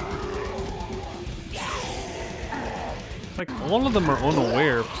 It's like all of them are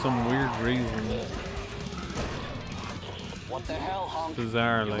unaware for some weird reason. What the hell, Hunk?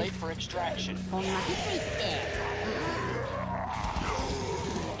 Bizarre, You're like. late for extraction. ほんまきついって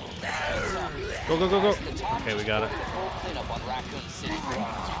Go, go, go, go. The top Okay, we just got it. ordered full cleanup on Raccoon City.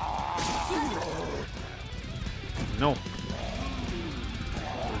 No.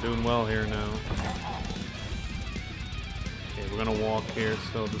 We're doing well here now. Okay, we're gonna walk here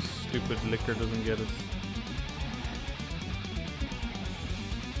so the stupid liquor doesn't get us.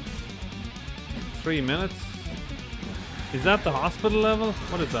 3 minutes? Is that the hospital level?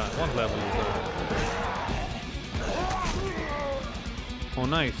 What is that? What level is that? Oh,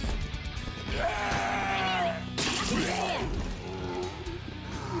 nice.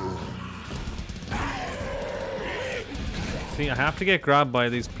 See, I have to get grabbed by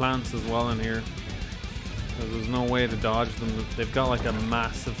these plants as well in here. Because there's no way to dodge them. They've got like a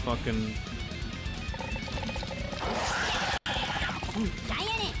massive fucking...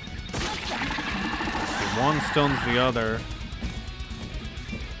 One stuns the other.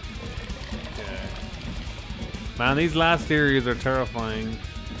 Yeah. Man, these last areas are terrifying.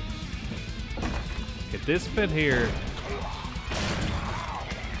 Get this bit here.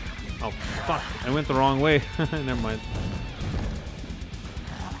 Oh, fuck. I went the wrong way. Never mind.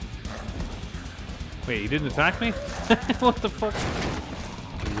 Wait, you didn't attack me? What the fuck?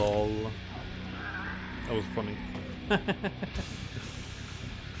 Lol. That was funny.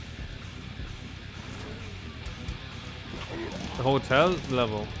 The hotel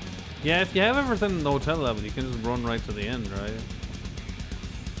level. Yeah, if you have everything in the hotel level, you can just run right to the end, right?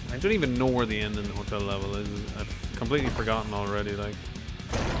 I don't even know where the end in the hotel level is. I've completely forgotten already, like.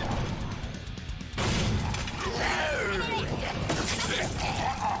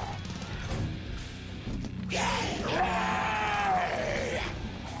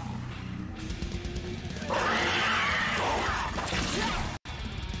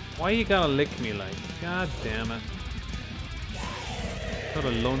 Why you gotta lick me like? God damn it. Could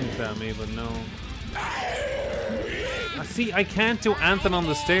have lunged at me, but no. See, I can't do Anthem on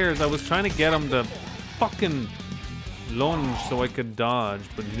the stairs. I was trying to get him to fucking lunge so I could dodge,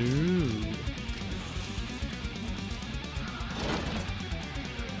 but no.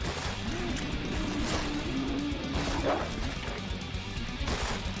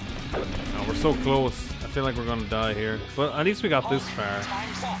 Oh, we're so close. I feel like we're gonna die here. But at least we got this far.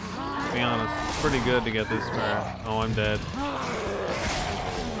 To be honest, it's pretty good to get this far. Oh, I'm dead.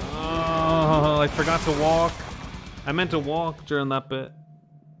 Oh, I forgot to walk. I meant to walk during that bit.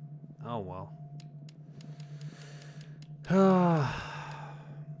 Oh well. So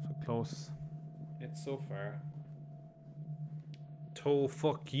close. It's so far. To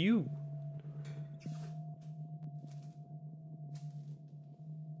fuck you.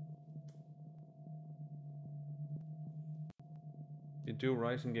 You do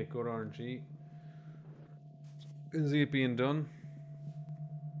right and get good RNG. Is it being done?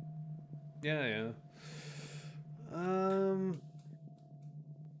 Yeah, yeah. I don't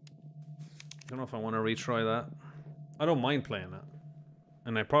know if I want to retry that. I don't mind playing that,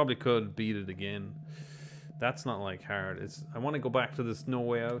 and I probably could beat it again. That's not like hard. It's I want to go back to this No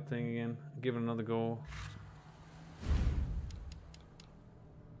Way Out thing again. Give it another go.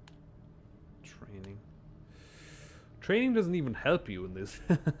 Training. Training doesn't even help you in this.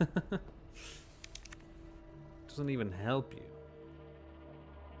 Doesn't even help you.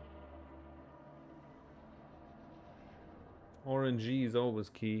 RNG is always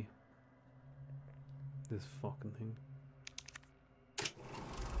key. This fucking thing.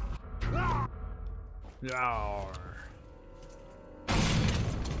 Yarr.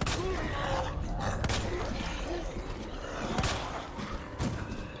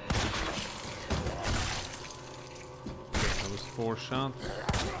 That was 4 shots.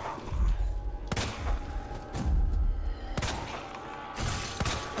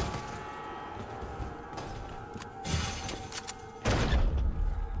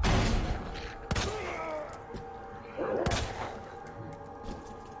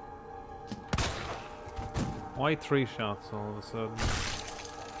 Why 3 shots all of a sudden?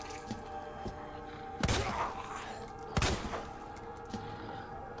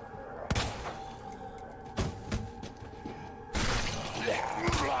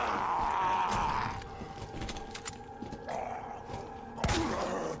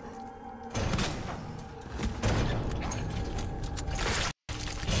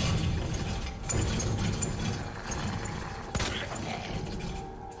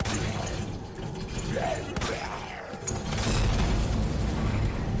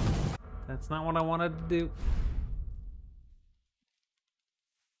 That's not what I wanted to do.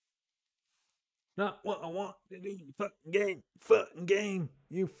 Not what I want to do. Fucking game. Fucking game.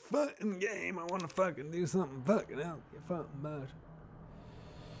 You fucking game. I want to fucking do something fucking else. You fucking bad.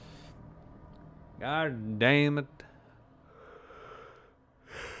 God damn it.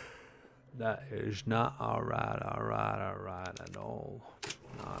 That is not alright at all.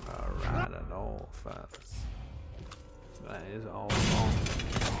 Not alright at all, fellas. That is all wrong.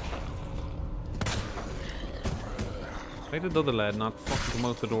 Why did the other lad not fucking come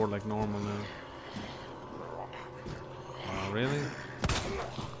out the door like normal now? Oh, really?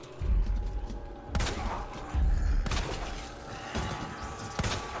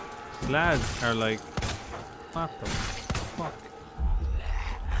 These lads are like, what the fuck?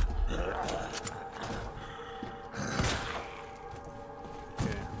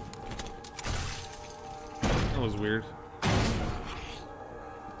 Okay. That was weird.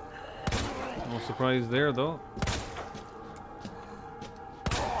 No surprise there though.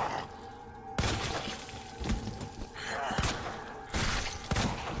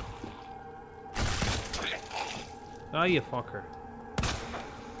 Ah, you fucker.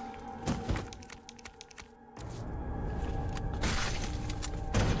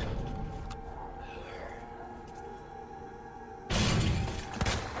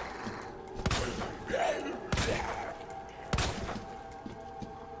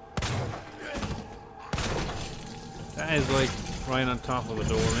 That is like right on top of the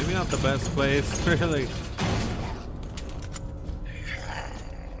door. Maybe not the best place, really.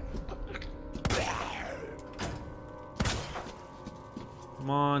 Come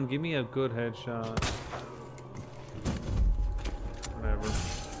on, give me a good headshot. Whatever.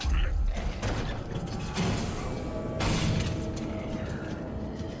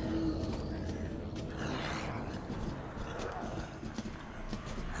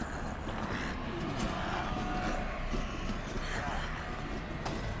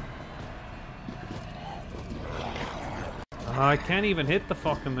 I can't even hit the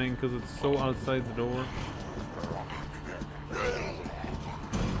fucking thing because it's so outside the door.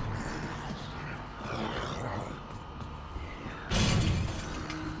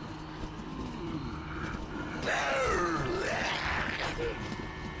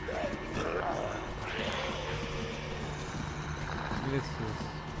 This is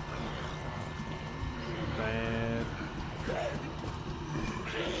bad.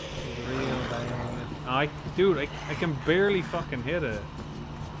 Real bad. Dude, I can barely fucking hit it.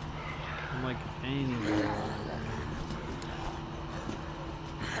 I'm like anywhere.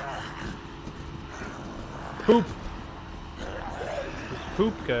 Poop. Just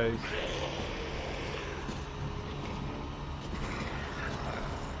poop, guys.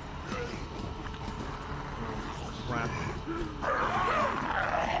 Crap.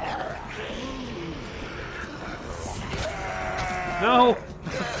 No!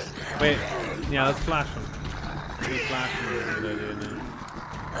 Wait, yeah, let's flash him. Let's flash him is a good idea now.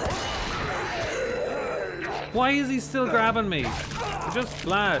 Why is he still grabbing me? He just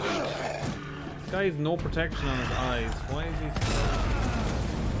flashed. This guy has no protection on his eyes. Why is he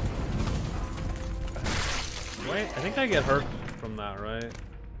still... Wait, I think I get hurt from that, right?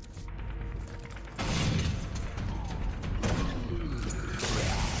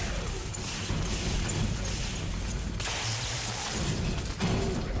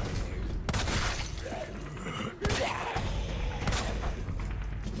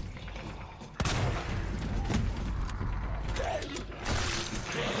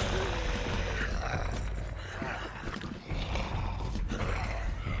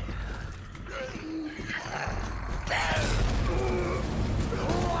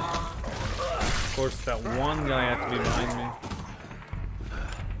 Of course, that one guy had to be behind me.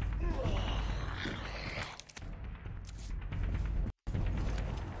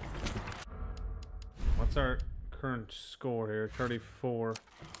 What's our current score here? 34.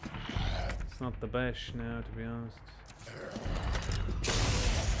 It's not the best now, to be honest.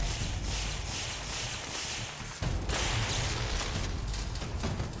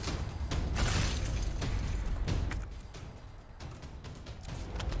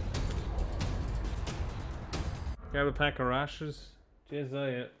 Grab a pack of rashes. Jeez,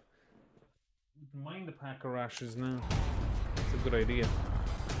 I mind a pack of rashes now. That's a good idea.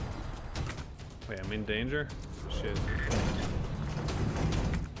 Wait, I'm in danger? Shit.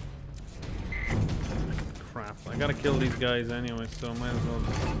 Crap. I gotta kill these guys anyway, so I might as well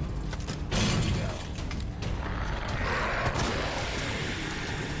just...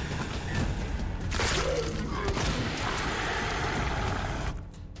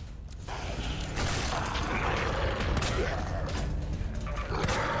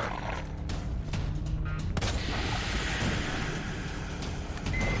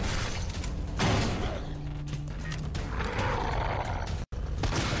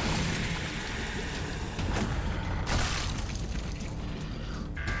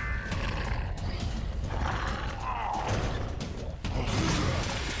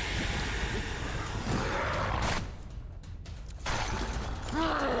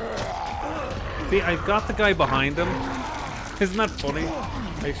 See, I got the guy behind him. Isn't that funny?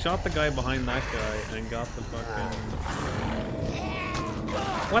 I shot the guy behind that guy and got the fucking...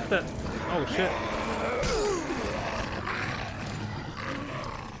 What the? Oh shit.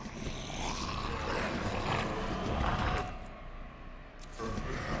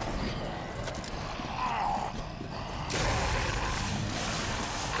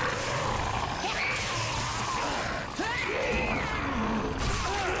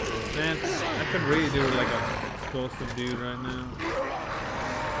 Man, I could really do like a explosive dude right now.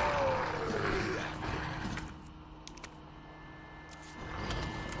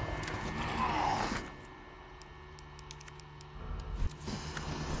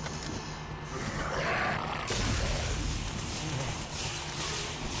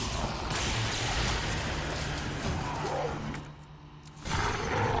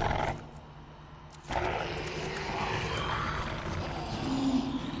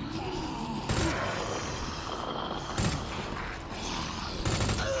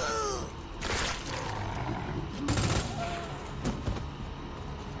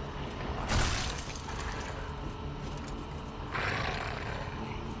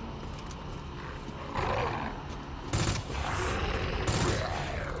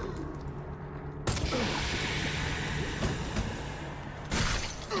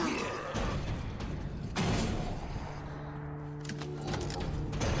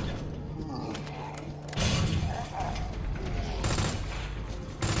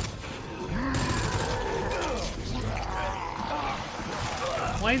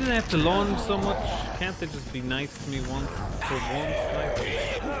 Why do they have to launch so much? Can't they just be nice to me once for once? Like,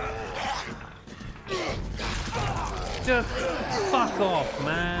 just fuck off,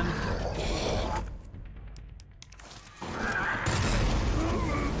 man.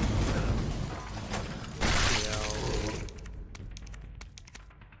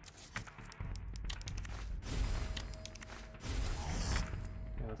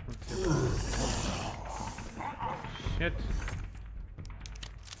 Shit.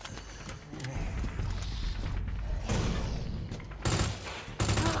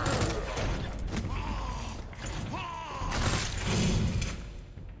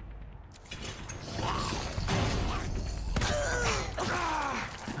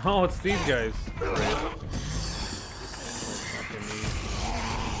 Oh, it's these guys.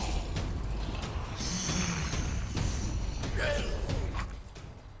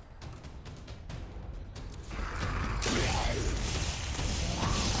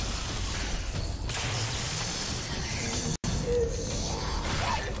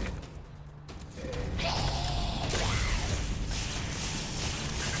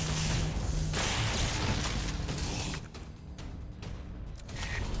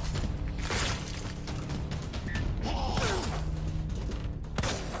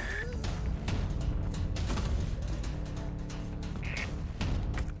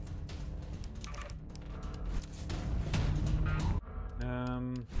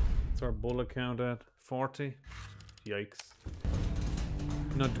 What's our bullet count at? 40? Yikes.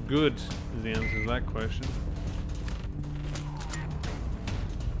 Not good is the answer to that question.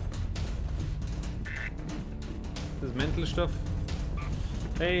 This is mental stuff.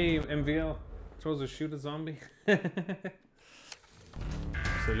 Hey, MVL. Throws a shoot a zombie.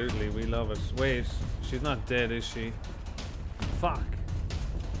 Absolutely, we love it. Wait, she's not dead, is she? Fuck.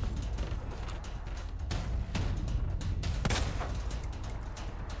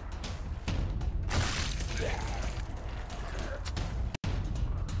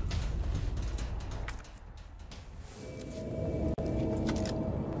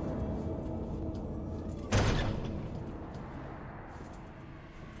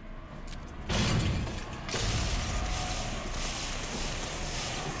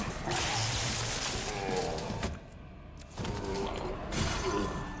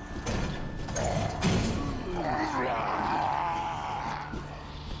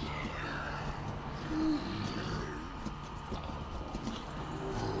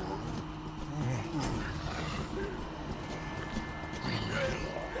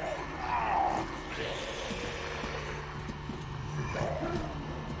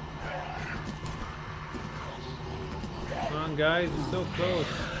 Guys, you're so close.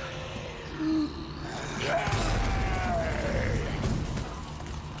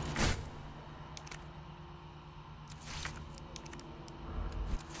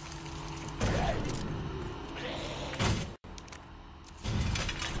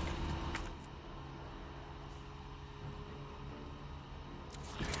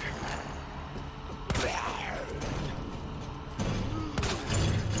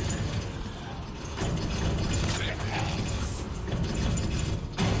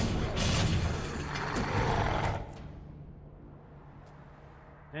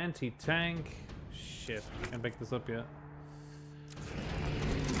 Anti-tank. Shit, can't pick this up yet.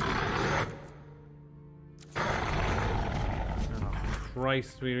 Oh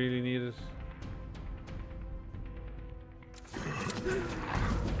Christ, we really need it.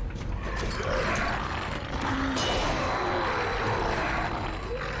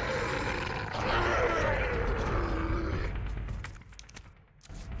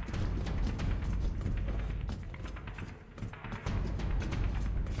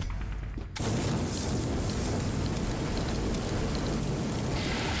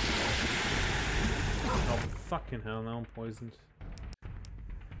 Fucking hell, now I'm poisoned.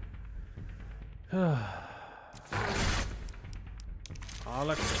 Oh,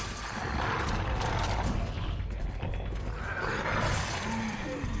 look.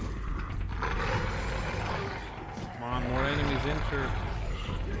 Come on, more enemies entered.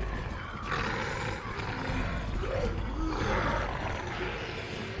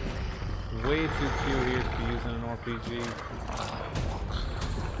 Way too few here to be using an RPG.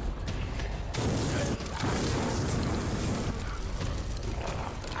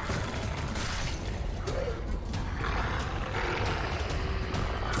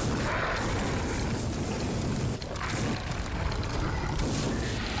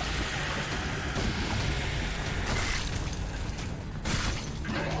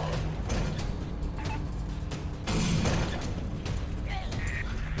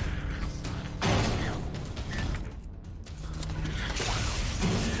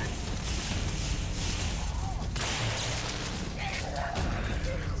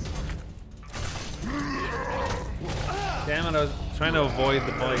 Damn it, I was trying to avoid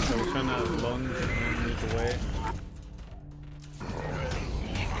the bite. I was trying to lunge and move away.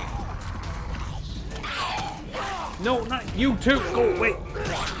 No, not you too! Go away!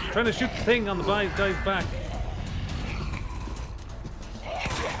 Trying to shoot the thing on the guy's back.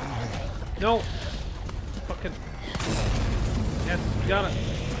 No! Fucking... Yes, got it.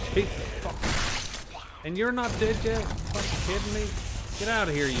 Piece of fuck. And you're not dead yet? Fucking kidding me? Get out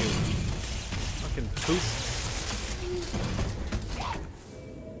of here, you. Fucking poop.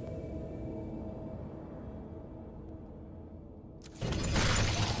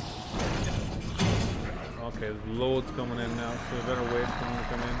 Okay, there's loads coming in now, so we better wait for them to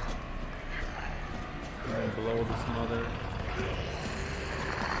come in. And then blow this mother.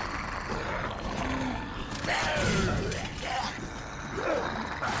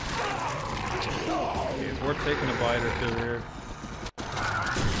 Okay, we're taking a bite or two here.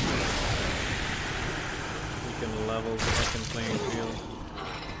 We can level the fucking playing field.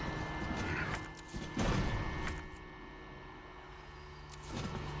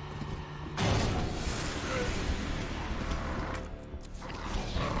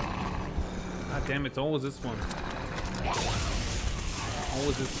 Damn, it's always this one.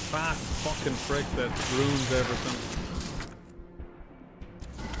 Always this fast fucking prick that ruins everything.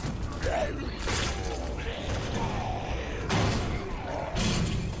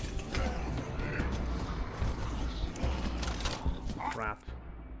 Crap.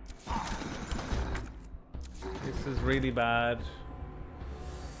 This is really bad.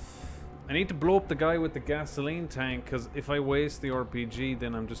 I need to blow up the guy with the gasoline tank, because if I waste the RPG,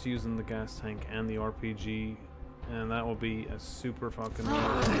 then I'm just using the gas tank and the RPG, and that will be a super fucking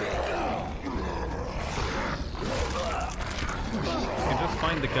I can just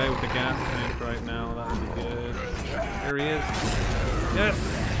find the guy with the gas tank right now, that would be good. There he is. Yes!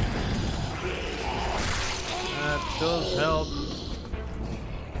 That does help.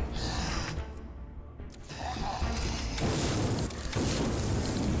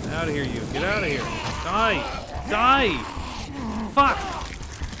 Out of here, you. Get out of here. Die! Die! Fuck!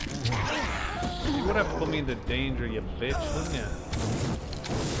 You would have put me into danger, you bitch, wouldn't you?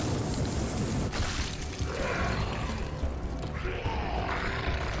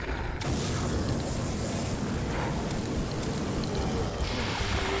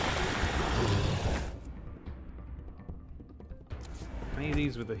 Any of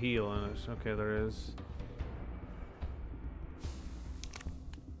these with a heal on it? Okay, there is.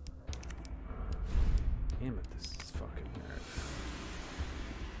 Damn it, this is fucking weird.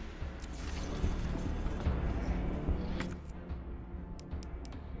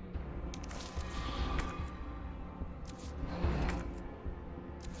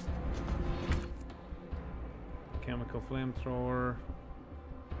 Chemical flamethrower.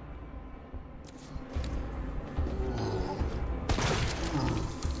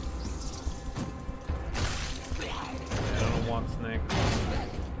 I don't know what's next.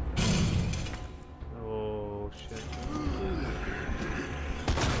 Shit.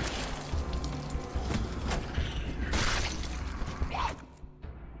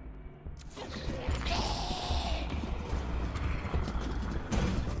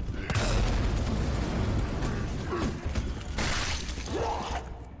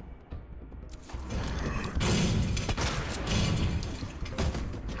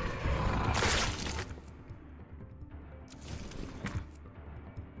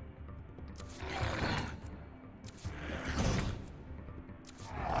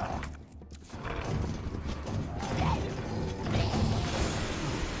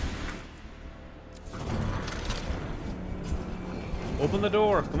 Open the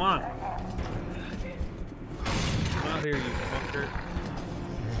door, come on. Come out here, you fucker.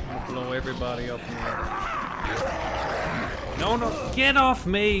 I'm gonna blow everybody up now. No, no, get off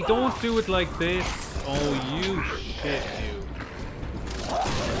me! Don't do it like this. Oh, you shit, you.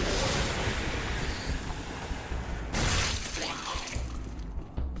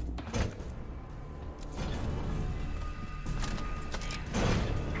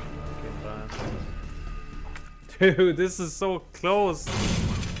 Dude, this is so close.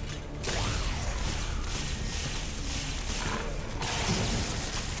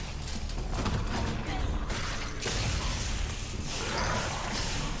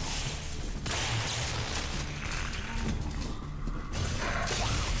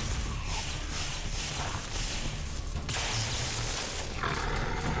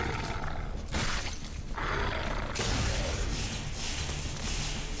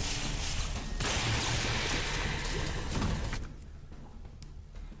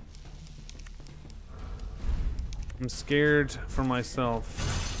 I'm scared for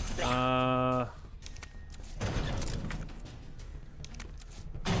myself. Another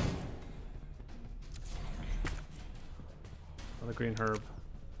green herb.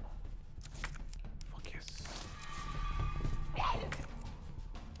 Fuck yes.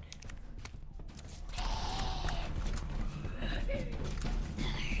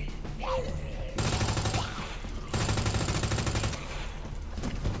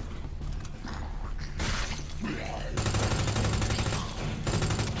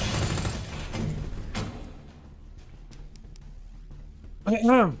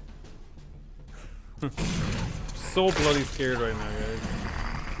 So bloody scared right now, guys.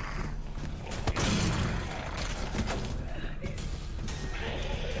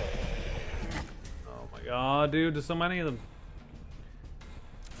 Oh my god, dude, there's so many of them.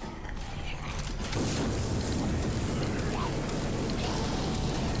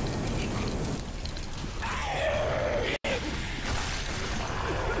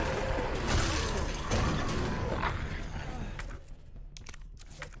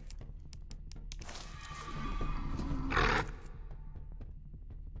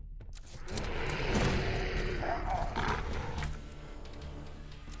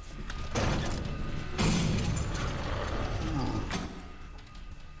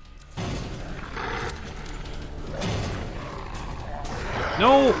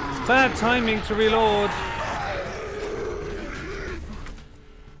 No! Bad timing to reload.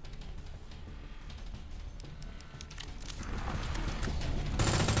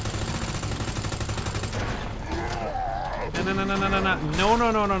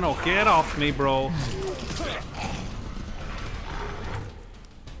 No. Get off me, bro.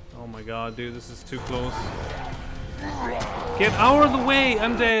 Oh my god, dude, this is too close. Get out of the way!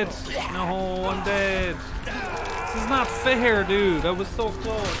 I'm dead. No, I'm dead. This is not fair, dude. I was so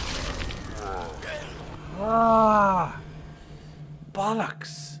close. Ah,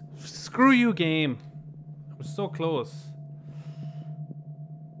 bollocks. Screw you, game. I was so close.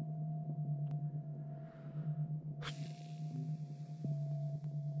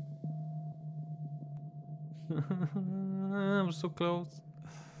 I was so close. I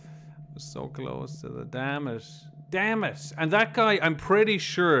was so close to the damn it. Damn it. And that guy, I'm pretty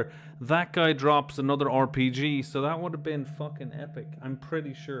sure that guy drops another RPG, so that would have been fucking epic. I'm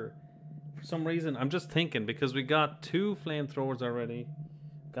pretty sure. For some reason, I'm just thinking, because we got 2 flamethrowers already.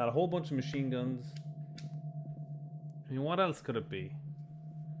 Got a whole bunch of machine guns. I mean, what else could it be?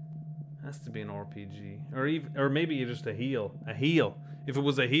 Has to be an RPG. Or maybe just a heal. A heal. If it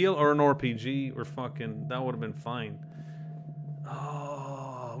was a heal or an RPG, or fucking, that would have been fine.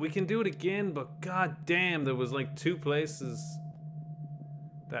 Oh, we can do it again, but god damn, there was like 2 places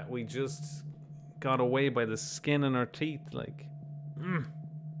that we just got away by the skin in our teeth, like.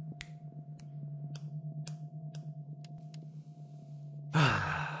 I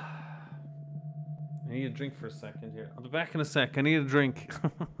need a drink for a second here. I'll be back in a sec. I need a drink.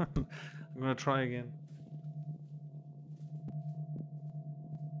 I'm gonna try again.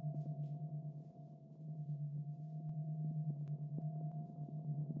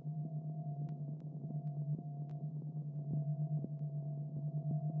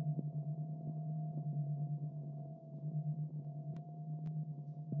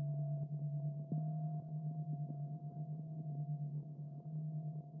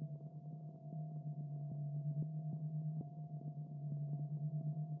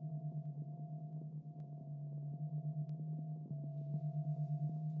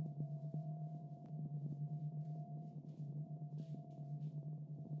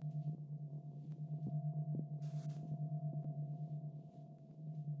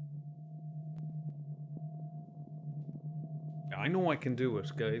 I know I can do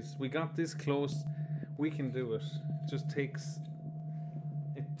it, guys. We got this close. We can do it. It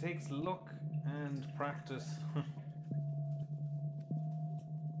takes luck and practice.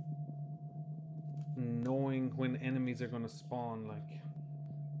 Knowing when enemies are gonna spawn, like.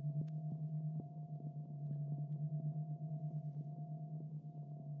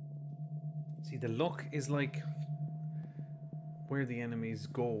 See, the luck is like where the enemies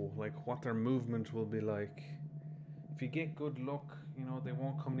go, like what their movement will be like. If you get good luck, you know, they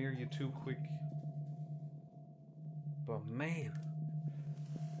won't come near you too quick. But man.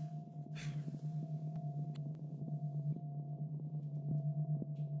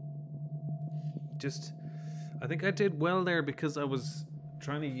 I think I did well there because I was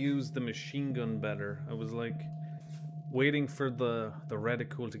trying to use the machine gun better. I was like waiting for the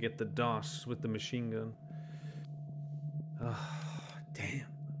reticle to get the dot with the machine gun. Oh, damn.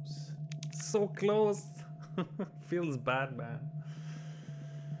 So close. Feels bad, man.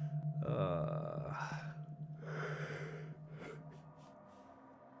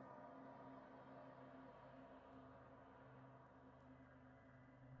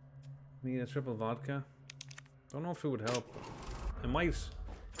 Need a triple vodka? Don't know if it would help. It might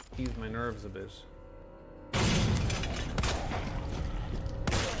ease my nerves a bit. Okay,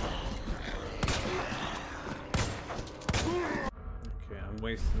 I'm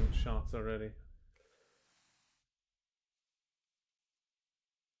wasting shots already.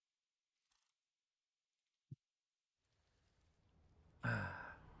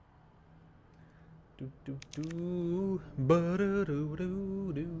 Do do do, ba do do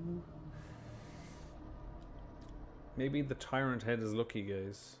do do. Maybe the tyrant head is lucky,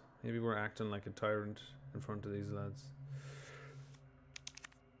 guys. Maybe we're acting like a tyrant in front of these lads.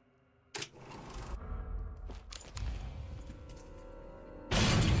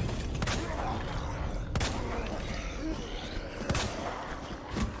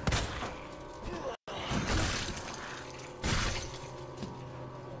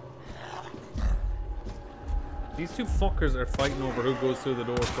 These two fuckers are fighting over who goes through the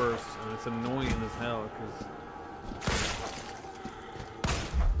door first, and it's annoying as hell, because...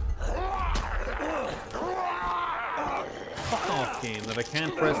 Fuck off, game, that I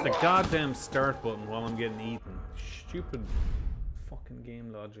can't press the goddamn start button while I'm getting eaten. Stupid fucking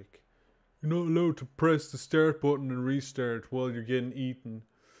game logic. You're not allowed to press the start button and restart while you're getting eaten.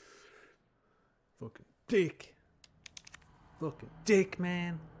 Fucking dick. Fucking dick,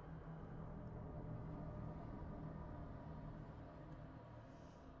 man.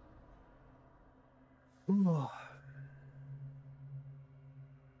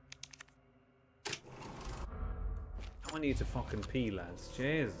 I need to fucking pee, lads.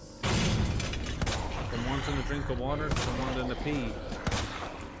 Jesus. I'm wanting a drink of water, I'm wanting a pee.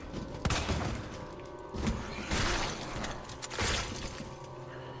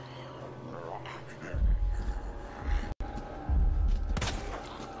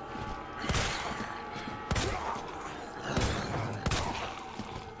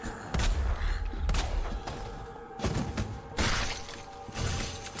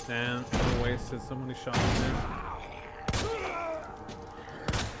 Damn, I wasted so many shots there.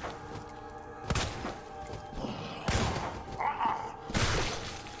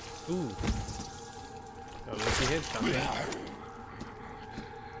 Ooh. Got a lucky hit, something.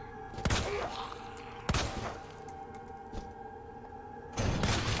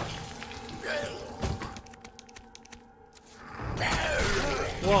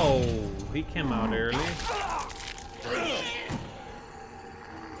 Whoa, he came out early.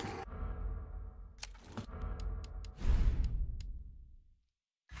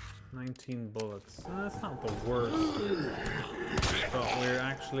 19 bullets. That's not the worst. But we're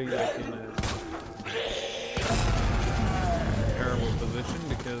actually like in a terrible position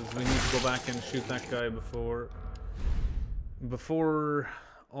because we need to go back and shoot that guy before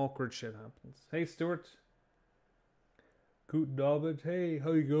awkward shit happens. Hey Stuart. Guten Abend. Hey,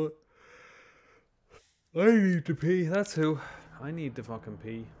 how you going? I need to pee. That's who. I need to fucking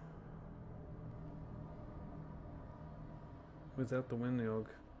pee. Without the windjog.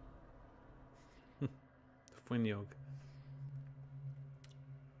 Windjog.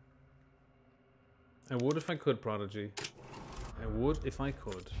 I would if I could, Prodigy. I would if I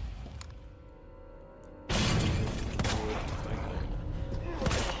could.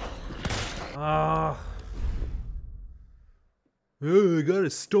 Ah. Oh, I gotta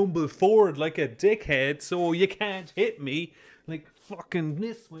stumble forward like a dickhead so you can't hit me. Like fucking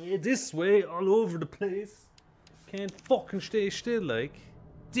this way, all over the place. Can't fucking stay still like.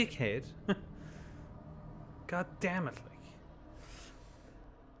 Dickhead. God damn it, like.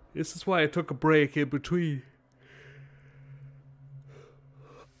 This is why I took a break in between.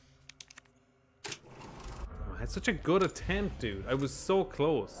 That's such a good attempt, dude. I was so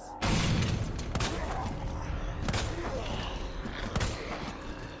close.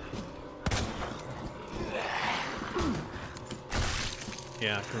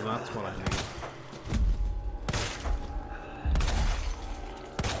 Yeah, because that's what I need.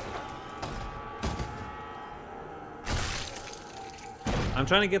 I'm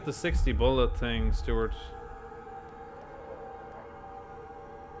trying to get the 60 bullet thing, Stuart.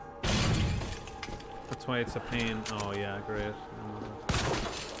 That's why it's a pain. Oh yeah, great.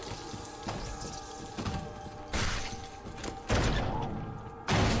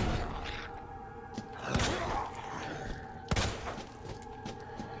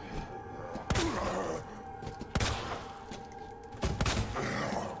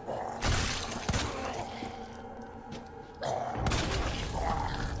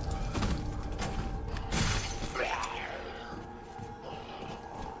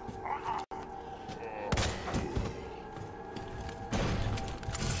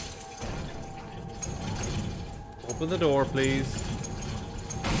 Open the door, please.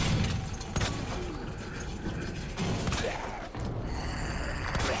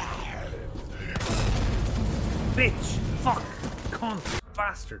 Bitch! Fuck! Cunt!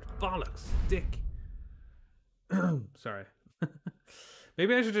 Bastard! Bollocks! Dick! Sorry.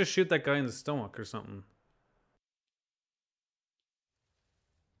 Maybe I should just shoot that guy in the stomach or something.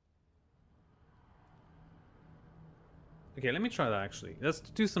 Okay, let me try that actually. Let's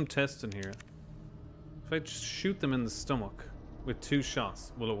do some tests in here. If I just shoot them in the stomach with 2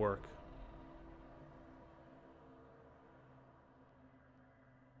 shots, will it work?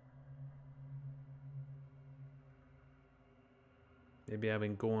 Maybe I've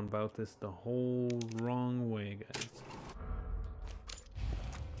been going about this the whole wrong way, guys.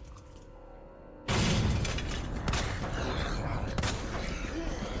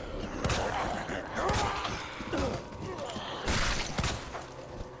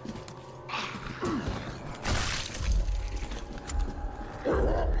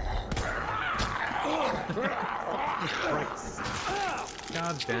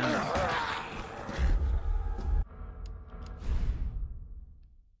 God damn it.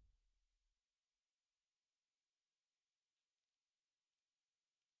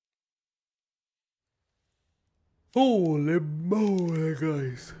 Holy moly,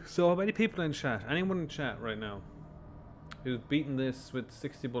 guys. So how many people in chat? Anyone in chat right now who's beaten this with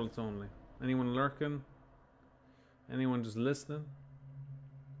 60 bullets only? Anyone lurking? Anyone just listening?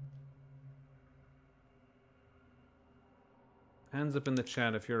 Hands up in the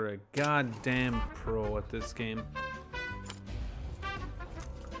chat if you're a goddamn pro at this game.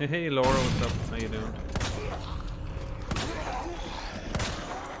 Hey Laura, what's up? How you doing?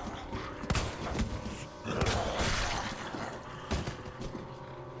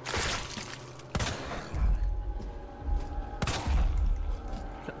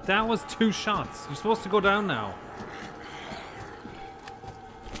 That was 2 shots. You're supposed to go down now.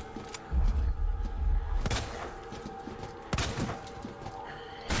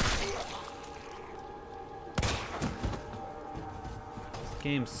 This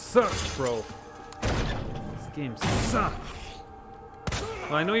game sucks, bro. This game sucks.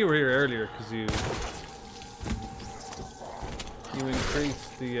 Well, I know you were here earlier because you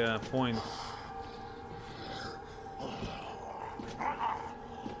increased the points.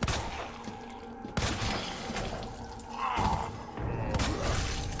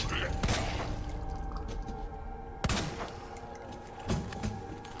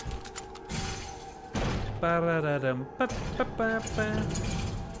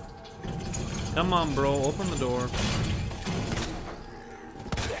 Come on, bro, open the door.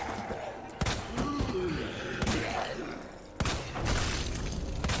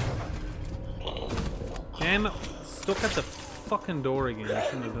 Damn it, stuck at the fucking door again. I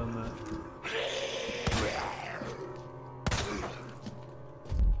shouldn't have done that.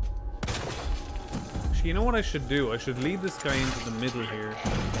 Actually, you know what I should do? I should lead this guy into the middle here.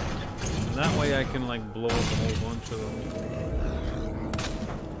 And that way I can like blow up a whole bunch of them.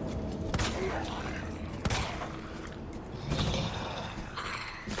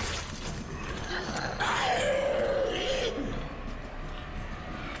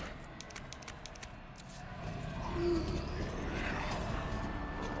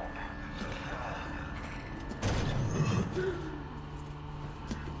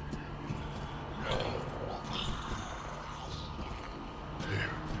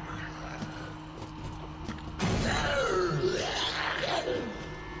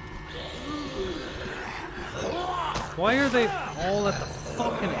 Why are they all at the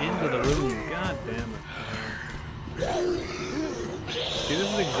fucking end of the room? God damn it. See,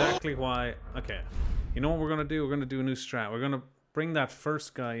 this is exactly why... Okay. You know what we're gonna do? We're gonna do a new strat. We're gonna bring that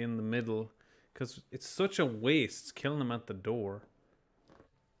first guy in the middle, because it's such a waste killing him at the door.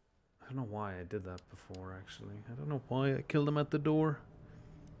 I don't know why I did that before, actually. I don't know why I killed him at the door.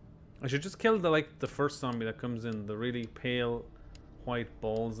 I should just kill the first zombie that comes in, the really pale white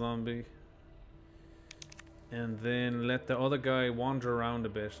ball zombie. And then let the other guy wander around a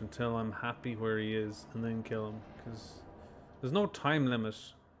bit until I'm happy where he is, and then kill him. Because there's no time limit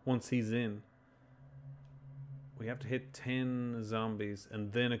once he's in. We have to hit 10 zombies,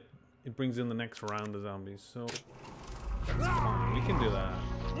 and then it brings in the next round of zombies. So that's fine. We can do that.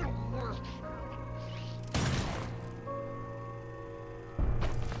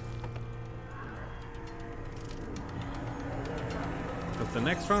 But the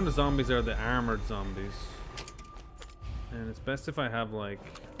next round of zombies are the armored zombies. And it's best if I have like...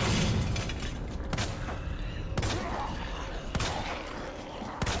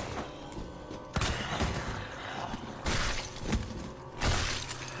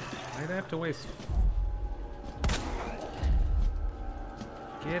 Why'd I have to waste...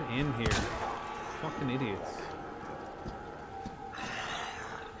 Get in here. Fucking idiots.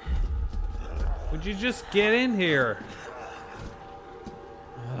 Would you just get in here?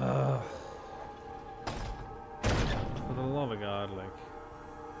 For the love of God, like.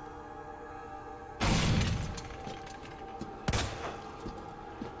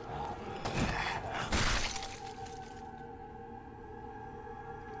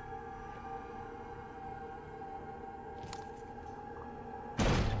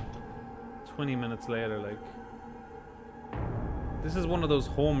 "20 minutes later, like." This is one of those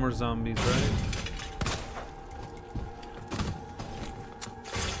Homer zombies, right?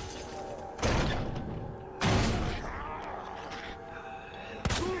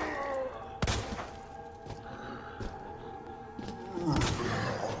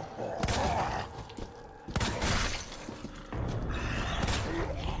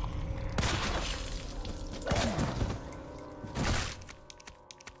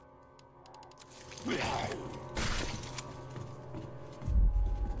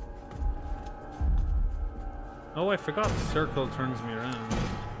 Oh, I forgot the circle turns me around.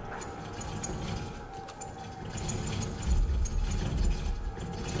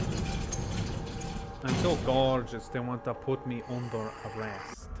 I'm so gorgeous, they want to put me under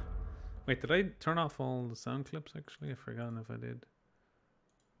arrest. Wait, did I turn off all the sound clips actually? I've forgotten if I did.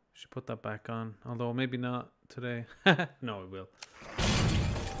 Should put that back on, although maybe not today. No, I will.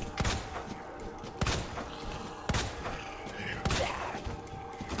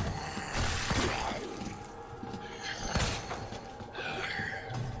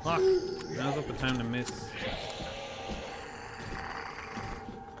 Fuck, now's not the time to miss.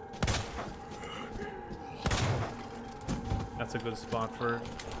 That's a good spot for it.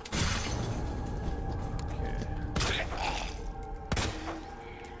 Okay.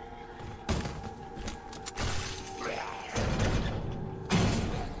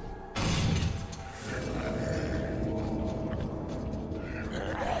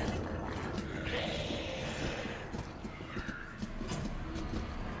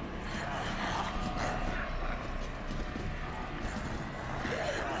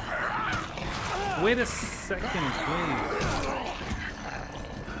 Wait a second, please.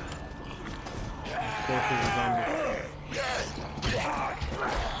 Go for the zombie.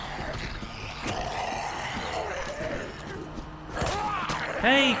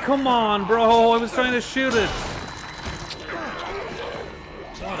 Hey, come on, bro! I was trying to shoot it.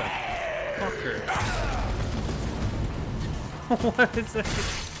 What a fucker! What is that?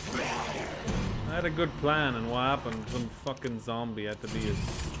 I had a good plan, and what happened? Some fucking zombie had to be a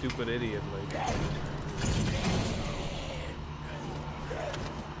stupid idiot, like.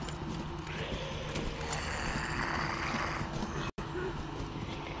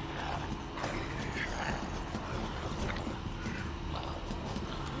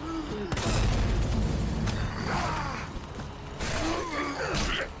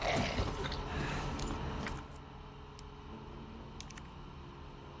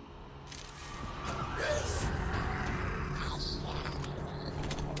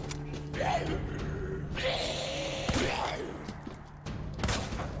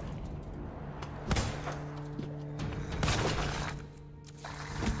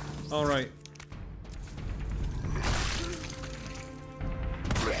 All right.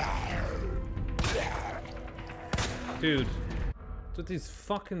 Dude, with these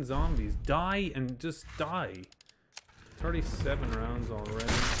fucking zombies, die and just die. 37 rounds already.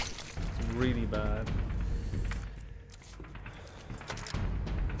 It's really bad.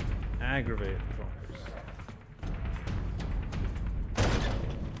 Aggravated fuckers.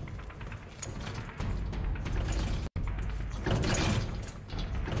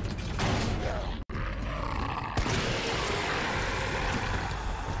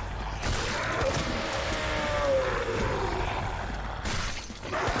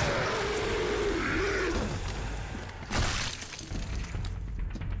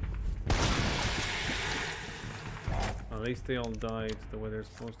 least they all died the way they're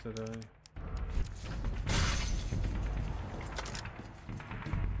supposed to die.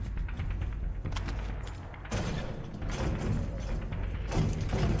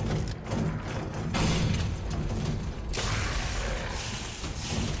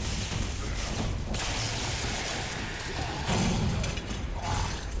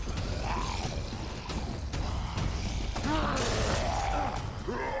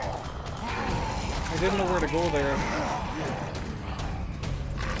 I didn't know where to go there.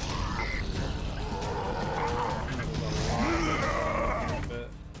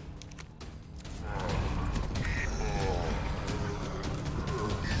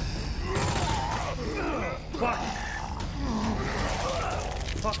 Fuck!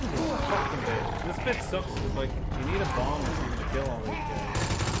 Fucking bitch. This bit sucks. It's like, you need a bomb or something to kill all these guys.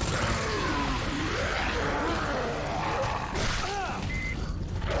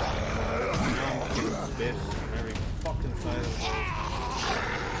 Bitch on every fucking side of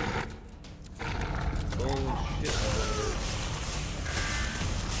the world. Bullshit.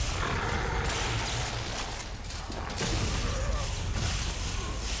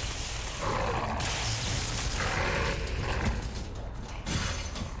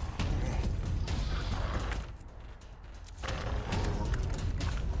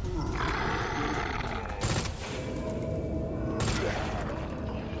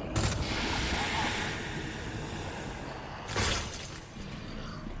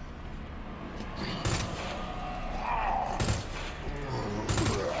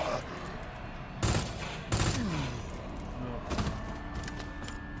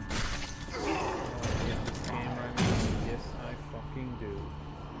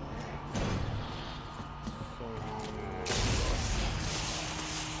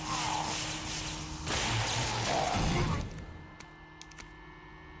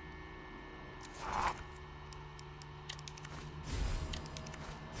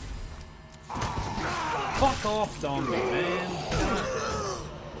 Fuck off, zombie, man.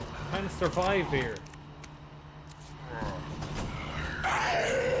 I'm trying to survive here.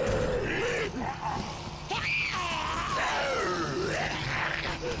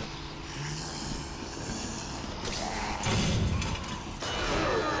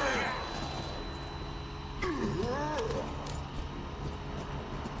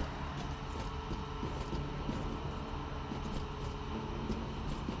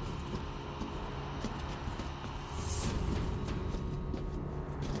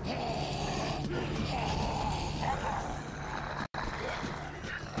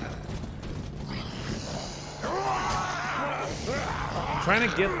 Trying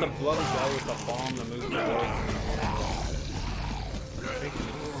to get the blood guy with the bomb that moves the blood. Taking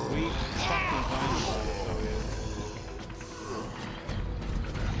sweet fucking time for it, so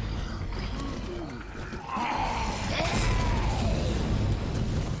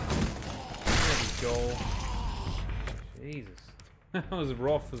There we go. Jesus. That was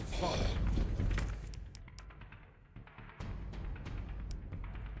rough as fuck.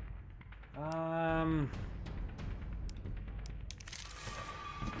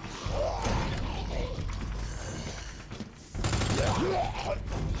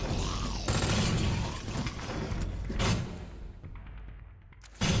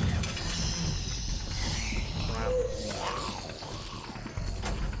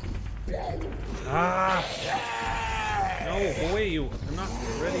 No, go away you. I'm not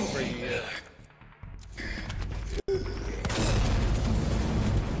ready for you yet.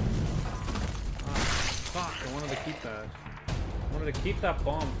 Fuck, I wanted to keep that. I wanted to keep that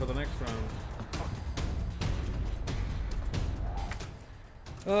bomb for the next round.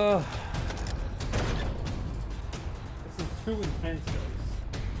 This is too intense, guys.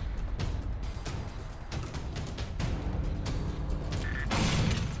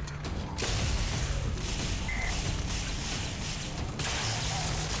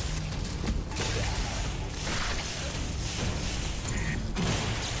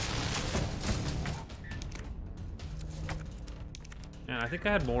 I think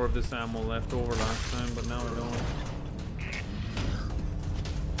I had more of this ammo left over last time, but now I don't.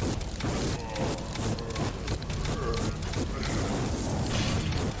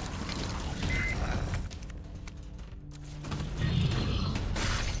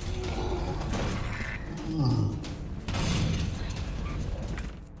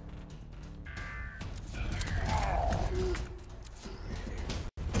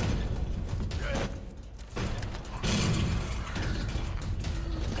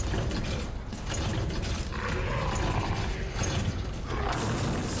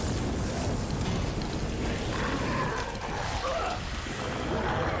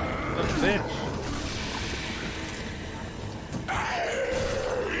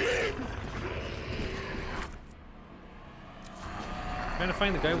 Trying to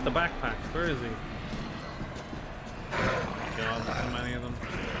find the guy with the backpack. Where is he? Oh my god, there's so many of them.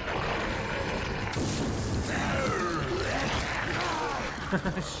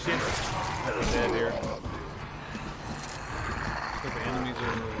 Shit. That's dead here. Because the enemies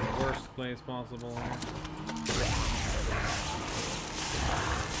are in the worst place possible here.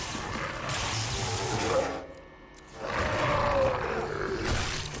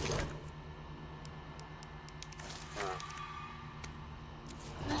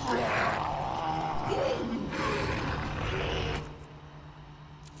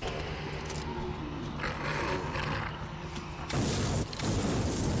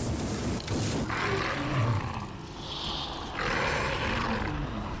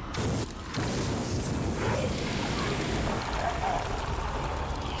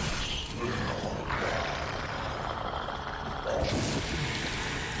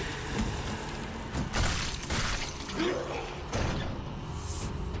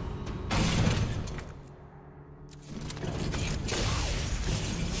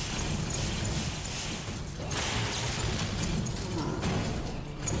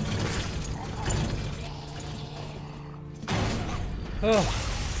 Oh.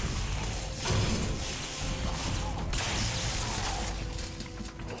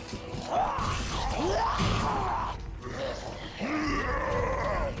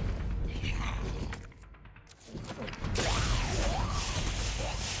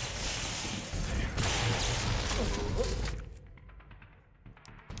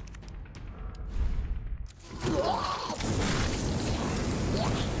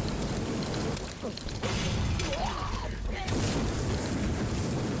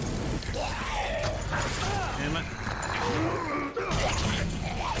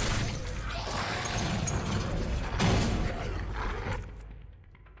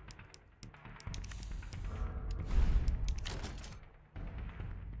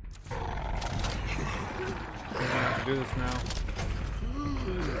 Do this now.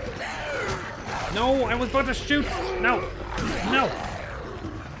 No, I was about to shoot. No, no.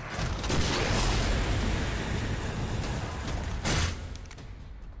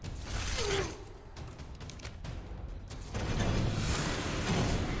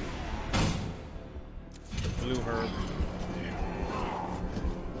 Blue herb.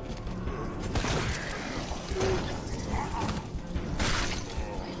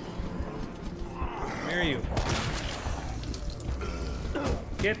 Where are you?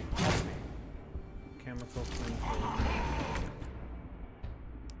 Get off me. Chemical flamethrower.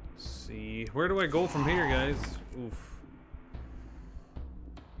 See, where do I go from here, guys? Oof.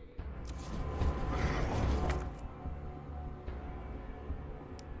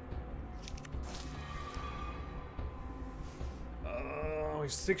 Oh,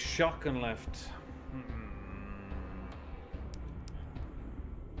 there's 6 shotgun left.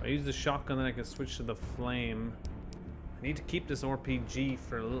 If I use the shotgun, then I can switch to the flame. I need to keep this RPG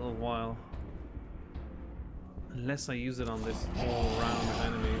for a little while. Unless I use it on this whole round of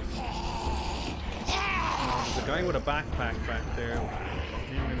enemies. Oh, there's a guy with a backpack back there. I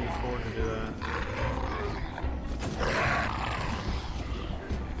can't really afford to do that.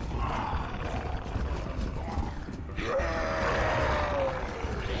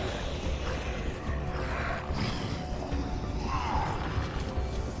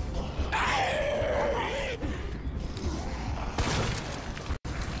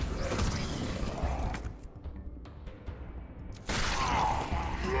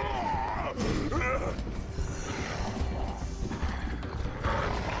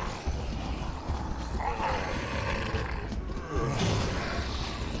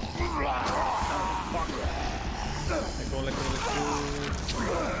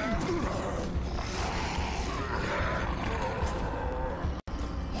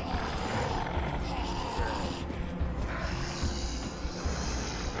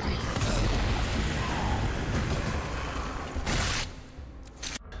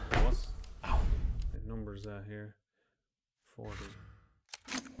 Here 40.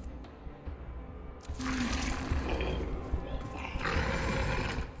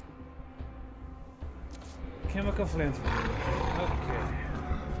 Chemical flamethrower. Okay.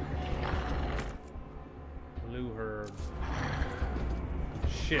 Blue herb.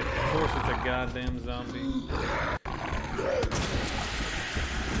 Shit, of course it's a goddamn zombie.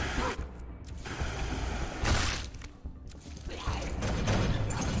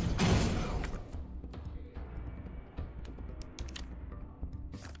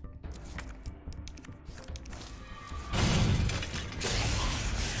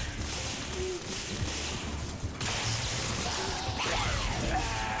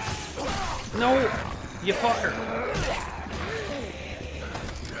 No, you fucker.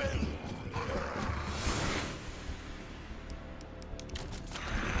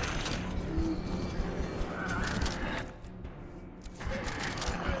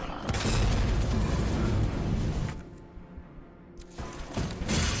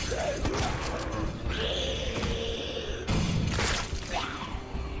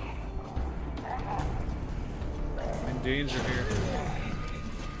 danger here.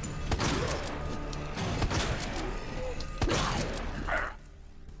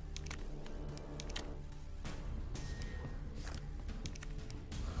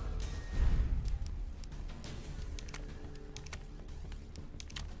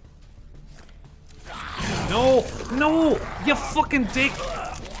 No! No! You fucking dick!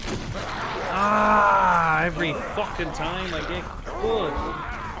 Ah! Every fucking time I get good.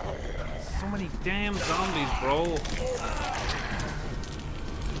 So many damn zombies, bro.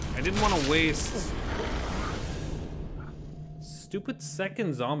 I didn't want to waste. Stupid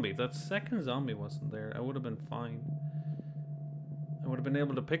second zombie. If that second zombie wasn't there, I would have been fine. I would have been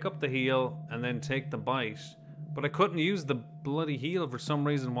able to pick up the heal and then take the bite. But I couldn't use the bloody heal for some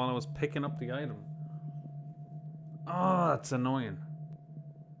reason while I was picking up the item. Oh, that's annoying.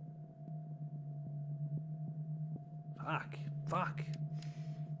 Fuck. Fuck.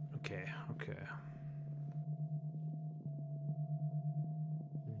 Okay, okay.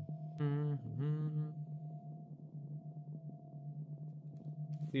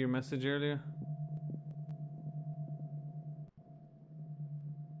 See your message earlier?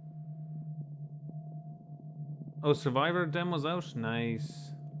 Oh, Survivor demo's out?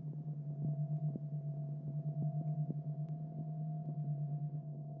 Nice.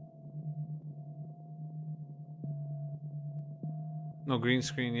 No green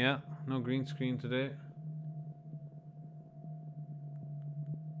screen yet. No green screen today.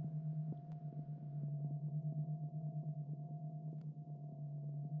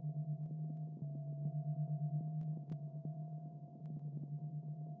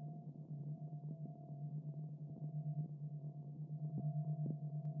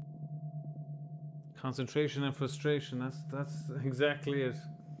 Concentration and frustration. That's exactly it.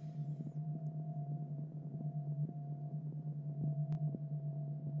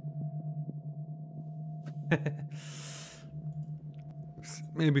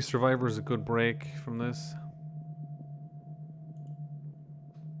 Maybe Survivor is a good break from this.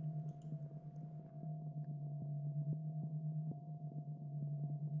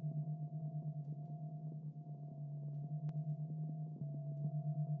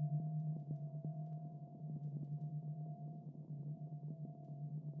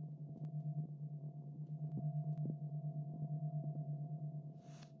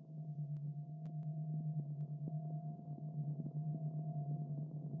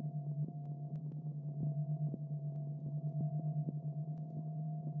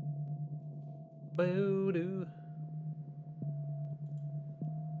 Boo-doo.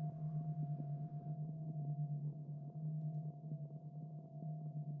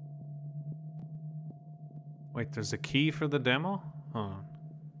 Wait, there's a key for the demo? Hold on.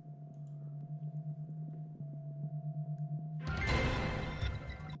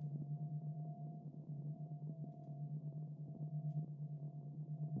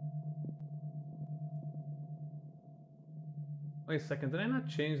 Wait a second, did I not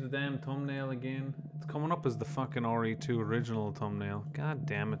change the damn thumbnail again? It's coming up as the fucking RE2 original thumbnail. God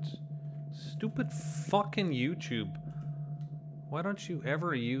damn it. Stupid fucking YouTube. Why don't you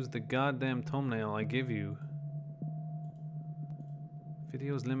ever use the goddamn thumbnail I give you?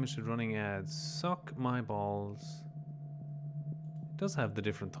 Videos limited running ads. Suck my balls. It does have the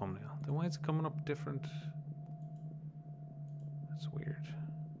different thumbnail. Then why is it coming up different? That's weird.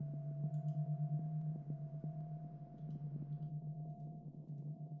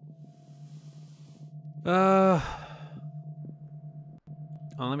 Oh,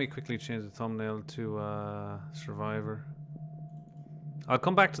 let me quickly change the thumbnail to Survivor. I'll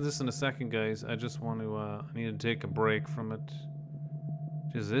come back to this in a second, guys. I just want to I need to take a break from it.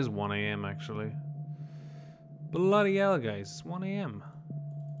 Jeez, it is 1 AM actually. Bloody hell, guys, it's 1 AM.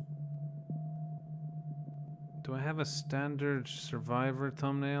 Do I have a standard Survivor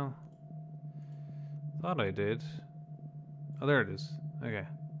thumbnail? Thought I did. Oh, there it is. Okay.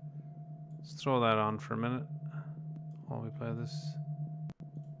 Let's throw that on for a minute while we play this.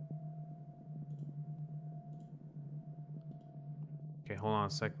 Okay, hold on a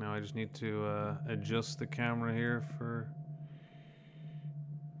sec now. I just need to adjust the camera here for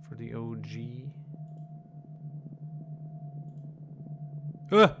the OG.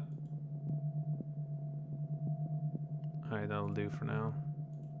 Ah! Alright, that'll do for now.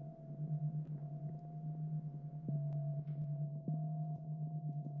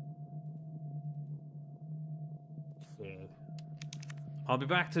 I'll be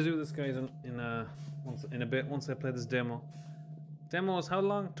back to do this, guys, in a bit once I play this demo. Demo is how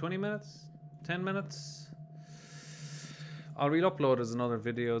long? 20 minutes? 10 minutes? I'll re-upload as another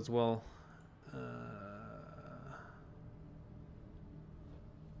video as well.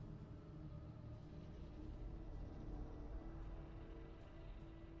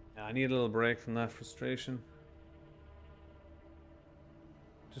 I need a little break from that frustration.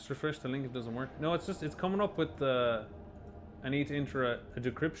 Just refresh the link if it doesn't work. No, it's just, it's coming up with the... I need to enter a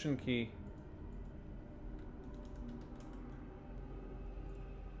decryption key.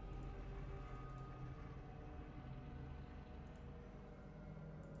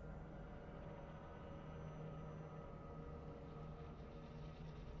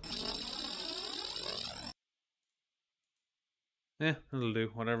 Yeah, it'll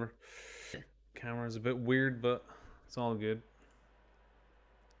do, whatever. Camera's a bit weird, but it's all good.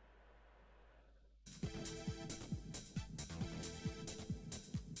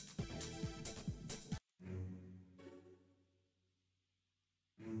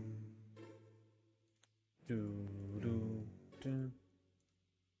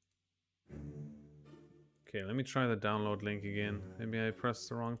 Okay, let me try the download link again. Maybe I pressed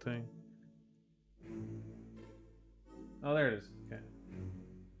the wrong thing. Oh, there it is. Okay.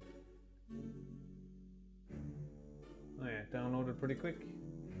 Oh yeah, downloaded pretty quick.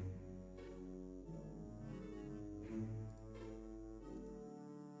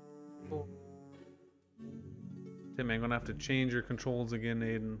 Oh. Tim, I'm gonna have to change your controls again,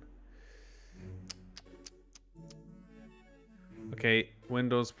 Aiden. Okay,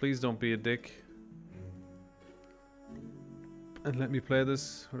 Windows, please don't be a dick. And let me play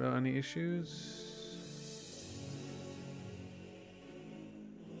this without any issues.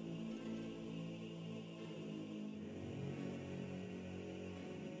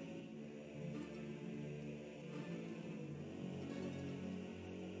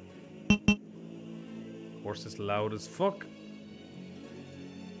 Of course, it's loud as fuck.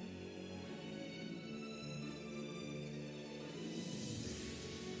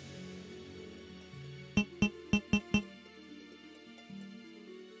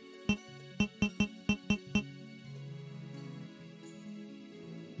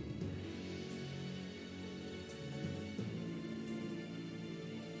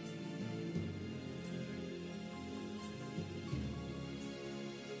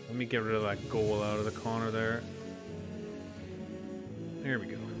 Let me get rid of that goal out of the corner there. There we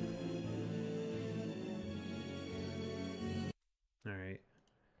go. Alright.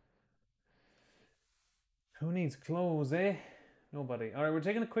 Who needs clothes, eh? Nobody. Alright, we're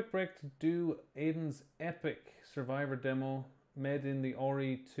taking a quick break to do Aiden's epic survivor demo made in the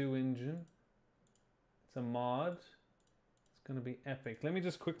RE2 engine. It's a mod. It's gonna be epic. Let me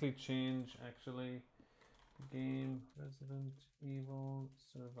just quickly change, actually. Game Resident Evil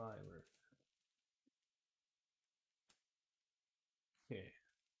Survivor. Okay.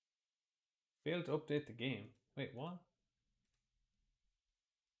 Failed to update the game. Wait, what?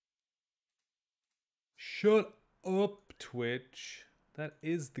 Shut up, Twitch. That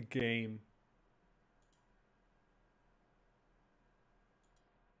is the game.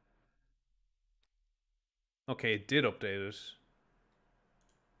 Okay, it did update it.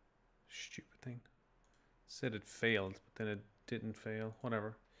 Stupid thing. Said it failed, but then it didn't fail.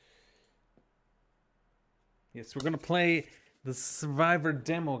 Whatever. Yes, we're gonna play the Survivor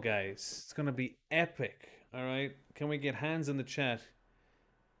demo, guys. It's gonna be epic. Alright? Can we get hands in the chat?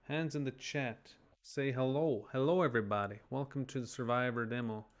 Hands in the chat. Say hello. Hello, everybody. Welcome to the Survivor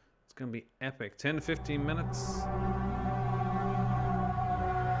demo. It's gonna be epic. 10 to 15 minutes.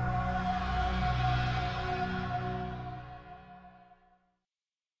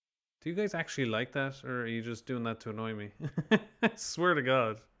 Do you guys actually like that, or are you just doing that to annoy me? I swear to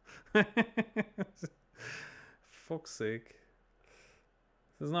God. Fuck's sake.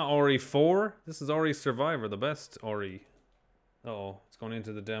 This is not RE4. This is RE Survivor, the best RE. Uh-oh, it's going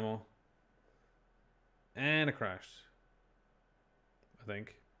into the demo. And it crashed. I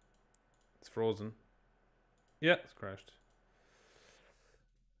think. It's frozen. Yeah, it's crashed.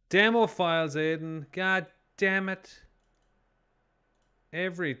 Demo files, Aiden. God damn it.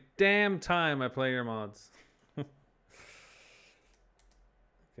 Every damn time I play your mods. Okay,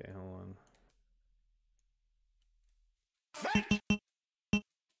 hold on.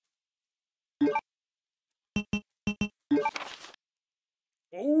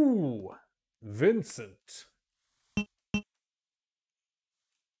 Oh, Vincent.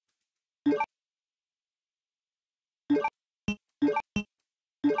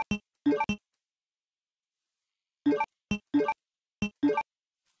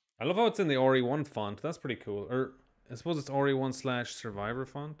 I love how it's in the RE1 font. That's pretty cool. Or I suppose it's RE1/Survivor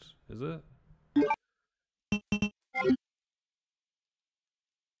font, is it?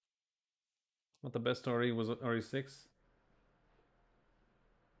 What the best RE was RE6?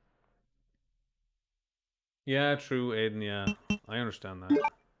 Yeah, true, Aiden, yeah. I understand that.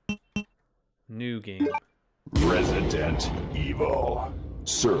 New game. Resident Evil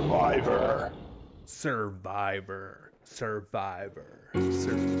Survivor. Survivor.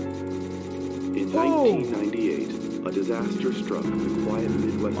 In 1998, a disaster struck the quiet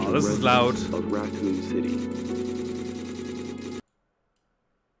Midwestern Oh, this is loud. of Raccoon City.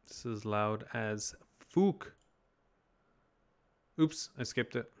 This is loud as fuck. Oops, I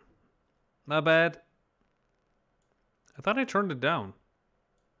skipped it. Not bad. I thought I turned it down.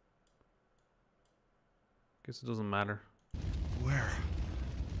 Guess it doesn't matter.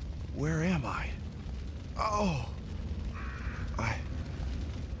 Where am I? Oh!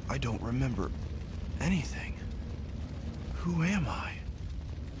 I don't remember anything. Who am I?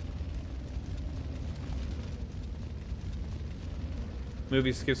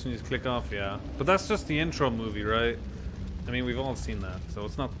 Movie skips when you click off, yeah. But that's just the intro movie, right? I mean, we've all seen that, so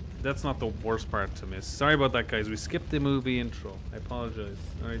it's not. That's not the worst part to miss. Sorry about that, guys. We skipped the movie intro. I apologize.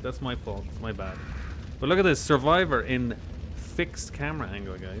 Alright, that's my fault. It's my bad. But look at this. Survivor in fixed camera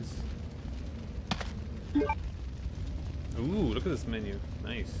angle, guys. Ooh, look at this menu.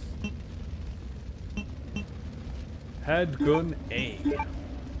 Nice. Handgun A.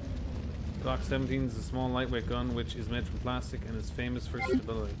 Glock 17 is a small lightweight gun which is made from plastic and is famous for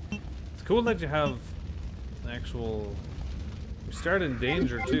stability. It's cool that you have the actual... We start in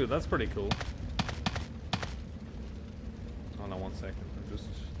danger too, that's pretty cool. Hold on 1 second, I'm just...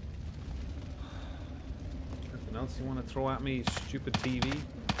 Anything else you want to throw at me, stupid TV?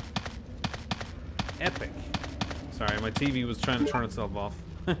 Epic. Sorry, my TV was trying to turn itself off.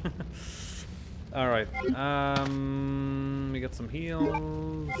 Alright, we got some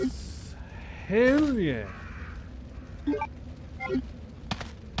heals. Hell yeah!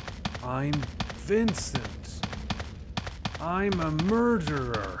 I'm Vincent. I'm a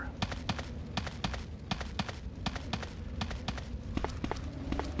murderer.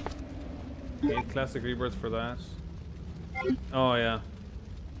 Okay, classic rebirth for that. Oh yeah.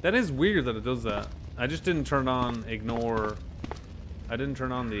 That is weird that it does that. I just didn't turn on ignore. I didn't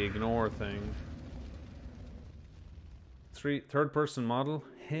turn on the ignore thing. Third person model?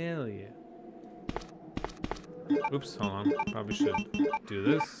 Hell yeah. Oops, hold on. Probably should do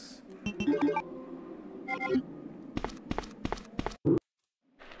this.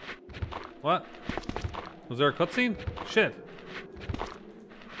 What? Was there a cutscene? Shit.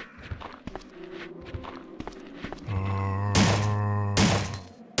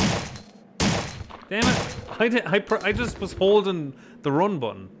 Damn it! I just was holding the run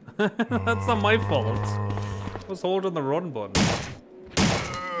button. That's not my fault. I was holding the run button.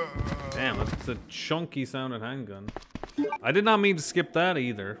 Damn, it's a chunky sounding handgun. I did not mean to skip that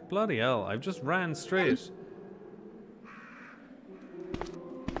either. Bloody hell! I just ran straight.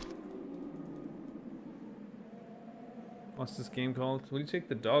 What's this game called? Will you take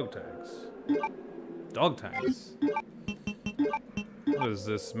the dog tags? Dog tags? What is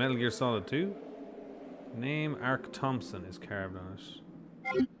this? Metal Gear Solid 2? Name Ark Thompson is carved on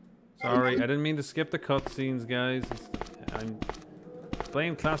it. Sorry, I didn't mean to skip the cutscenes, guys. I'm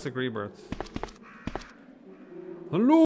playing Classic Rebirth. Hello!